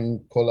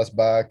mind, call us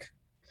back.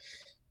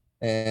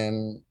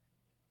 And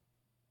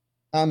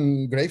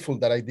I'm grateful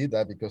that I did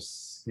that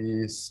because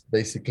it's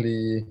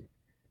basically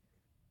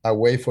a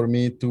way for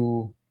me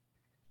to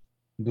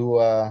do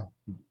a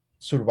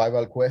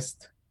survival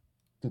quest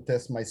to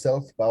test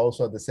myself, but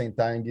also at the same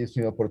time gives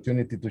me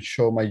opportunity to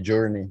show my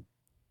journey,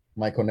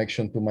 my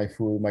connection to my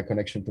food, my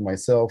connection to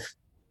myself,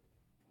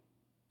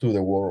 to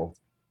the world.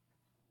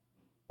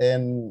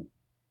 And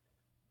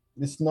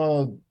it's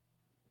not,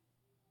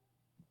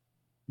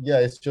 yeah,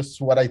 it's just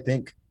what I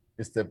think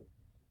is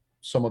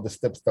some of the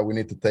steps that we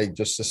need to take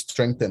just to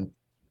strengthen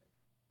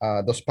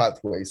those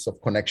pathways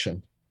of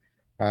connection.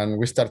 And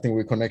we're starting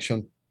with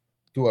connection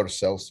to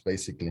ourselves,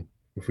 basically.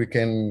 If we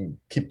can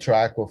keep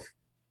track of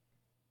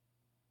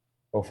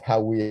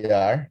how we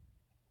are,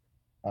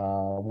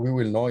 we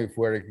will know if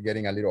we're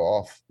getting a little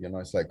off.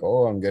 It's like,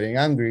 oh, I'm getting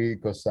angry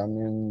because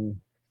I'm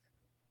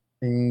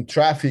in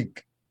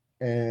traffic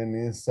and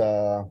it's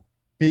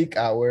peak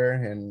hour.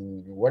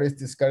 And what is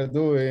this car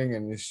doing?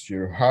 And it's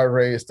your heart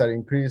rate start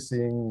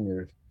increasing,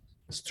 your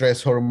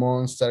stress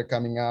hormones start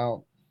coming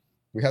out.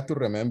 We have to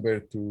remember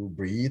to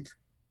breathe,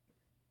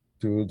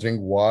 to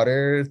drink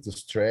water, to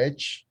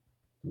stretch,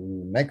 to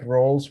neck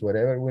rolls,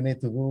 whatever we need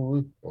to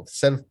do of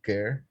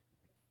self-care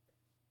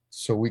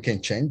so we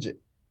can change it.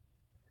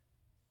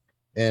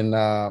 And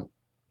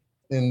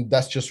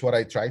that's just what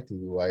I try to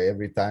do.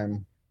 Every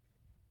time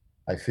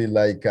I feel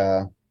like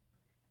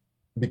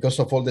because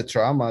of all the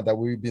trauma that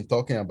we've been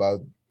talking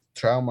about,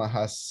 trauma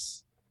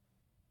has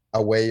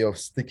a way of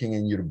sticking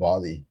in your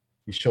body.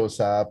 It shows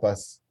up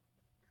as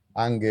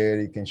anger,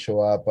 it can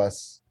show up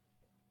as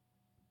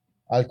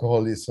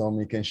alcoholism,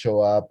 it can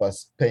show up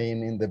as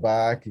pain in the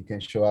back, it can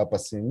show up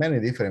as in many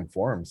different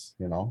forms,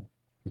 you know.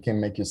 It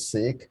can make you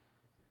sick.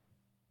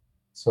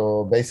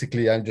 So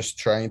basically, I'm just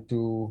trying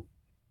to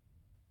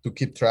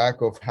keep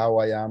track of how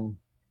I am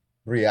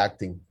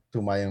reacting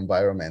to my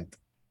environment.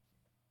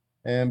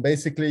 And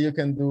basically, you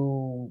can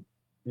do,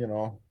 you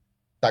know,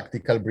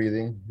 tactical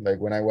breathing, like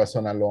when I was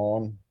on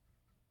alone,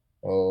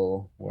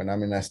 or when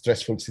I'm in a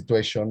stressful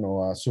situation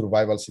or a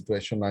survival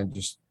situation, I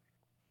just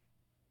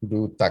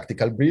do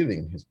tactical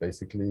breathing. It's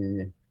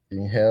basically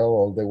inhale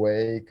all the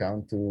way,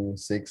 count to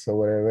 6 or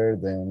whatever,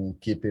 then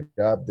keep it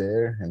up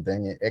there, and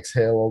then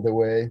exhale all the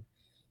way.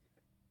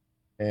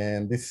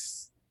 And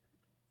this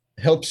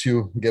helps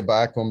you get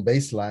back on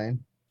baseline,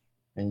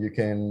 and you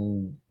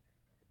can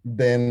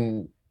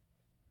then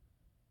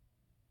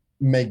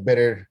make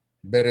better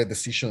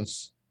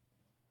decisions.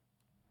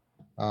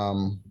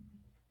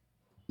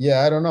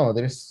 Yeah, I don't know,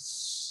 there's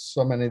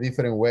so many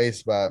different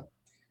ways, but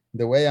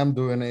the way I'm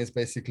doing it is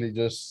basically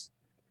just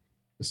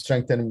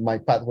strengthening my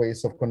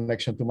pathways of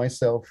connection to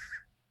myself,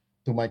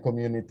 to my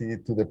community,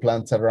 to the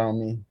plants around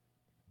me,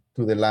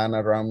 to the land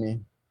around me.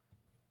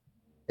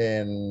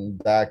 And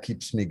that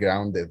keeps me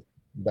grounded.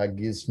 That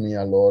gives me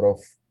a lot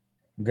of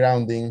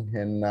grounding,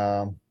 and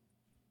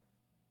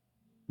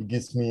it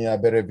gives me a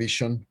better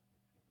vision.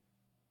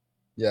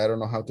 Yeah, I don't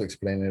know how to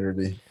explain it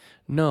really.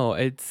 No,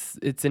 it's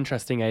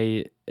interesting.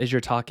 As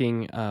you're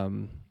talking,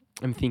 I'm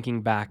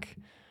thinking back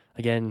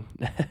again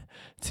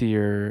to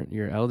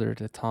your elder,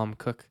 to Tom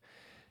Cook,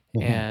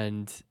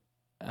 and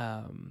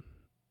I'm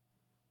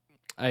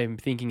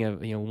thinking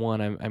of,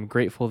 one, I'm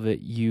grateful that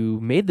you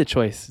made the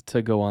choice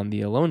to go on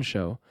the Alone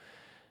Show.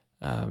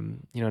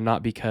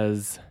 Not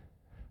because,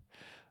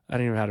 I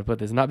don't even know how to put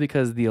this, not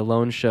because the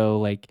Alone Show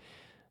like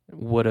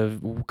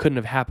couldn't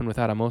have happened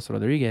without Amos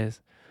Rodriguez,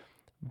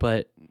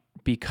 but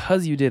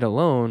because you did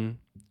Alone,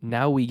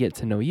 now we get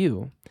to know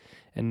you,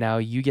 and now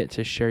you get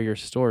to share your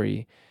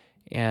story.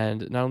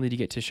 And not only do you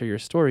get to share your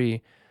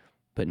story,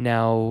 but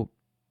now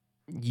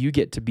you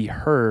get to be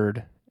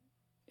heard,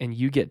 and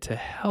you get to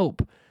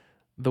help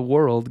the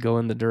world go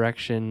in the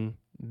direction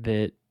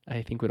that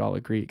I think we'd all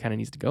agree it kind of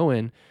needs to go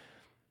in,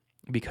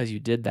 because you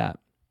did that.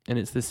 And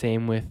it's the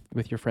same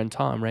with your friend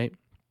Tom, right?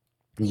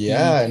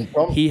 Yeah, and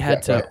Tom, he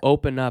had to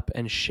open up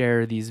and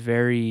share these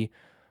very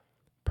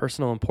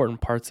personal,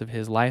 important parts of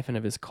his life and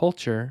of his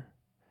culture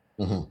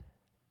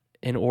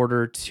in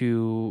order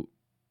to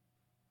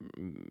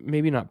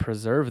maybe not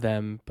preserve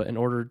them, but in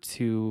order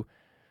to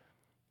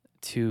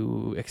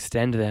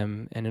extend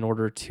them, and in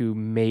order to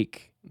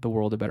make the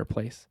world a better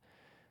place.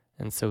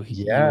 And so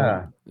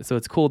so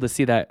it's cool to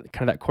see that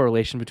kind of that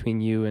correlation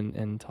between you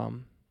and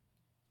Tom.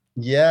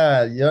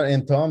 Yeah,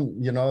 and Tom,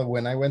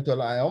 when I went to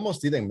Alone, I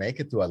almost didn't make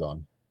it to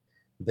Alone.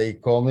 They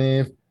called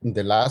me in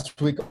the last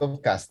week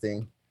of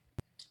casting,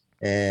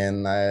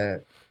 and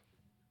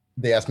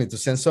they asked me to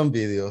send some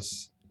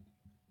videos.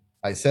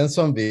 I sent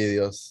some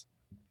videos.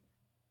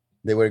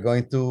 They were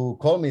going to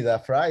call me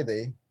that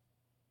Friday,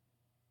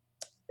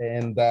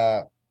 and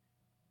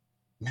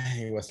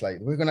he was like,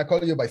 "We're gonna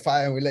call you by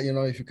 5, and we'll let you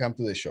know if you come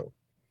to the show."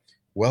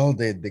 Well,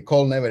 the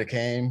call never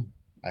came.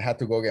 I had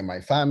to go get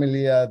my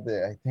family at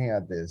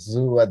the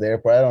zoo, at the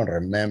airport. I don't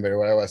remember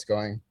where I was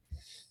going.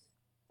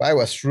 But I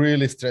was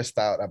really stressed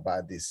out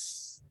about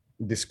this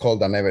call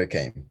that never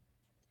came.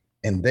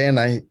 And then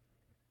I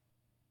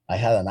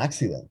had an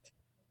accident,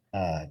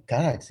 a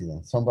car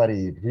accident.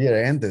 Somebody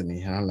rear-ended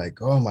me. And I'm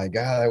like, oh my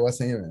God, I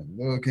wasn't even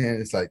looking.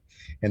 It's like,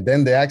 and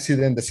then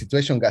the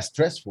situation got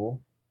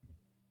stressful.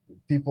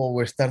 People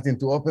were starting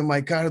to open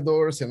my car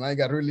doors, and I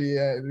got really,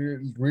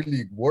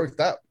 really worked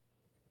up.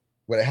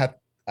 But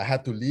I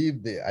had to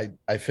leave.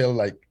 I felt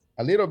like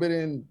a little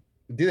bit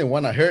didn't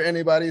want to hurt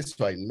anybody,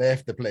 so I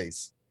left the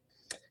place.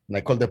 And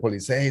I called the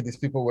police. Hey, these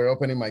people were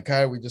opening my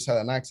car. We just had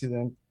an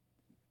accident.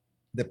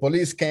 The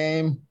police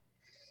came.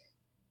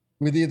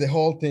 We did the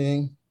whole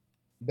thing.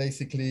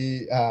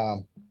 Basically,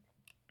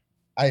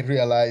 I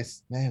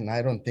realized, man,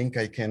 I don't think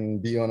I can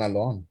be on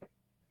Alone.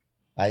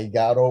 I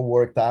got all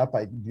worked up.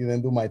 I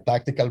didn't do my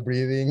tactical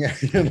breathing,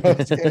 it's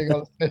getting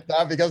all stressed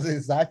out because of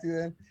this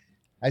accident.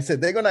 I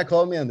said, they're going to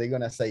call me and they're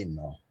going to say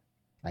no.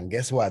 And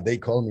guess what? They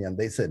called me and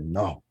they said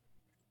no.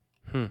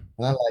 And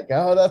I'm like,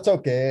 oh, that's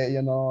okay.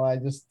 I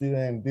just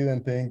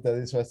didn't think that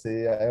this was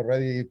it. I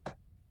already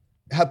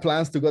had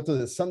plans to go to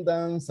the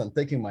Sundance and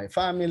taking my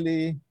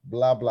family,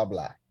 blah, blah,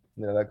 blah.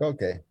 And they're like,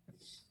 okay.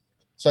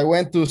 So I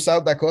went to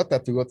South Dakota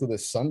to go to the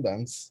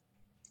Sundance.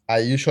 I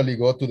usually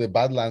go to the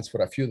Badlands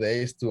for a few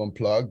days to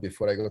unplug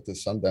before I go to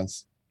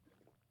Sundance.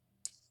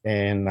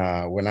 And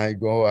when I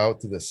go out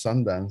to the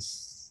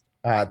Sundance,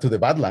 to the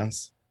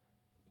Badlands,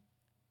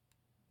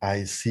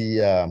 I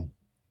see,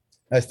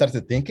 I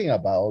started thinking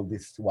about all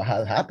this, what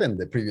had happened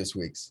the previous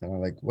weeks. And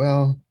I'm like,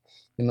 well,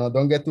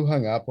 don't get too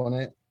hung up on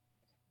it.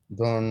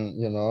 Don't,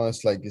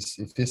 it's like,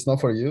 if it's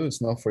not for you,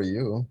 it's not for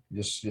you.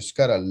 Just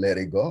gotta let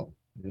it go.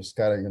 You just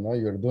gotta,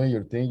 you're doing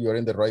your thing. You're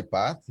in the right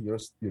path. You're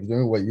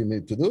doing what you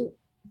need to do.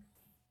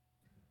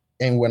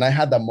 And when I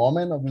had the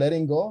moment of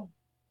letting go,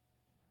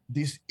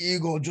 this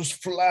eagle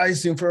just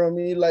flies in front of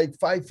me, like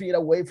 5 feet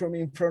away from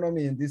me, in front of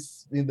me.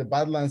 In the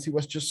Badlands, he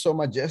was just so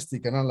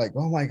majestic, and I'm like,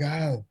 oh my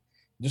god,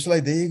 just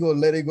like the eagle,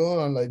 let it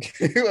go. And like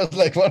it was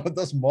like one of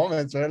those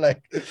moments where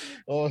like,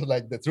 oh,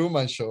 like the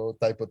Truman Show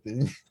type of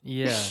thing.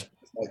 Yeah.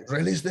 Like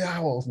release the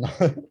owls.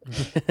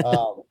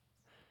 um,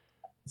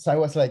 so I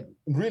was like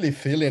really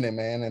feeling it,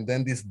 man. And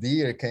then this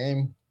deer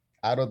came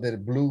out of the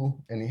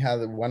blue, and he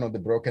had one of the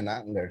broken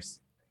antlers.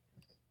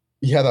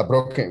 He had a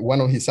broken, one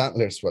of his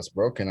antlers was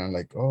broken. I'm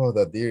like, oh,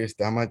 the deer is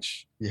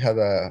damaged. He had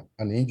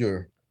an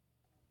injury.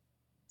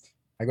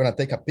 I'm gonna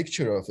take a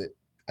picture of it.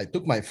 I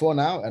took my phone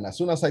out, and as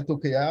soon as I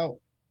took it out,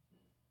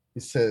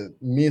 it said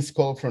missed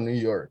call from New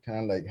York. And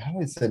I'm like, how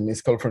is it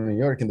missed call from New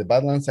York? In the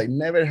Badlands, I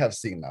never have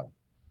signal.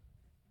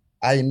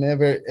 I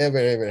never, ever,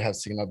 ever have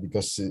signal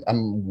because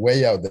I'm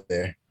way out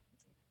there.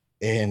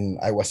 And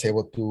I was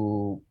able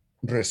to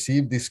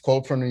receive this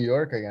call from New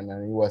York again,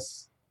 and it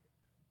was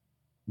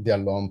the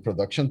Alone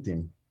production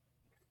team.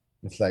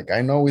 It's like,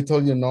 I know we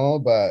told you no,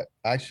 but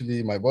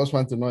actually my boss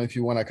wants to know if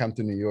you want to come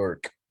to New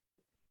York.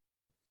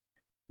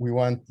 We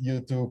want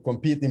you to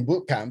compete in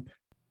boot camp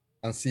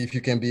and see if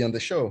you can be on the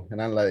show.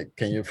 And I'm like,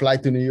 can you fly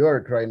to New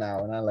York right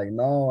now? And I'm like,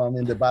 no, I'm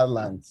in the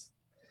Badlands.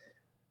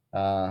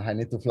 I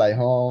need to fly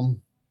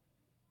home.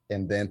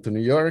 And then to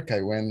New York,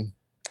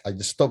 I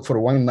just stopped for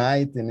one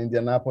night in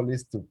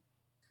Indianapolis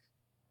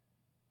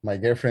my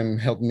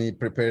girlfriend helped me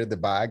prepare the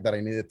bag that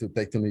I needed to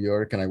take to New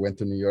York. And I went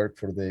to New York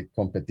for the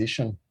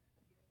competition.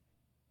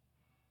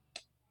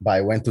 But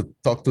I went to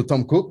talk to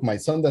Tom Cook, my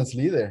Sundance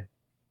leader,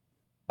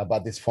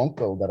 about this phone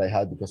call that I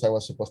had because I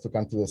was supposed to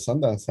come to the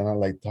Sundance. And I'm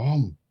like,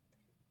 Tom,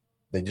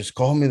 they just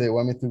called me. They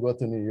want me to go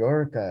to New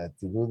York to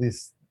do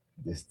this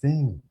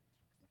thing.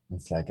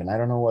 It's like, and I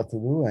don't know what to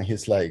do. And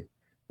he's like,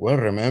 well,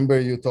 remember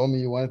you told me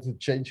you wanted to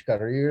change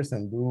careers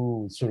and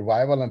do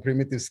survival and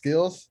primitive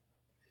skills?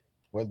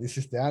 Well, this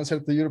is the answer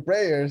to your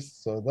prayers.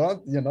 So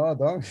don't,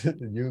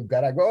 you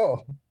gotta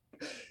go.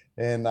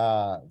 And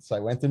so I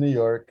went to New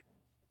York,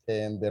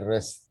 and the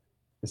rest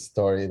is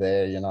story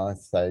there.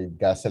 I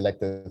got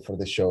selected for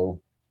the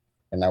show,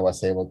 and I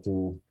was able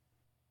to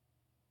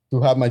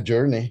have my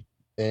journey,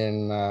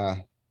 and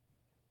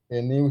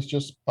it was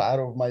just part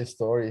of my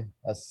story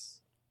as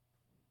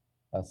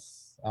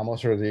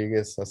Amos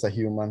Rodriguez, as a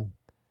human.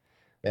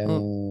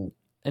 Well,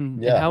 And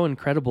and yeah. how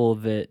incredible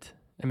that,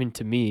 I mean,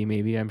 to me,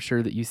 maybe, I'm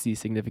sure that you see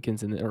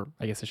significance in it, or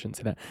I guess I shouldn't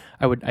say that.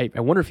 I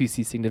wonder if you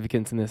see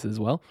significance in this as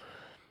well.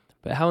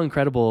 But how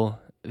incredible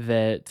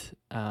that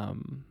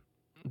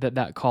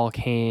that call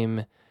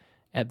came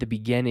at the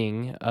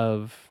beginning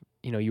of,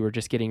 you were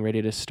just getting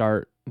ready to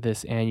start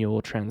this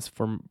annual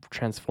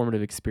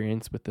transformative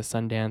experience with the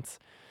Sundance.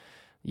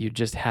 You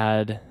just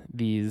had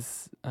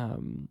these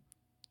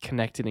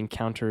connected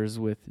encounters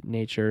with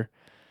nature,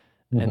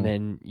 and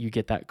then you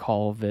get that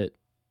call that,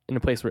 in a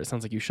place where it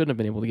sounds like you shouldn't have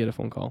been able to get a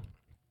phone call,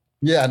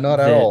 Yeah, not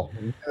at that all.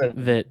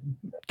 that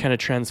kind of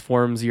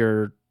transforms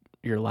your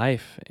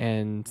life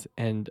and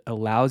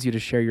allows you to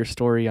share your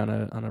story on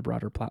a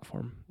broader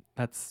platform.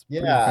 That's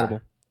pretty Yeah.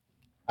 incredible.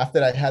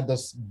 After I had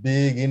those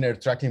big inner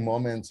tracking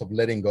moments of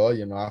letting go,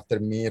 after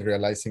me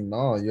realizing,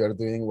 no, you're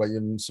doing what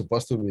you're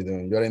supposed to be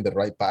doing. You're in the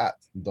right path.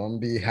 Don't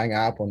be hung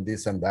up on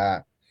this and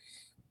that.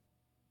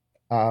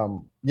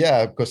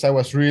 Yeah, because I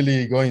was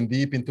really going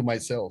deep into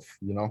myself,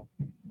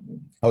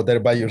 out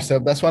there by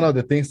yourself. That's one of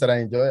the things that I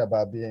enjoy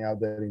about being out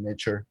there in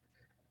nature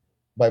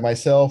by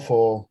myself,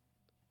 or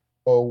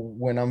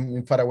when I'm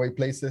in faraway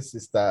places,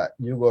 is that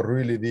you go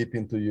really deep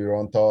into your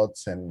own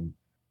thoughts, and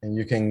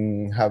you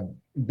can have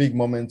big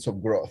moments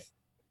of growth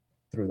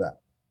through that.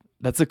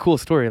 That's a cool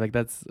story. Like,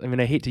 I mean,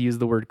 I hate to use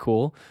the word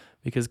cool,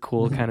 because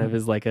cool kind of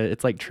is like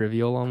it's like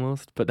trivial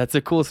almost, but that's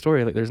a cool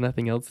story. Like, there's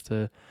nothing else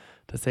to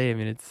say. I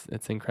mean,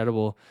 it's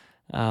incredible.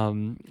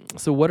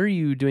 So what are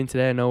you doing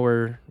today? I know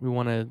we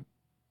want to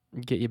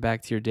get you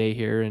back to your day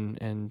here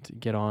and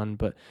get on,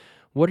 but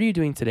what are you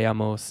doing today,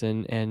 Amos?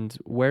 And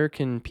where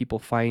can people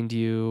find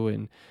you,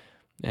 and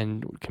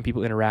can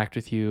people interact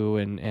with you,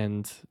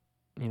 and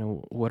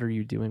what are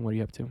you doing? What are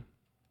you up to?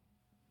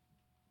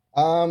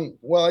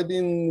 Well, I've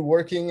been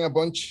working a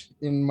bunch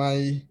in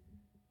my,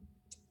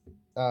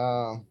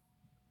 uh,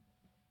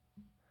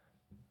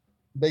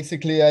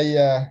 basically,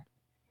 yeah,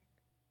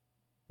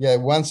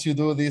 once you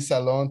do this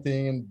alone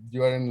thing,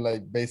 you are in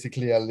like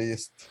basically a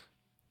list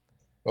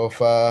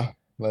of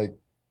like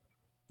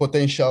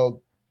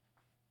potential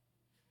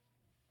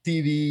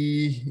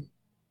TV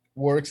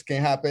works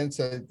can happen.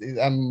 So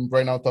I'm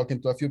right now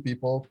talking to a few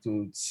people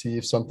to see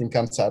if something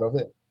comes out of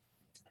it.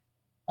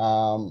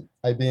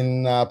 I've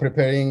been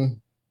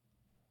preparing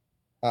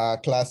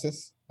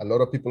classes. A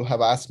lot of people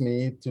have asked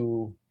me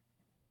to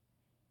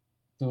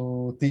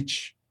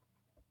teach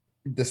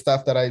the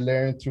stuff that I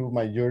learned through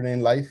my journey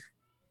in life,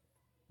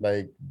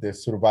 like the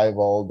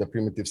survival, the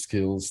primitive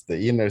skills,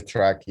 the inner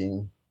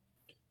tracking.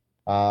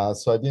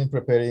 So I've been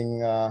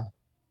preparing a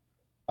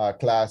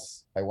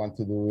class I want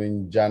to do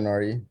in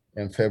January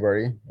and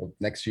February of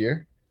next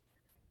year.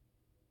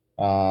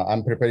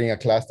 I'm preparing a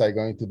class that I'm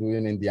going to do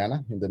in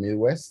Indiana, in the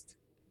Midwest.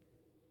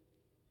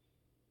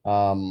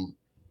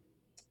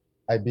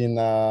 I've been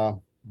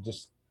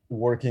just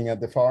working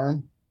at the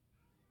farm.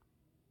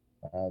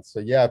 So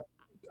yeah,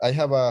 I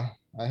have a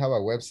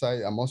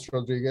website,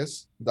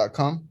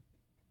 amosrodriguez.com,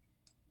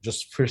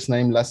 just first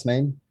name, last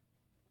name,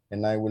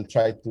 and I will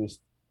try to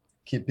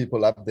keep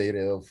people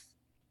updated of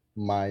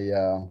my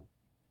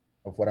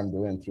of what I'm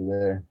doing through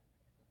there.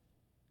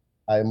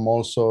 I'm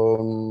also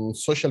on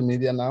social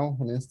media now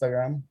on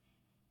Instagram.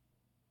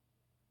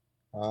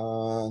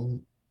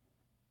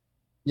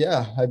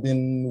 Yeah, I've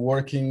been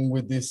working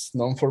with this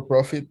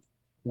non-for-profit.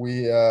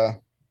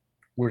 We're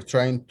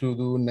trying to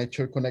do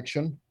nature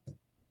connection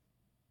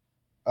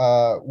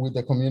with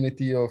the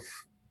community of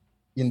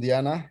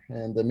Indiana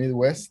and the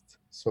Midwest.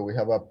 So we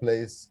have a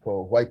place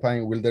called White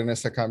Pine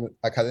Wilderness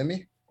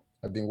Academy.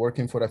 I've been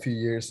working for a few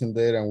years in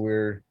there,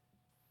 and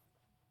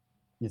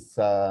it's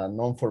a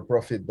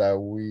non-for-profit that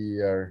we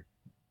are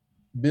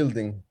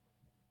building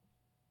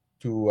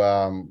to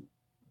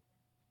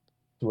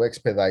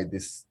expedite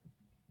this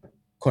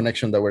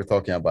connection that we're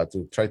talking about,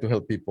 to try to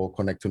help people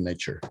connect to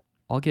nature.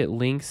 I'll get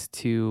links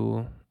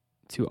to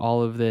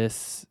all of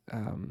this,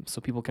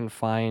 so people can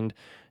find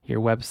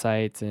your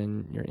website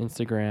and your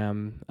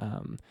Instagram.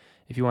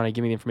 If you want to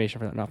give me the information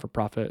for that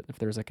not-for-profit, if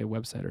there's like a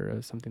website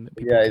or something that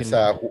people it's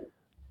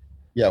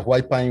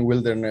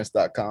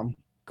whitepinewilderness.com.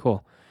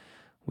 Cool.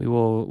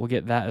 We'll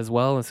get that as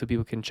well, and so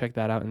people can check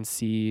that out and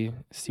see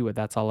what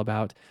that's all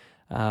about.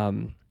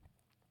 And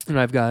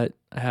I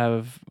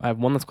have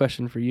one last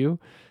question for you,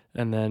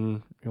 and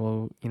then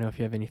if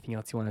you have anything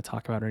else you want to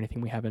talk about or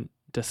anything we haven't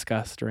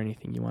discussed or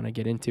anything you want to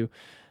get into.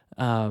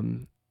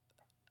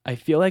 I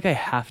feel like I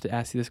have to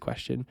ask you this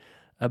question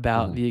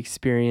about the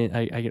experience.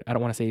 I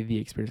don't want to say the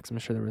experience, because I'm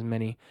sure there was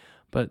many,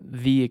 but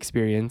the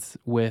experience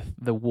with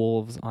the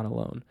wolves on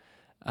Alone.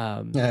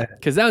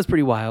 Because that was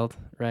pretty wild,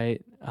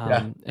 right?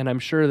 And I'm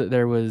sure that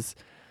there was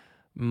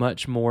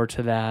much more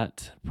to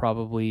that,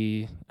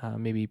 probably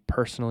maybe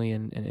personally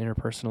and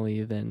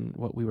interpersonally, than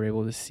what we were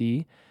able to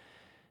see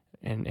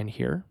and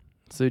hear.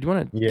 So do you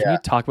want to can you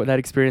talk about that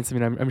experience? I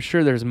mean, I'm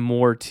sure there's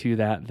more to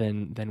that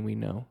than we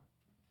know.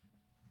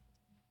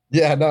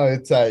 Yeah, no,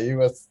 it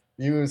was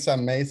an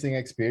amazing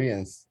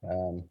experience,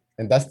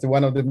 and that's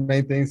one of the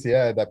main things,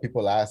 that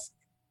people ask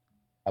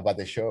about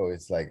the show.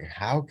 It's like,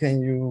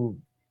 one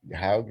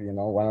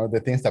of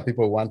the things that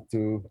people want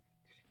to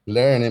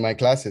learn in my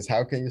classes,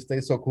 how can you stay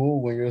so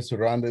cool when you're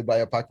surrounded by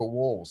a pack of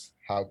wolves?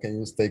 How can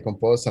you stay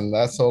composed? And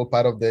that's all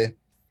part of the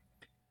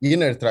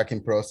inner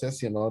tracking process,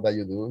 that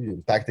you do, your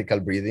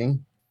tactical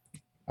breathing,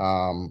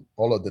 all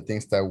of the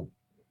things that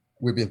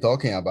we've been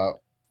talking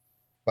about.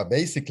 But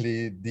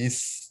basically,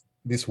 these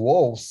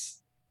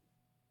wolves,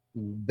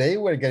 they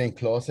were getting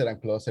closer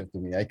and closer to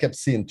me. I kept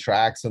seeing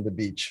tracks on the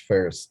beach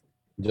first,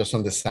 just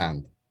on the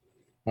sand.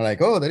 I'm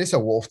like, oh, there is a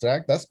wolf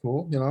track. That's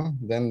cool,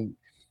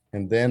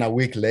 And then a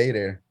week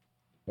later,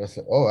 I was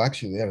like, oh,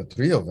 actually, there are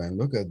 3 of them.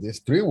 Look at these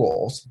 3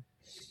 wolves.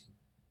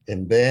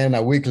 And then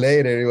a week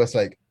later, it was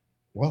like,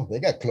 well, they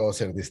got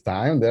closer this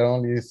time. They're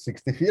only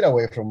 60 feet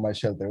away from my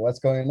shelter. What's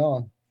going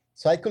on?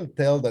 So I could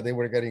tell that they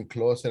were getting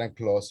closer and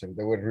closer.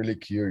 They were really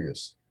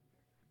curious,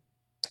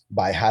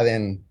 but I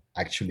hadn't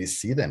actually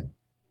seen them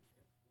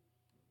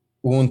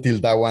until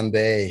that one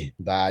day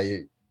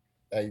that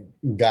I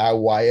got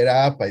wired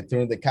up. I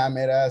turned the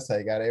cameras,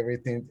 I got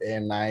everything,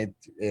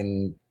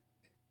 and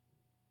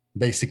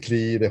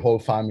basically the whole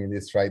family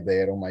is right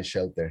there on my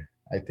shelter.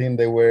 I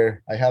think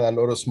I had a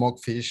lot of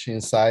smoked fish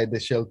inside the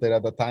shelter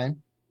at the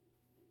time.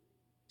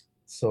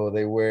 So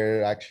they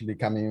were actually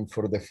coming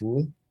for the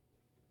food.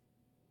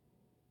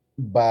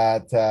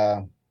 But,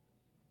 I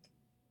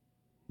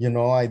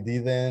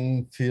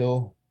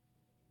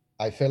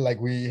felt like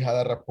we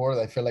had a rapport.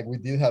 I felt like we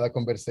did have a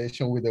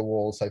conversation with the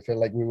wolves. I felt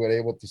like we were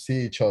able to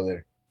see each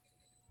other.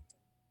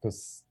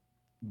 Because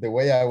the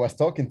way I was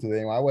talking to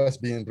them, I was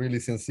being really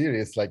sincere.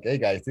 It's like, hey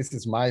guys, this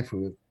is my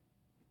food.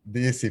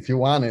 This, if you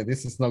want it,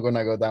 this is not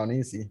gonna go down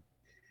easy.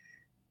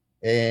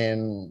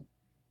 And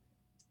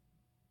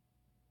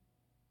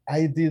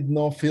I did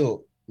not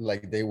feel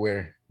like they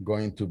were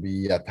going to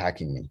be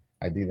attacking me.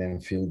 I didn't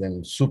feel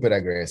them super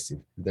aggressive.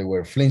 They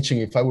were flinching.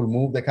 If I would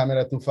move the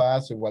camera too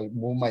fast, or I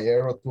move my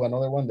arrow to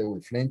another one, they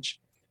would flinch.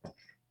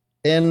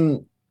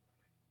 And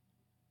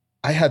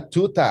I had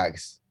 2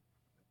 tags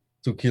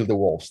to kill the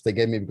wolves. They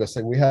gave me, because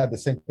we had the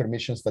same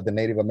permissions that the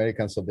Native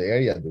Americans of the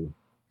area do.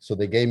 So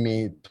they gave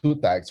me 2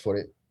 tags for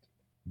it.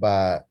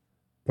 But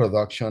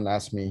production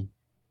asked me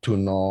to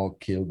not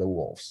kill the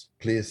wolves.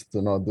 Please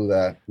do not do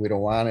that. We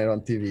don't want it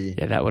on TV.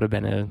 Yeah, that would have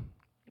been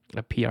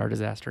a PR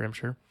disaster, I'm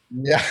sure.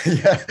 Yeah,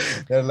 yeah.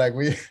 They're like,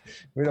 we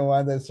don't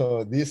want that.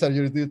 So these are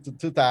your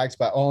two tags,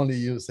 but only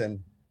use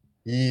them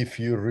if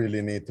you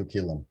really need to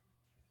kill them.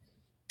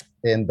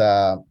 And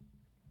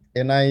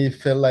and I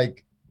felt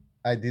like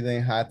I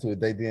didn't have to.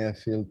 They didn't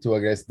feel too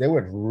aggressive. They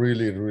were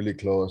really, really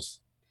close.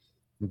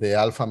 The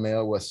alpha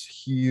male was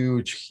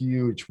huge,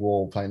 huge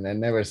wolf, and I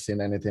never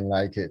seen anything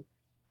like it.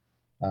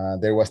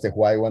 There was the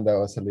white one that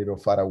was a little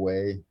far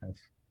away.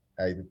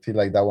 I feel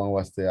like that one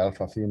was the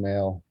alpha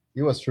female.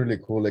 It was really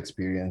cool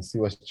experience. It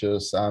was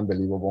just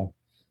unbelievable.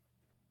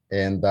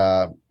 And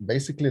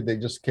basically, they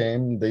just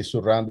came. They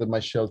surrounded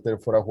my shelter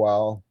for a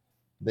while.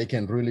 They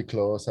came really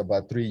close,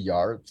 about 3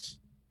 yards,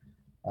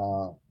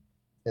 uh,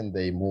 and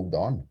they moved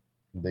on.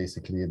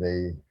 Basically,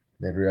 they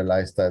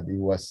realized that it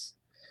was,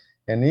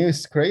 and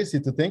it's crazy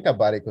to think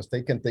about it because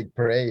they can take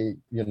prey.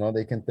 You know,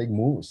 they can take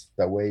moose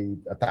that weigh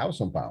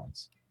 1,000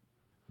 pounds,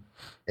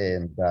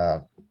 and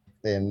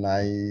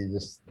I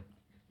just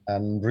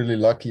I'm really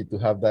lucky to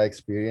have that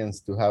experience,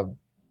 to have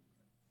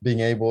being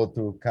able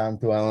to come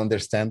to an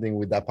understanding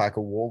with that pack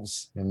of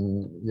wolves.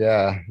 And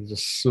yeah,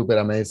 just super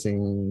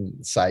amazing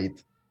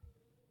sight.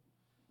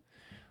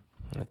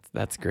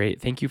 That's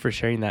great. Thank you for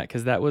sharing that,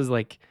 because that was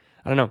like,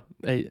 I don't know.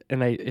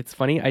 It's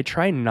funny. I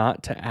try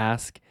not to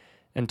ask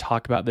and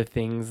talk about the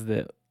things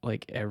that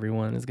like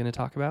everyone is going to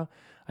talk about.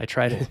 I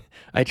try to,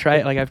 I've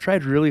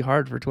tried really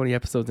hard for 20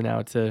 episodes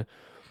now to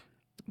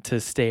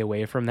stay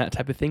away from that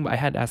type of thing. But I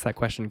had to ask that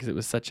question because it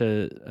was such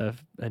a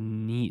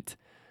neat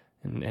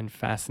and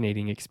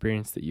fascinating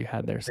experience that you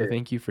had there. So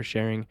thank you for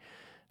sharing.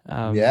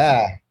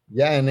 Yeah,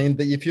 yeah. And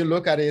if you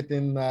look at it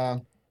in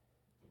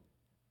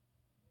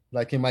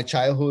like in my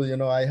childhood, you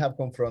know, I have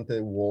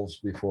confronted wolves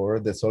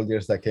before. The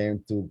soldiers that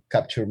came to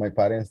capture my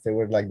parents, they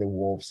were like the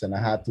wolves, and I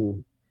had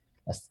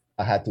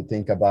to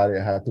think about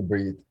it. I had to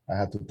breathe. I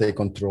had to take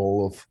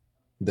control of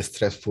the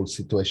stressful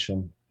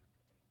situation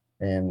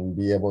and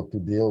be able to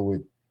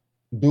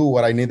do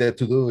what I needed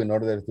to do in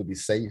order to be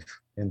safe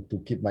and to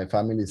keep my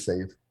family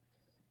safe.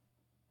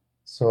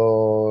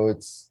 So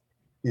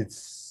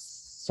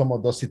it's some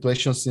of those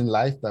situations in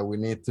life that we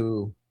need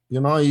to, you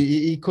know,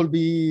 it could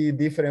be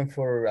different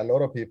for a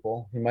lot of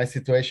people. In my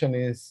situation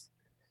is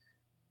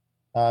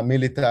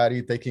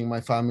military taking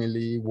my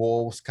family,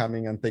 wolves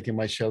coming and taking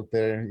my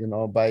shelter, you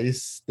know, but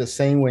it's the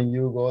same when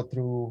you go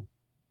through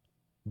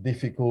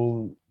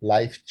difficult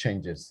life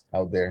changes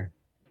out there.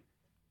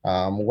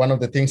 One of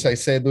the things I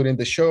said during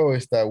the show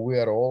is that we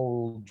are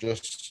all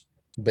just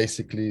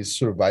basically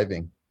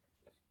surviving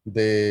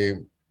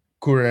the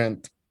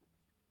current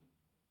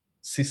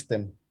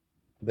system,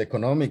 the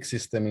economic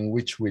system in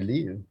which we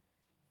live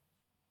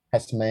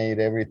has made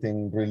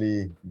everything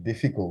really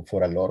difficult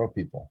for a lot of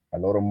people. A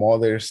lot of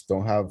mothers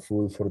don't have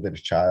food for their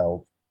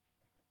child.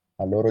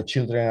 A lot of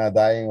children are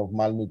dying of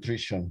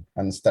malnutrition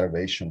and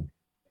starvation.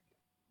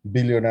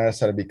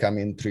 Billionaires are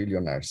becoming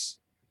trillionaires.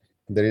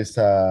 There is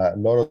a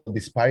lot of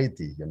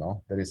disparity, you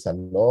know. There is a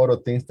lot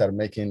of things that are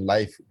making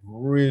life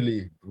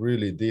really,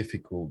 really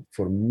difficult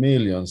for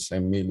millions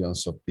and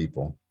millions of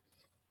people.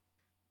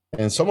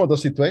 And some of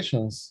those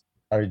situations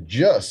are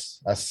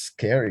just as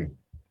scary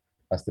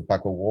as the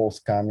pack of wolves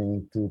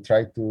coming to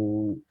try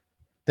to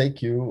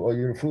take you or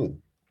your food.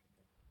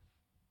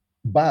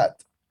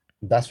 But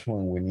that's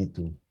when we need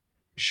to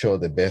show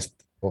the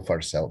best of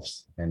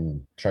ourselves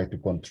and try to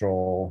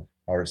control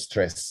our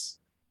stress,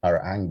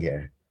 our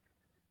anger,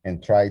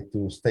 and try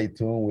to stay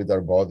tuned with our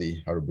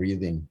body, our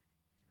breathing,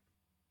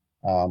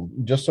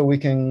 just so we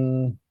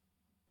can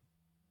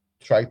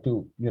try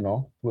to, you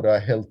know, put a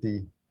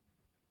healthy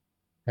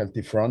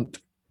front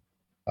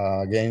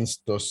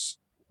against those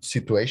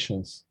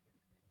situations.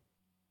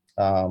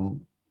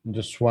 Um,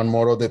 just one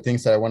more of the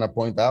things that I want to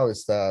point out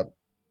is that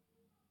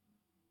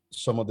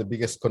some of the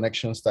biggest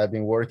connections that I've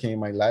been working in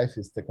my life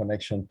is the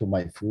connection to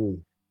my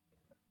food,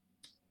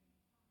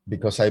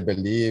 because I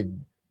believe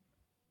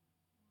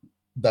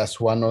that's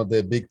one of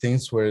the big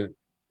things where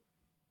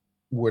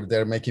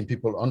they're making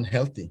people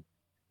unhealthy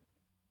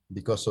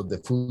because of the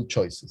food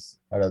choices,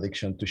 our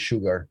addiction to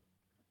sugar,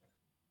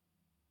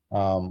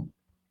 um,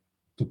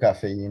 to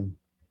caffeine,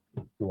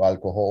 to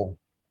alcohol,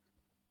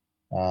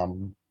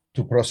 um,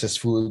 to processed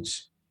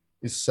foods,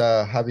 is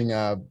having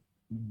a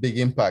big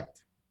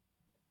impact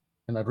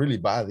and a really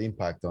bad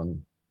impact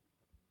on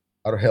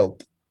our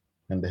health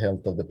and the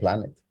health of the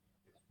planet.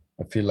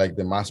 I feel like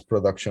the mass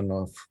production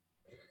of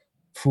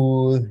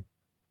food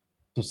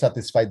to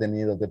satisfy the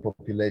need of the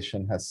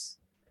population has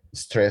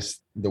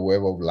stressed the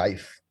web of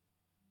life.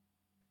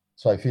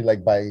 So I feel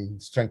like by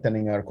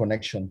strengthening our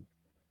connection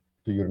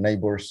to your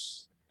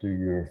neighbors, to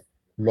your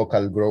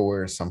local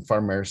growers and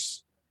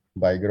farmers,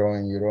 by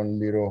growing your own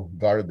little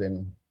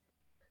garden,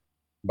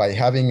 by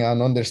having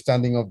an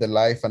understanding of the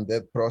life and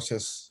death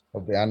process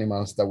of the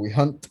animals that we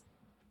hunt,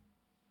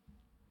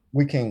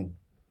 we can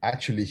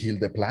actually heal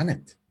the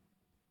planet.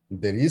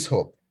 There is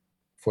hope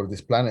for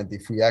this planet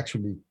if we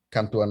actually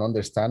come to an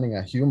understanding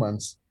as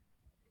humans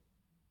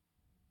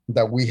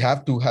that we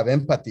have to have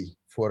empathy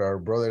for our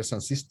brothers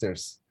and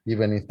sisters,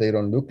 even if they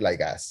don't look like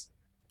us.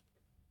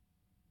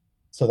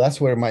 So that's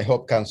where my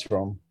hope comes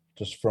from,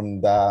 just from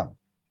the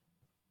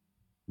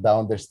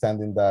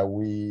understanding that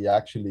we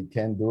actually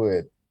can do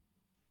it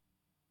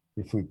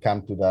if we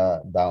come to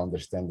the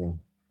understanding.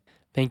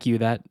 Thank you.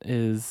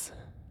 That's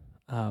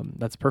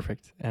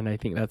perfect. And I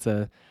think that's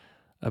a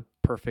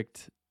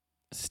perfect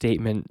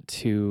statement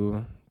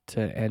to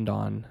end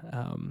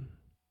on.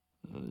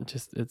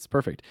 Just, it's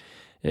perfect.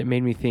 It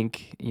made me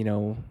think,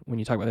 when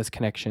you talk about this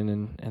connection,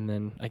 and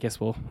then I guess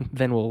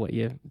then we'll let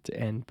you to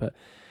end, but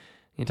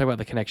you talk about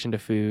the connection to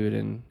food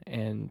and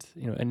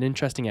an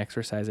interesting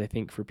exercise, I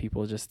think, for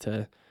people just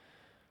to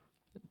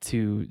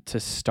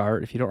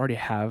start, if you don't already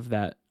have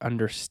that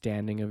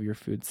understanding of your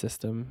food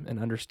system and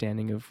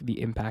understanding of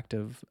the impact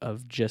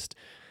of just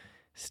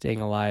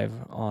staying alive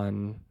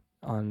on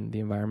the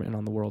environment and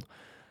on the world.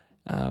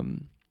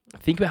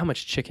 Think about how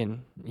much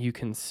chicken you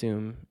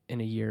consume in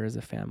a year as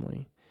a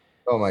family.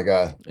 Oh my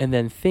God. And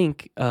then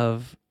think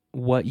of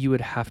what you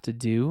would have to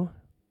do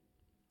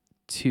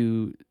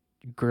to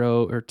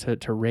grow or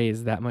to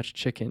raise that much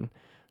chicken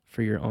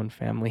for your own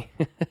family.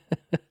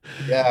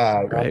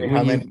 Yeah. Right.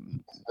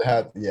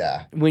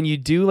 When you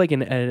do like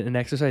an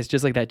exercise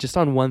just like that, just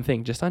on one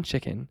thing, just on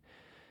chicken,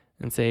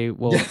 and say,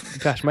 well,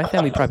 gosh, my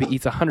family probably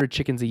eats 100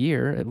 chickens a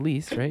year at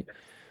least, right?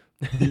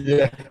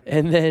 Yeah.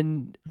 and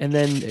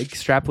then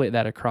extrapolate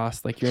that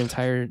across like your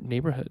entire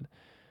neighborhood.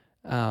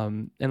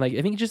 And like,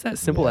 I think just that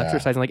simple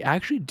exercise, and like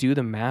actually do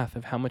the math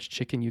of how much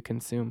chicken you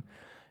consume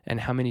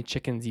and how many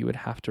chickens you would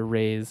have to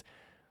raise.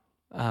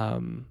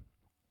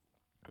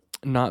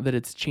 Not that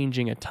it's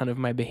changing a ton of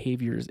my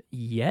behaviors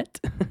yet,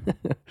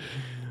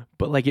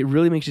 but like it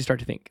really makes you start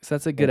to think. So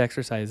that's a good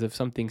exercise of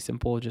something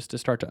simple, just to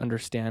start to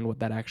understand what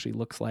that actually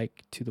looks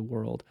like to the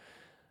world.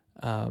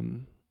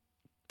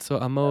 So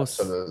Amos,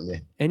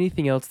 Absolutely.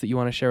 Anything else that you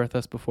want to share with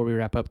us before we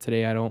wrap up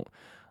today? I don't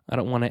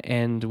want to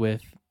end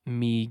with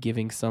me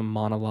giving some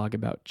monologue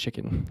about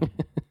chicken.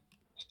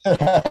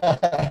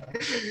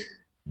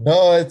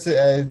 No, it's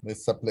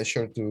a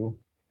pleasure to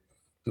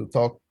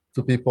talk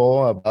to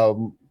people about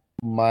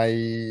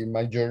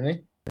my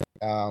journey.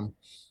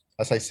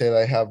 As I said,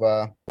 I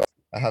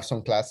have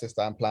some classes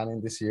that I'm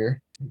planning this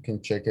year. You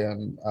can check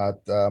in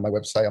at my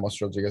website,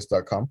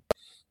 amosrodriguez.com,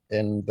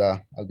 and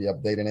I'll be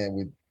updating it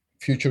with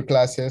future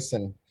classes.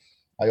 And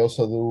I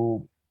also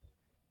do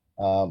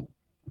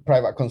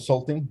private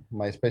consulting.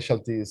 My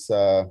specialty is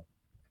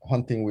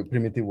hunting with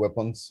primitive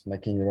weapons,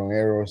 making your own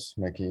arrows,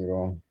 making your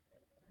own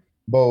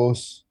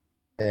bows,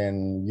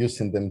 and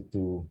using them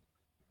to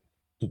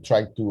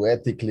try to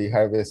ethically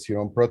harvest your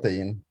own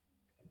protein.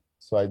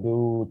 So I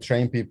do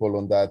train people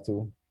on that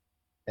too.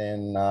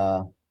 And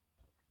a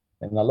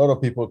lot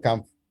of people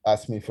come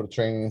ask me for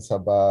trainings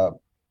about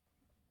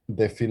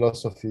the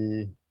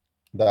philosophy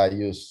that I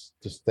use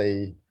to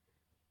stay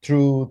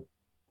true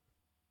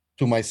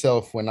to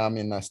myself when I'm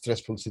in a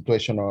stressful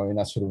situation or in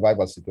a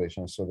survival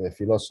situation. So the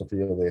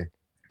philosophy of the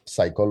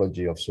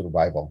psychology of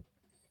survival.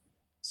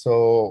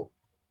 So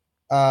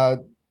I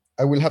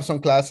will have some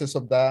classes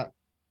of that,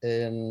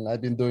 and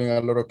I've been doing a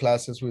lot of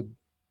classes with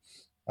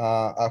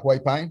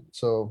White Pine.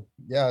 So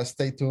yeah,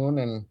 stay tuned,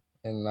 and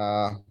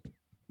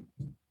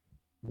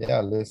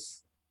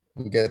let's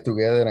get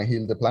together and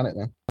heal the planet,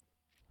 man.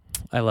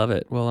 I love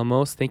it. Well,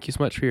 Amos, thank you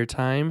so much for your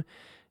time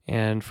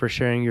and for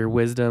sharing your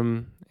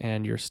wisdom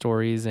and your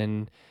stories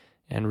and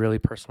really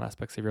personal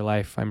aspects of your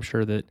life. I'm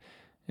sure that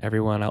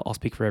everyone, I'll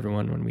speak for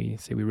everyone when we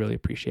say we really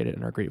appreciate it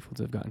and are grateful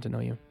to have gotten to know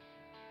you.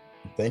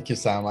 Thank you,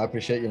 Sam. I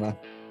appreciate you, man.